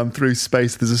way around through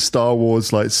space. There's a Star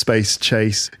Wars like space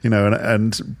chase, you know,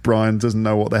 and Brian doesn't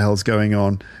know what the hell's going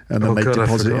on. And then they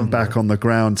deposit him back on the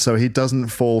ground. So he doesn't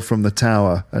fall from the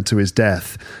tower to his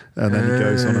death. And then he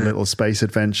goes on a little space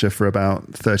adventure for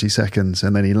about 30 seconds.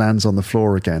 And then he lands on the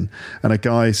floor again. And a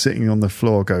guy sitting on the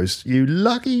floor goes, "You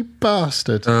lucky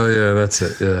bastard." Oh, yeah, that's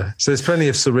it. Yeah. So there's plenty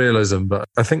of surrealism, but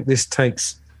I think this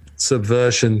takes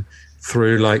subversion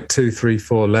through like 2, 3,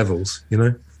 4 levels, you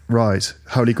know? Right.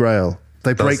 Holy Grail.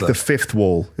 They break the fifth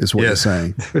wall, is what you're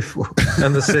saying.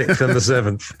 And the sixth and the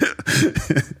seventh.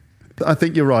 I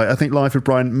think you're right. I think Life of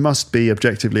Brian must be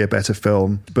objectively a better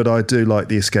film, but I do like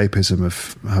the escapism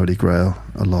of Holy Grail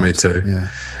a lot. Me too. Yeah.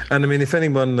 And I mean, if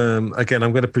anyone, again,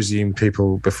 I'm going to presume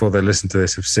people, before they listen to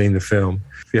this, have seen the film.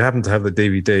 If you happen to have the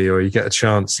DVD or you get a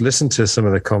chance, listen to some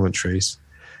of the commentaries.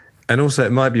 And also,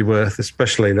 it might be worth,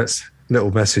 especially, that's a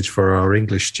little message for our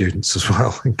English students as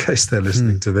well, in case they're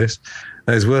listening to this.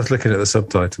 It's worth looking at the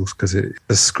subtitles because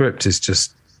the script is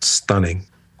just stunning.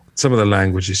 Some of the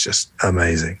language is just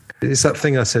amazing. It's that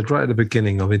thing I said right at the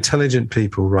beginning of intelligent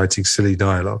people writing silly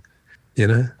dialogue. You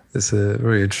know, it's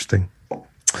very interesting.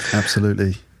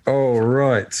 Absolutely. All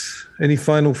right. Any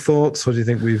final thoughts, or do you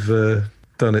think we've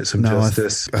done it some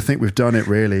justice? I think we've done it,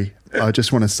 really. I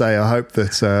just want to say I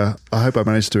hope I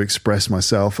managed to express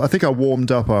myself. I think I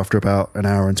warmed up after about an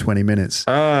hour and 20 minutes.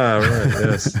 Ah, right,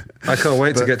 yes. I can't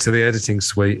wait to get to the editing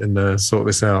suite and sort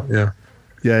this out, yeah.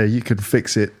 Yeah, you can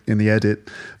fix it in the edit.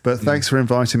 But thanks for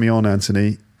inviting me on,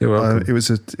 Anthony. You're welcome. It was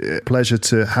a pleasure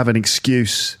to have an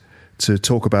excuse to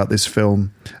talk about this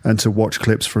film and to watch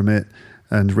clips from it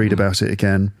and read about it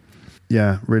again.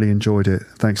 Yeah, really enjoyed it.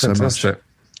 Thanks so much.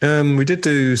 We did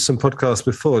do some podcasts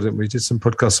before, didn't we? Did some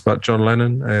podcasts about John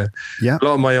Lennon. Yeah. A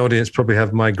lot of my audience probably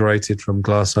have migrated from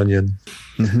Glass Onion.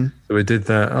 Mm-hmm. So we did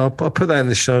that. I'll put that in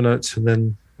the show notes. And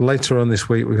then later on this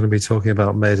week, we're going to be talking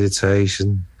about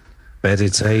meditation.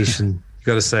 Meditation. You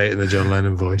got to say it in the John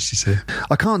Lennon voice, you see.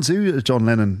 I can't do a John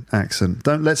Lennon accent.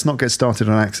 Let's not get started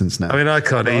on accents now. I mean, I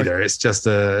can't either. It's just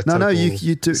a No,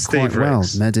 you do it quite well.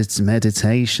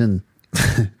 Meditation.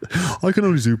 I can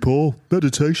only do Paul.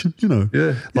 Meditation, you know.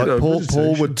 Yeah. Like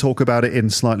Paul would talk about it in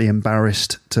slightly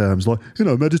embarrassed terms. Like,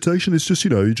 meditation is just,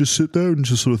 you just sit there and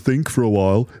just sort of think for a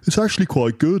while. It's actually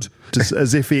quite good. Just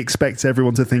as if he expects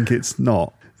everyone to think it's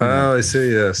not. Oh, I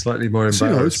see. Yeah, slightly more embarrassed.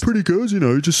 So, it's pretty good.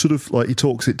 Just sort of like he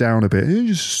talks it down a bit. He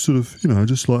just sort of,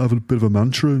 just like have a bit of a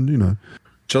mantra and,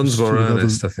 John's more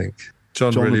earnest, I think.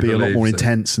 John really would be a lot more it.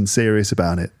 intense and serious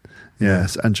about it.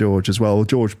 Yes, and George as well.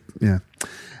 George, yeah.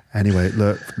 Anyway,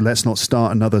 look, let's not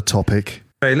start another topic.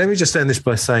 Hey, let me just end this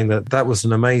by saying that was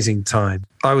an amazing time.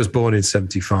 I was born in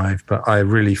 75, but I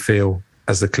really feel,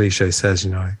 as the cliche says,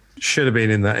 should have been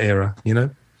in that era,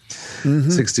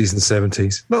 60s and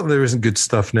 70s. Not that there isn't good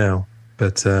stuff now,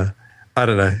 but I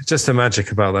don't know. Just the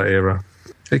magic about that era.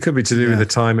 It could be to do with the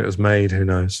time it was made. Who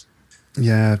knows?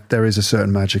 Yeah, there is a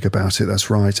certain magic about it. That's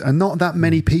right. And not that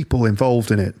many people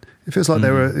involved in it. It feels like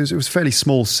it was a fairly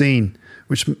small scene,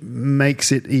 which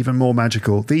makes it even more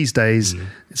magical. These days,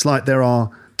 it's like there are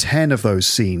 10 of those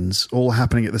scenes all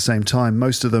happening at the same time,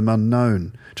 most of them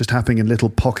unknown, just happening in little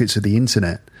pockets of the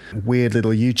internet. Weird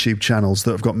little YouTube channels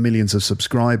that have got millions of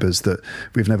subscribers that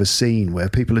we've never seen, where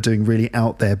people are doing really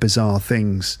out there, bizarre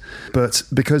things. But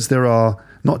because there are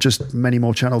not just many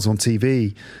more channels on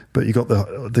TV, but you've got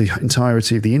the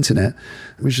entirety of the internet,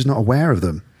 we're just not aware of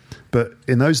them. But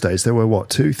in those days, there were,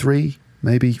 2, 3,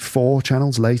 maybe 4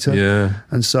 channels later. Yeah.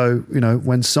 And so,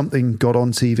 when something got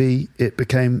on TV, it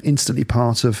became instantly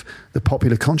part of the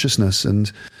popular consciousness.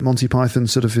 And Monty Python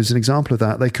sort of is an example of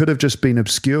that. They could have just been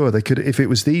obscure. They could, if it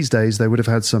was these days, they would have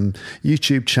had some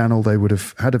YouTube channel. They would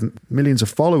have had millions of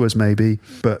followers maybe,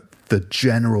 but the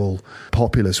general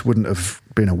populace wouldn't have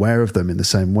been aware of them in the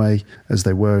same way as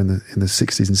they were in the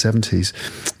 60s and 70s.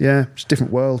 Yeah, it's a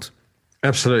different world.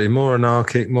 Absolutely. More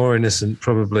anarchic, more innocent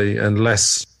probably, and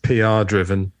less PR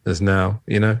driven as now,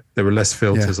 There were less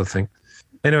filters, I think.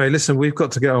 Anyway, listen, we've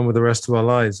got to get on with the rest of our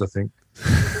lives, I think.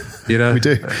 We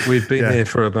do. We've been here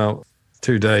for about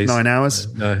 2 days. 9 hours?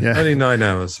 Only 9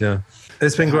 hours, yeah.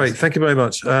 It's been great. Thank you very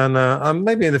much. And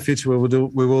maybe in the future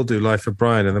we will do Life of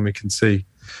Brian, and then we can see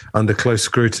under close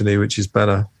scrutiny which is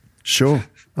better. Sure.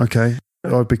 Okay.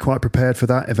 I'd be quite prepared for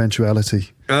that eventuality.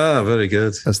 Ah, very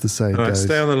good. As the saying goes.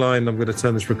 Stay on the line. I'm going to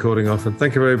turn this recording off. And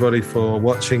thank you, everybody, for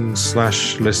watching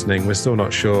 / listening. We're still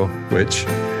not sure which.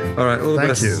 All right. All the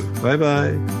best. Thank you.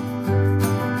 Bye-bye.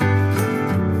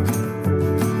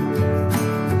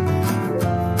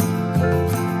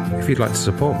 If you'd like to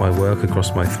support my work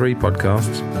across my 3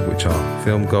 podcasts, which are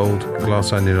Film Gold,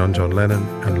 Glass Onion on John Lennon,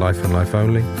 and Life and Life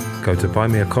Only, go to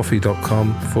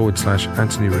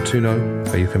buymeacoffee.com/Anthony Rotuno,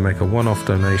 where you can make a one-off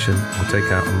donation or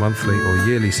take out a monthly or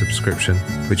yearly subscription,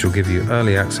 which will give you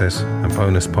early access and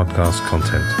bonus podcast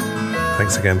content.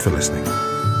 Thanks again for listening.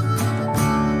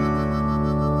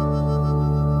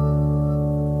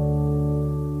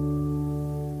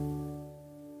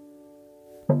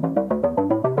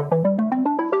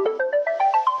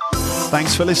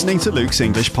 Thanks for listening to Luke's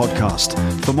English Podcast.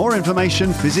 For more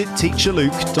information, visit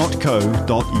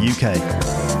teacherluke.co.uk.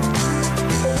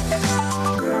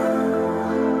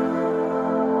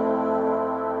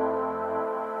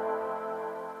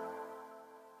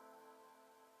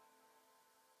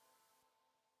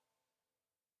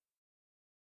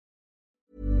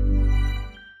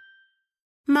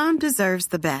 Mom deserves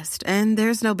the best, and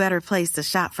there's no better place to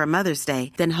shop for Mother's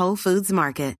Day than Whole Foods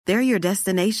Market. They're your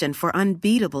destination for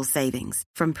unbeatable savings,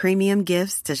 from premium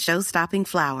gifts to show-stopping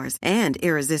flowers and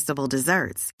irresistible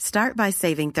desserts. Start by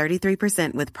saving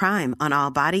 33% with Prime on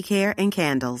all body care and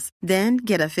candles. Then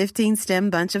get a 15-stem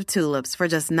bunch of tulips for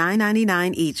just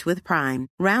 $9.99 each with Prime.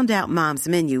 Round out Mom's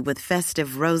menu with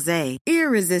festive rosé,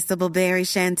 irresistible berry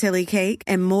chantilly cake,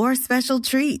 and more special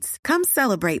treats. Come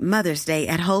celebrate Mother's Day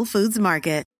at Whole Foods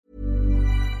Market.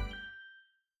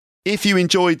 If you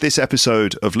enjoyed this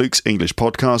episode of Luke's English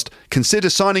Podcast,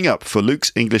 consider signing up for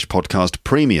Luke's English Podcast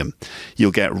Premium. You'll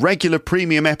get regular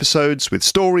premium episodes with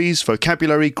stories,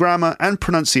 vocabulary, grammar and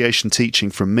pronunciation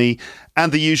teaching from me,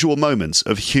 and the usual moments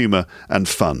of humour and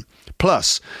fun.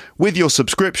 Plus, with your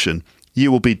subscription,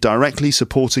 you will be directly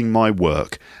supporting my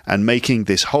work and making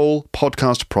this whole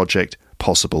podcast project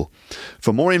possible.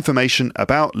 For more information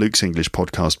about Luke's English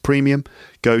Podcast Premium,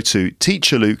 go to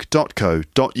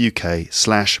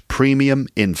teacherluke.co.uk/premium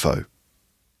info.